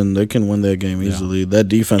CMC, and they can win that game easily. That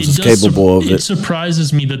defense is It does capable of It it.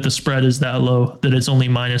 surprises me that the spread is that low, that it's only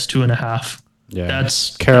 -2.5. Yeah,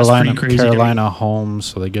 That's Carolina, pretty crazy to me. Carolina home,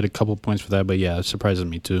 so they get a couple points for that. But yeah, it surprises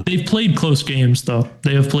me too. They've played close games though.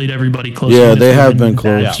 They have played everybody close. Yeah, even if they they've have been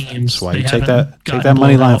bad close. teams. That's why They you take haven't that gotten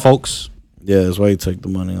money blown line, out. folks. Yeah, that's why you take the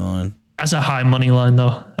money line. That's a high money line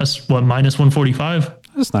though. That's what minus 145.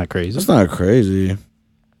 That's not crazy. That's not crazy.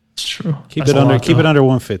 It's true. Keep That's it a under. lot, Keep though. it under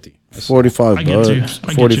 150. 45 I get you. bucks. I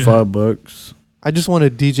get 45 bucks. I just want a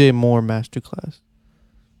DJ Moore masterclass.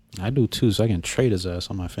 I do too, so I can trade his ass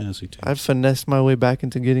on my fantasy team. I've finessed my way back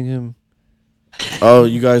into getting him Oh,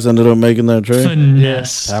 you guys ended up making that trade?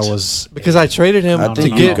 Finesse. That was because I traded him I to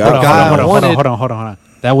think get you the got- guy I hold wanted. on.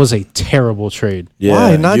 That was a terrible trade.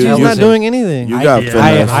 Why? Najee's not doing anything. You got Yeah,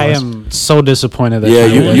 finessed. I am so disappointed that Yeah,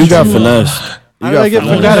 you you got you, finessed. You How got did I get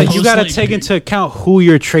finessed. finessed? you gotta Like- take into account who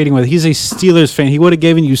you're trading with. He's a Steelers fan. He would have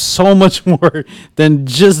given you so much more than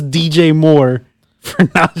just DJ Moore for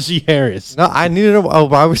Najee Harris. No, I needed a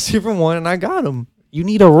wide receiver one, and I got him. You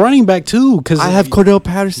need a running back too, because I have Cordell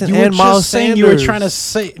Patterson you were and just Miles saying Sanders. you were trying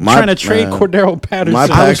to trade Man, Cordero Patterson. My I was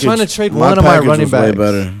package, trying to trade my one of my package running was way backs.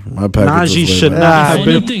 better. My package Najee was way should better. not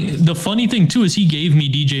have The funny thing too is he gave me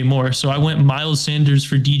DJ Moore, so I went Miles Sanders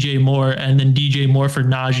for DJ Moore and then DJ Moore for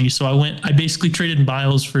Najee. So I basically traded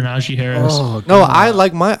Miles for Najee Harris. No, I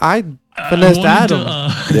finessed wanted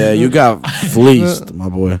Adam. Yeah, you got fleeced, my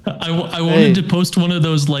boy. I wanted to post one of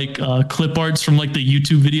those like clip arts from like the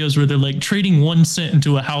YouTube videos where they're like trading 1 cent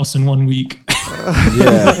into a house in 1 week.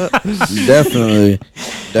 Yeah, definitely.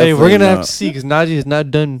 Hey, we're gonna have not. to see because Najee has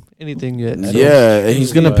not done anything yet. So. Yeah, and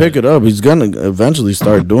he's gonna pick it up. He's gonna eventually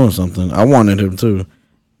start doing something. I wanted him too,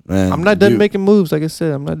 man. I'm not done making moves. Like I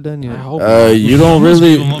said, I'm not done yet. You don't Almost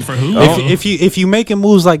really. gave him up for who? if you making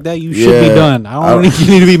moves like that, you should be Yeah. done. I don't think you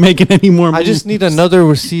need to be making any more moves. I just need another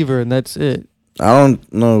receiver, and that's it. I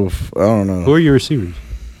don't know. I don't Who know. are your receivers?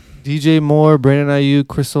 DJ Moore, Brandon Ayuk,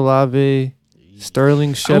 Chris Olave,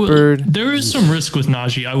 Sterling Shepard. There is some risk with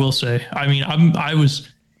Najee, I will say. I mean,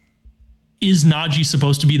 is Najee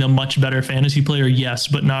supposed to be the much better fantasy player? Yes,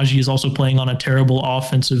 but Najee is also playing on a terrible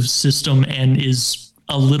offensive system and is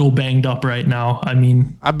a little banged up right now. I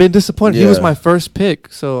mean, I've been disappointed. He was Yeah. my first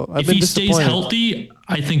pick, so I've if been he stays disappointed. healthy,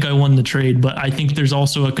 I think I won the trade, but I think there's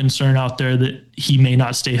also a concern out there that he may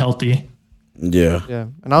not stay healthy. Yeah, Yeah,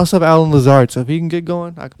 and I also have Alan Lazard, so if he can get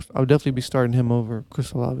going, I would definitely be starting him over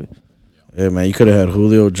Chris Olave. yeah, man. You could have had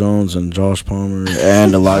Julio Jones and Josh Palmer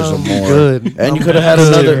and Elijah I'm Moore, good. and you I'm could have had That's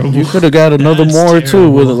another. terrible. You could have got another That's Moore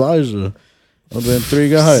too with terrible. Elijah. I've been 3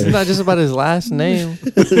 It's guys. not just about his last name.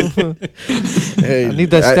 Hey, I need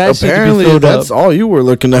that stat sheet to be apparently, filled that's up. all you were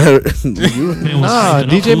looking at. You- Man was Nah, hyping up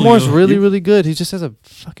DJ Moore's Julio. really, really good. He just has a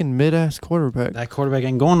fucking mid-ass quarterback. That quarterback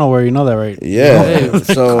ain't going nowhere. You know that, right? yeah. Hey,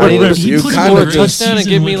 So I need him He you put kind him of in score a just- touchdown and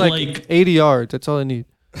season give me with, like 80 yards. That's all I need.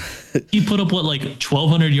 He put up what, like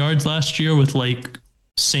 1,200 yards last year with like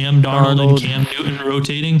Sam Darnold Darnold. and Cam Newton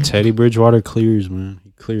rotating. Teddy Bridgewater clears, man.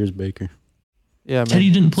 He clears Baker. Yeah, man. Teddy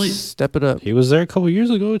didn't play Step it up. He was there a couple years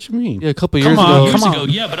ago. What you mean? Yeah, a couple Come years on, ago. years come ago.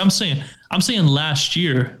 Yeah, but I'm saying last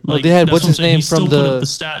year. Well, Like they had- that's what's what I'm his saying. name He still from put the- up the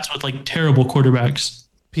stats with like terrible quarterbacks.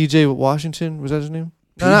 PJ Washington, was that his name?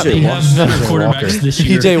 No, not PJ They have better Walker. quarterbacks this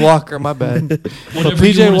year. PJ Walker, my bad. But Whatever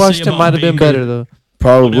you PJ wanna say Washington about might have been Baker, better though.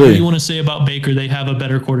 Whatever probably. you want to say about Baker, they have a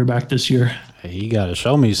better quarterback this year. Hey, he got to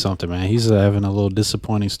show me something, man. He's having a little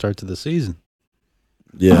disappointing start to the season.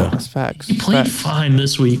 Yeah. That's facts. He played Facts. fine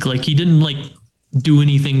this week. Like he didn't like do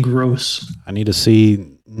anything gross. I need to see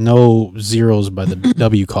no zeros by the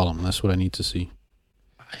W column. That's what I need to see.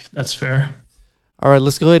 That's fair. All right,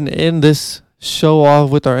 let's go ahead and end this show off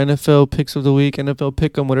with our NFL picks of the week, NFL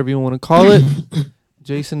pick 'em, whatever you want to call it.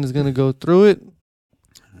 Jason is going to go through it.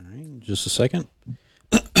 All right, just a second.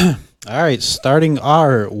 All right, starting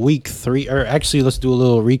our week 3, or actually, let's do a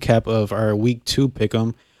little recap of our week 2 pick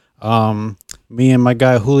 'em. Me and my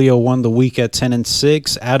guy Julio won the week at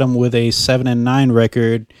 10-6. Adam with a 7-9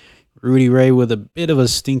 record. Rudy Ray with a bit of a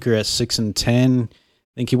stinker at 6-10.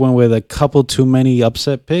 I think he went with a couple too many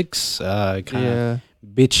upset picks. Kind of Yeah.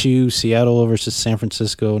 bit you. Seattle versus San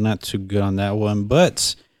Francisco. Not too good on that one.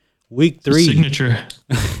 But week 3. Signature.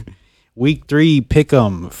 Week 3 pick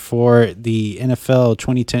 'em for the NFL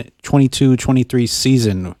 22-23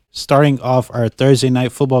 season. Starting off our Thursday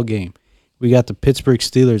night football game, we got the Pittsburgh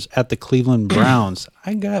Steelers at the Cleveland Browns.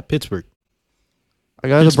 I got Pittsburgh. I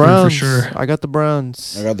got the Pittsburgh for Browns. sure. I got the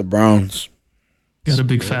Browns. I got the Browns. Got a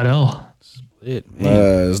big fat L.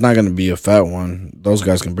 It's not going to be a fat one. Those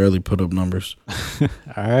guys can barely put up numbers. All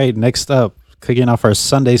right, next up, kicking off our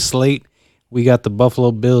Sunday slate, we got the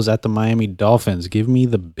Buffalo Bills at the Miami Dolphins. Give me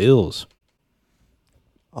the Bills.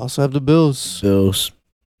 Also have the Bills. Bills.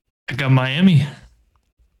 I got Miami.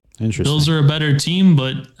 Interesting. Bills are a better team,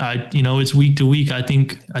 but it's week to week. I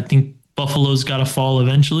think Buffalo's got to fall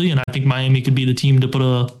eventually, and I think Miami could be the team to put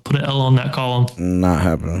an L on that column. Not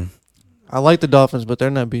happening. I like the Dolphins, but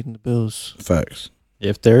they're not beating the Bills. Facts.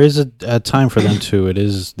 If there is a time for them to, it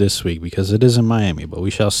is this week because it is in Miami, but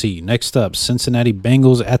we shall see. Next up, Cincinnati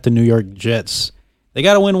Bengals at the New York Jets. They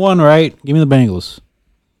got to win one, right? Give me the Bengals.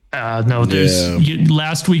 No,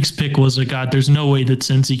 last week's pick was there's no way that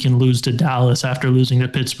Cincy can lose to Dallas after losing to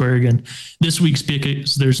Pittsburgh. And this week's pick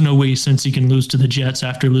is there's no way Cincy can lose to the Jets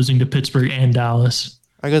after losing to Pittsburgh and Dallas.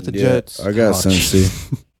 I got the Jets. I got Cincy.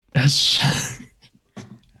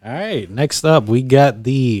 All right, next up, we got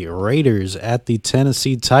the Raiders at the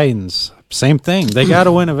Tennessee Titans. Same thing. They got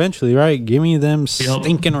to win eventually, right? Give me them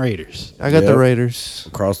stinking Raiders. I got the Raiders.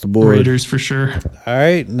 Across the board. Raiders for sure. All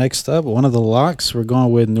right, next up, one of the locks. We're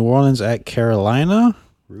going with New Orleans at Carolina.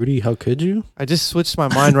 Rudy, how could you? I just switched my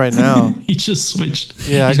mind right now. He just switched.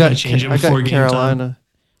 Yeah, He's gonna change it I before got game Carolina.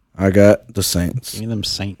 I got the Saints. Give me them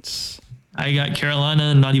Saints. I got Carolina,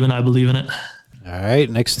 and not even I believe in it. All right,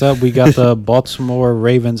 next up, we got the Baltimore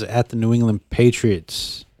Ravens at the New England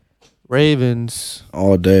Patriots. Ravens.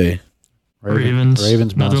 All day. Ravens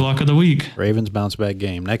another lock of the week. Ravens bounce back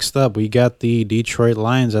game. Next up, we got the Detroit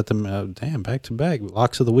Lions at the back to back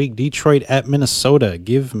locks of the week. Detroit at Minnesota.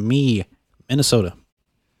 Give me Minnesota.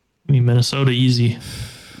 Give me Minnesota easy.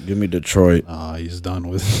 Give me Detroit. Oh, he's done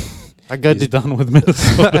with. He's done with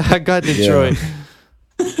Minnesota. I got Detroit.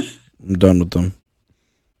 Yeah. I'm done with them.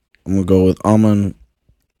 I'm gonna go with Amon.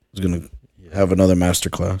 He's gonna have another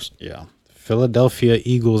masterclass. Yeah. Philadelphia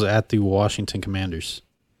Eagles at the Washington Commanders.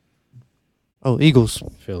 Oh, Eagles.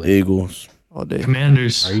 Philly. Eagles. All day.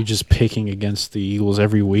 Commanders. Are you just picking against the Eagles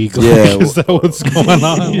every week? Yeah. Is that what's going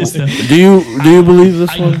on? Do you believe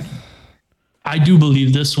this one? I do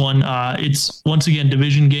believe this one. It's once again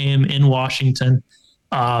division game in Washington.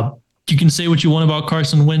 You can say what you want about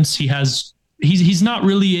Carson Wentz. He's not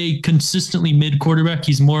really a consistently mid quarterback.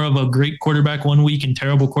 He's more of a great quarterback one week and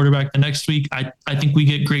terrible quarterback the next week. I think we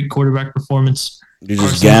get great quarterback performance. You're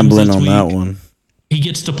just gambling on that one. He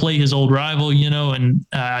gets to play his old rival, and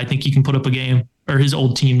I think he can put up a game. Or his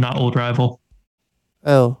old team, not old rival.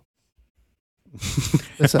 L.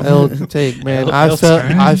 That's an L to take, man. I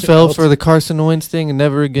fell for the Carson Wentz thing and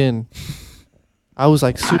never again. I was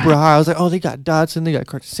like super high. I was like, oh, they got Dotson, they got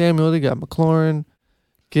Curtis Samuel, they got McLaurin,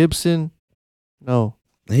 Gibson. No.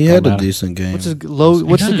 He had a decent game. What's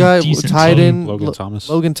the guy tied in? Logan Thomas.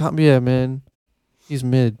 Logan Thomas. Yeah, man. He's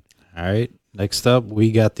mid. All right. Next up,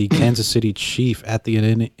 we got the Kansas City Chief at the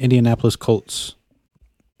Indianapolis Colts.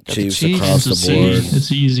 Chiefs across the board.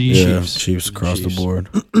 It's easy. Yeah, Chiefs across the board.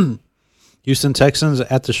 Houston Texans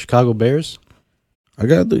at the Chicago Bears. I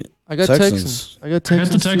got Texans. I got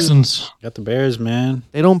the Texans. Got the Bears, man.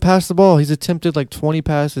 They don't pass the ball. He's attempted like 20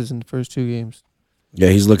 passes in the first 2 games. Yeah,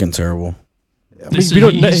 he's looking terrible.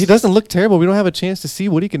 He doesn't look terrible. We don't have a chance to see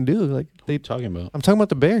what he can do. Like talking about. I'm talking about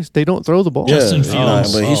the Bears. They don't throw the ball. Yeah, Justin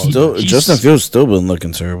Fields. but Justin Fields still been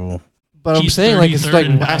looking terrible. But I'm saying I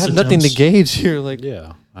have nothing to gauge here. Like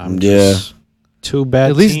two bad.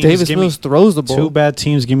 At least teams. Davis Mills throws the ball. 2 bad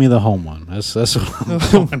teams. Give me the home one. That's what I'm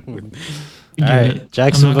going with. All right,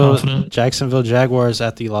 Jacksonville Jaguars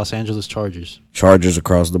at the Los Angeles Chargers. Chargers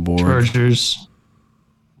across the board. Chargers.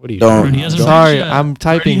 What are you doing? Sorry, I'm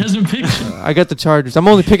typing. Hasn't picked I got the Chargers. I'm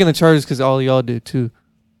only picking the Chargers because all y'all do too.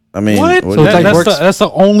 I mean, what? So That's the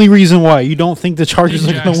only reason why you don't think the Chargers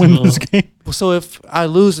are going to win this game. So if I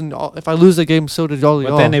lose the game, so did all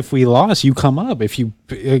y'all. But then if we lost, you come up.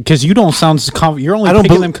 Because you don't sound confident. You're only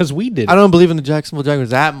picking them because we did. I don't believe in the Jacksonville Jaguars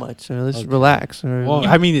that much. Let's relax. Well,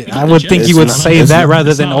 I mean, I would think you would say that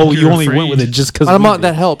rather than you only went with it just because.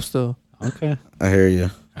 That helps though. Okay, I hear you.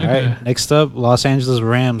 All right. Next up, Los Angeles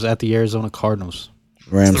Rams at the Arizona Cardinals.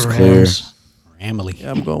 Rams clear. Ramily.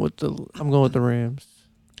 Yeah, I'm going with the Rams.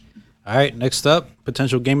 All right, next up,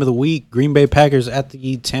 potential game of the week, Green Bay Packers at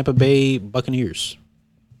the Tampa Bay Buccaneers.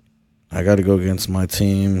 I got to go against my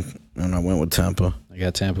team, and I went with Tampa. I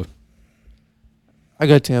got Tampa.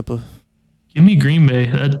 Give me Green Bay.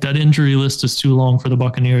 That injury list is too long for the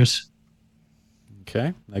Buccaneers.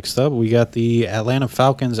 Okay, next up, we got the Atlanta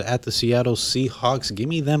Falcons at the Seattle Seahawks. Give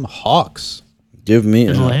me them Hawks. Give me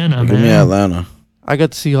Atlanta, Give me Atlanta. I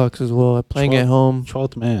got the Seahawks as well. I'm playing at home.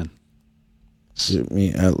 12th man. Give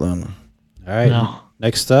me Atlanta. All right.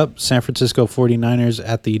 Next up, San Francisco 49ers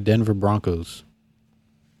at the Denver Broncos.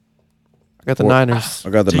 I got the Niners. I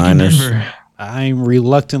got the Niners. Denver. I'm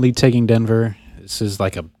reluctantly taking Denver. This is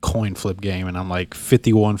like a coin flip game, and I'm like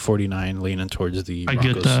 51-49 leaning towards the Broncos.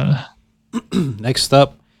 I get that. Next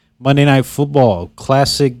up, Monday Night Football.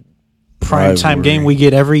 Classic primetime game we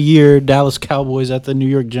get every year. Dallas Cowboys at the New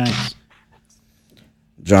York Giants.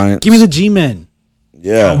 Giants. Give me the G-Men.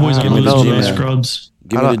 Yeah, Cowboys give don't me the lose to them G-Man. scrubs.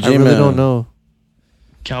 Give me the I G-Man. really don't know.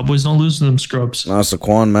 Cowboys don't lose to them scrubs. Nah,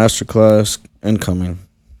 Saquon masterclass incoming.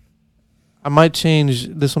 I might change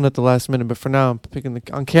this one at the last minute, but for now, I'm picking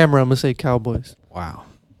on camera. I'm gonna say Cowboys. Wow.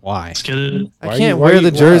 Why? Let's get it. I Why can't why wear you-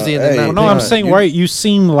 the jersey and Hey, then not Well, no, pick I'm it. saying you- why you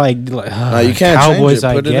seem like you can't change Cowboys. it.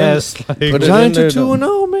 I Put it in guess. there. Like, Put it Giants in are there,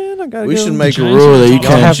 2-0, man. I gotta We go. should make a Giants rule are that you top.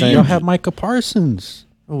 y'all can't have change. y'all have Micah Parsons.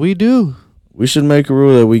 We do. We should make a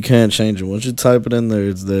rule that we can't change it. Once you type it in there,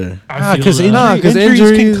 it's there. I feel Because that. injuries can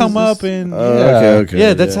injuries come is- up and Okay.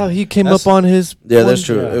 Yeah, that's how he came That's- up on his. Yeah, that's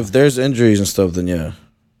true. Yeah. If there's injuries and stuff, then yeah.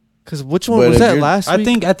 Because which one But was if that you're- last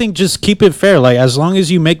week? I think just keep it fair. Like as long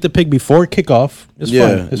as you make the pick before kickoff, it's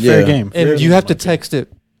fine. It's fair game. And you have to text it.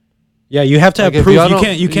 Yeah, you have to Like, have if proof. y'all You don't-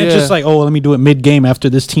 can't. You can't yeah. just like, oh, let me do it mid game after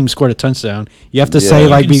this team scored a touchdown. You have to Yeah. say You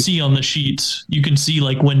like, You can see on the sheets. You can see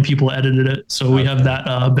like when people edited it, so we have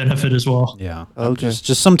that benefit as well. yeah, Okay.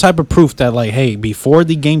 just some type of proof that like, hey, before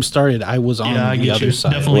the game started, I was on Yeah, I the get other you.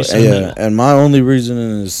 side. Definitely. Well, Send yeah, it. and my only reason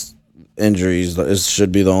is injuries. It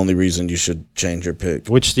should be the only reason you should change your pick.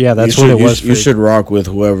 Which that's You what should- it was. You should rock with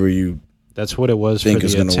whoever you. That's what it was think for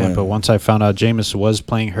is the gonna Tampa. win. Once I found out Jameis was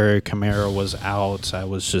playing hurt, Kamara was out, I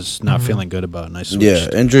was just not feeling good about it. And I switched.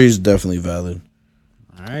 Yeah, injuries definitely valid.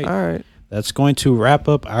 All right. All right. That's going to wrap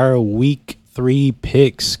up our week 3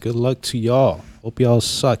 picks. Good luck to y'all. Hope y'all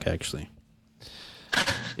suck, actually.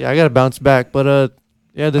 Yeah, I gotta bounce back, but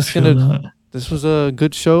yeah, I feel that. this was a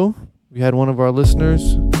good show. We had one of our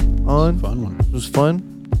listeners on. Fun one. It was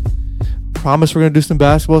fun. Promise we're gonna do some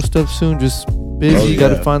basketball stuff soon. Just busy. Oh, yeah.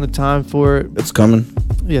 Gotta find the time for it. It's coming.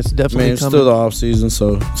 Yes, I definitely mean, it's coming. still the off season,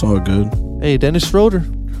 so it's all good. Hey, Dennis Schroeder,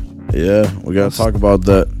 Yeah, we gotta talk about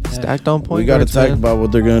that. stacked on point. We gotta guards, talk man. about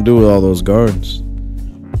what they're gonna do with all those guards.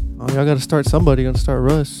 Oh, y'all gotta start somebody. Gonna start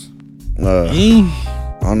Russ.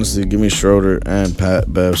 Honestly, give me Schroeder and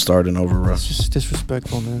Pat Bev starting over It's Russ. just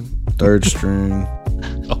disrespectful, man. Third string.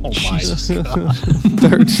 Oh, my.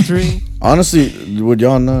 Third string. Honestly, would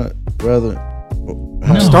y'all not rather?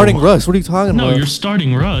 No. Starting Russ. What are you talking No, about? you're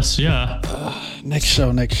starting Russ. Yeah. Next show.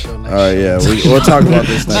 All right, yeah, we'll talk about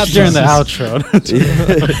this Not next. during the time.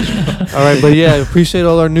 outro. All right, but yeah, appreciate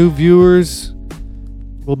all our new viewers.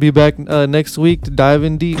 We'll be back next week to dive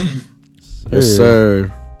in deep. Yes,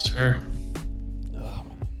 sir. Sure.